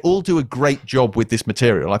 I think they all do a great job with this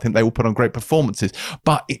material. I think they all put on great performances,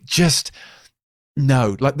 but it just,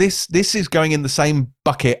 no, like this is going in the same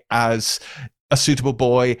bucket as A Suitable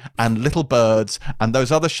Boy and Little Birds and those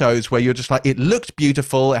other shows where you're just like, it looked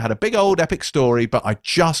beautiful, it had a big old epic story, but I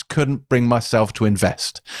just couldn't bring myself to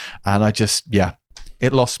invest. And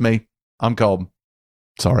it lost me. I'm gone.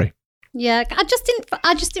 Sorry. Yeah, I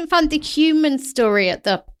just didn't find the human story at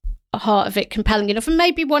the heart of it compelling enough, and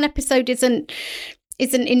maybe one episode isn't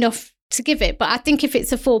enough to give it, but I think if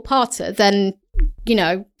it's a 4-parter, then, you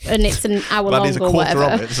know, and it's an hour long or whatever,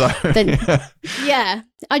 of it, so. Then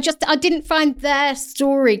I didn't find their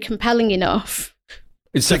story compelling enough.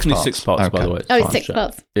 It's definitely 6 parts, by the way. It's 6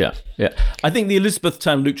 parts. Yeah. I think the Elizabeth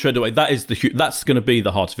Tan, Luke Treadaway, that's going to be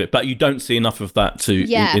the heart of it, but you don't see enough of that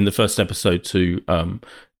in the first episode to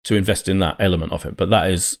invest in that element of it. But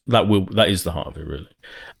that is the heart of it, really.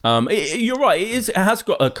 You're right. It's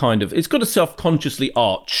got a self-consciously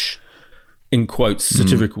arch in quotes,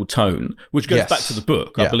 satirical tone, which goes back to the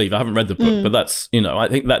book, I believe. I haven't read the book, but that's, I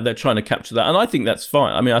think that they're trying to capture that. And I think that's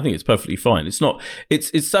fine. I mean, I think it's perfectly fine. It's not,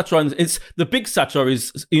 it's satire. It's the big satire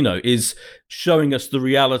is showing us the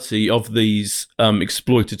reality of these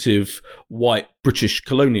exploitative white British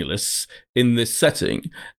colonialists in this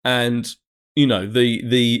setting. And,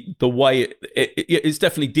 the way it's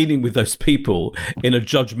definitely dealing with those people in a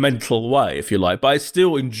judgmental way, if you like. But I'm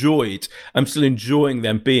still enjoying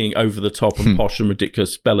them being over the top and posh and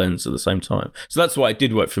ridiculous bellends at the same time. So that's why it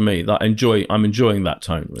did work for me. That I'm enjoying that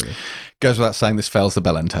tone, really. Goes without saying, this fails the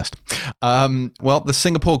bellend test. Well, the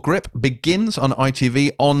Singapore Grip begins on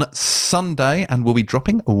ITV on Sunday and will be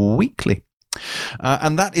dropping weekly.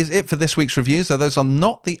 And that is it for this week's reviews. So those are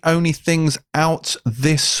not the only things out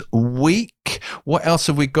this week. What else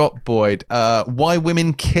have we got, Boyd? Why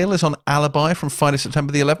Women Kill is on Alibi from Friday,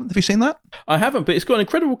 September the 11th. Have you seen that? I haven't, but it's got an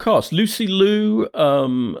incredible cast. Lucy Liu,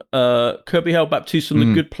 Kirby Hale Baptiste from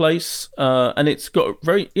The Good Place. And it's got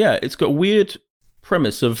it's got a weird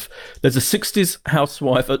premise of there's a 60s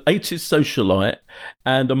housewife, an 80s socialite,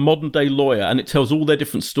 and a modern day lawyer, and it tells all their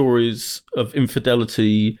different stories of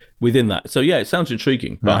infidelity within that. So it sounds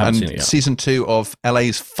intriguing, but I haven't seen it yet. Season 2 of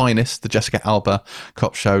LA's Finest, the Jessica Alba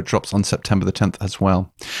cop show, drops on September the 10th as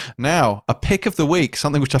well. Now, a pick of the week,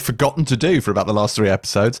 something which I've forgotten to do for about the last 3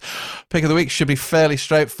 episodes. Pick of the week should be fairly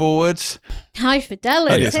straightforward. High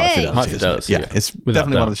Fidelity. High Fidelity. Yeah, it's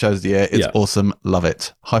definitely one of the shows of the year. It's awesome. Love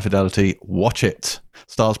it. High Fidelity. Watch it.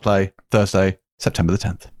 Stars Play, Thursday, September the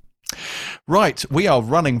 10th. Right, we are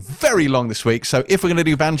running very long this week, so if we're going to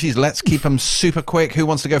do Banshees, let's keep them super quick. Who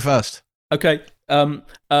wants to go first? Okay.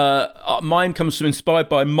 Mine comes from inspired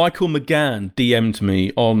by Michael McGann DM'd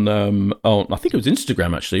me on I think it was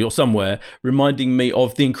Instagram actually or somewhere, reminding me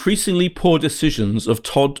of The Increasingly Poor Decisions of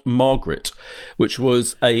Todd Margaret, which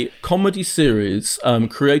was a comedy series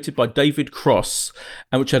created by David Cross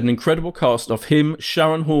and which had an incredible cast of him,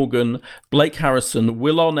 Sharon Horgan, Blake Harrison,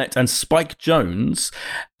 Will Arnett and Spike Jonze.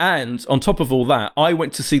 And on top of all that, I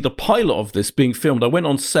went to see the pilot of this being filmed. I went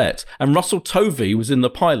on set and Russell Tovey was in the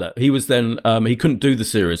pilot. He was then he couldn't do the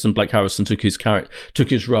series and Blake Harrison took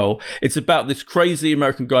his role. It's about this crazy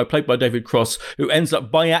American guy played by David Cross who ends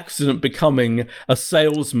up by accident becoming a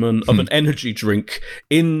salesman of an energy drink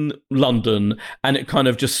in London, and it kind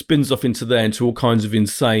of just spins off into all kinds of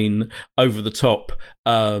insane, over the top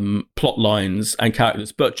plot lines and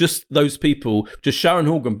characters. But just those people, just Sharon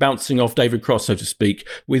Horgan bouncing off David Cross, so to speak,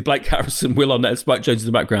 with Blake Harrison, Will Arnett and Spike Jonze in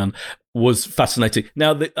the background, was fascinating.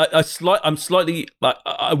 Now, I'm slightly like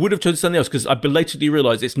I would have chosen something else because I belatedly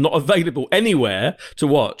realised it's not available anywhere to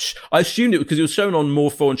watch. I assumed it because it was shown on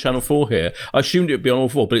More 4 and Channel 4 here. I assumed it would be on all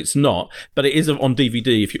 4, but it's not. But it is on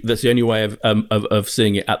DVD. That's the only way of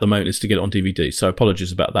seeing it at the moment is to get it on DVD. So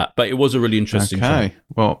apologies about that. But it was a really interesting show. Okay,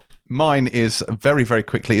 well, mine is very, very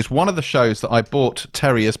quickly. It's one of the shows that I bought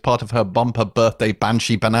Terry as part of her bumper birthday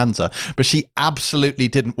Banshee Bonanza, but she absolutely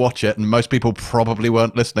didn't watch it, and most people probably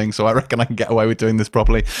weren't listening, so I reckon I can get away with doing this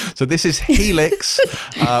properly. So this is Helix,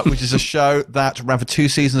 which is a show that ran for 2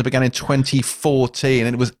 seasons. It began in 2014,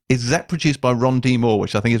 and it was exec produced by Ron D. Moore,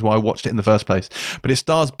 which I think is why I watched it in the first place. But it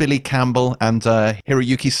stars Billy Campbell and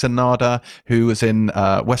Hiroyuki Sanada, who was in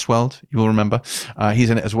Westworld, you will remember. He's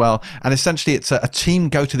in it as well. And essentially it's a team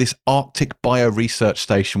go to this Arctic bioresearch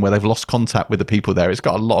station where they've lost contact with the people there. It's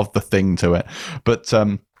got a lot of the thing to it, but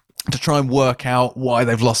to try and work out why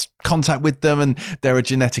they've lost contact with them, and there are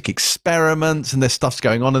genetic experiments and there's stuff's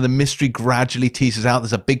going on, and the mystery gradually teases out.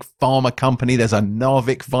 There's a big pharma company, there's a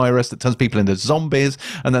Narvik virus that turns people into zombies,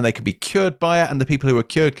 and then they can be cured by it, and the people who are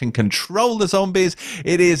cured can control the zombies.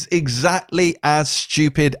 It is exactly as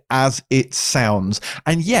stupid as it sounds,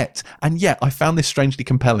 and yet I found this strangely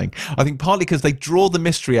compelling. I think partly because they draw the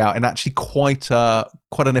mystery out in actually quite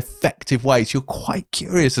an effective way, so you're quite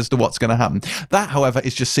curious as to what's going to happen. That, however,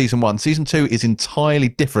 is just season 1. Season 2 is entirely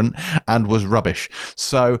different and was rubbish.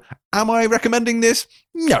 So am I recommending this?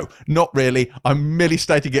 No, not really. I'm merely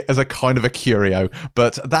stating it as a kind of a curio.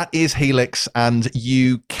 But that is Helix, and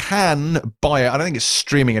you can buy it. I don't think it's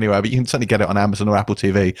streaming anywhere, but you can certainly get it on Amazon or Apple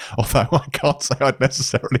TV, although I can't say I'd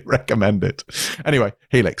necessarily recommend it. Anyway,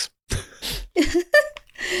 Helix.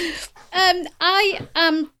 I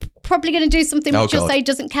am probably going to do something which you'll say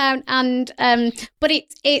doesn't count, and but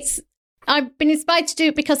it's I've been inspired to do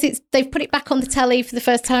it because they've put it back on the telly for the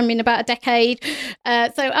first time in about a decade.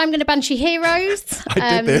 So I'm going to Banshee Heroes.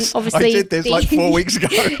 I did this like 4 weeks ago.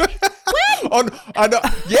 When?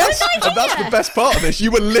 Yes, and that's the best part of this.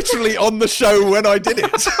 You were literally on the show when I did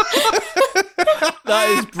it. That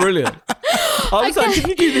is brilliant. I was like, didn't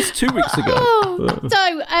you do this 2 weeks ago?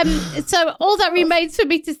 So all that remains for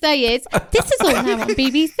me to say is this is all now on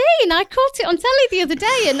BBC, and I caught it on telly the other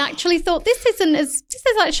day and actually thought this is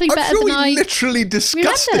actually better I'm sure than I literally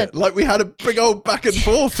discussed remembered. it. Like we had a big old back and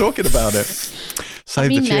forth talking about it. Save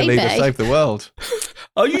the cheerleader, maybe. save the world.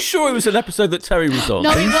 Are you sure it was an episode that Terry was on?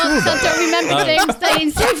 No, it was. I don't remember James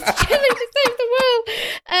saying save the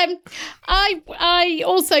world. I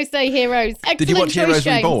also say Heroes. Excellent. Did you watch choice, Heroes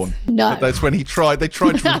James. Reborn? No. That's when they tried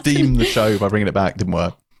to redeem the show by bringing it back. Didn't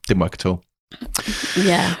work at all.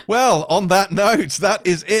 Yeah. Well, on that note, that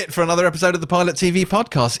is it for another episode of the Pilot TV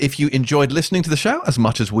podcast. If you enjoyed listening to the show as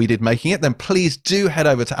much as we did making it, then please do head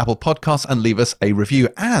over to Apple Podcasts and leave us a review.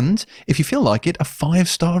 And if you feel like it, a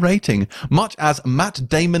 5-star rating, much as Matt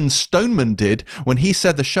Damon Stoneman did when he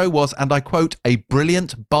said the show was, and I quote, a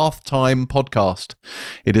brilliant bath time podcast.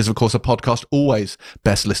 It is, of course, a podcast always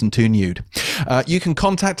best listened to nude. You can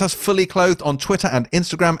contact us fully clothed on Twitter and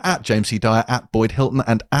Instagram at James C. Dyer, at Boyd Hilton,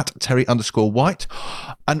 and at Terry_White.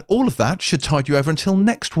 And all of that should tide you over until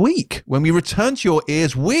next week when we return to your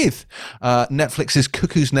ears with Netflix's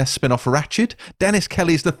Cuckoo's Nest spin-off Ratched, Dennis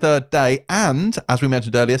Kelly's The Third Day, and, as we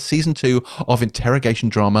mentioned earlier, season 2 of interrogation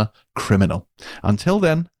drama Criminal. Until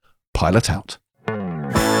then, pilot out.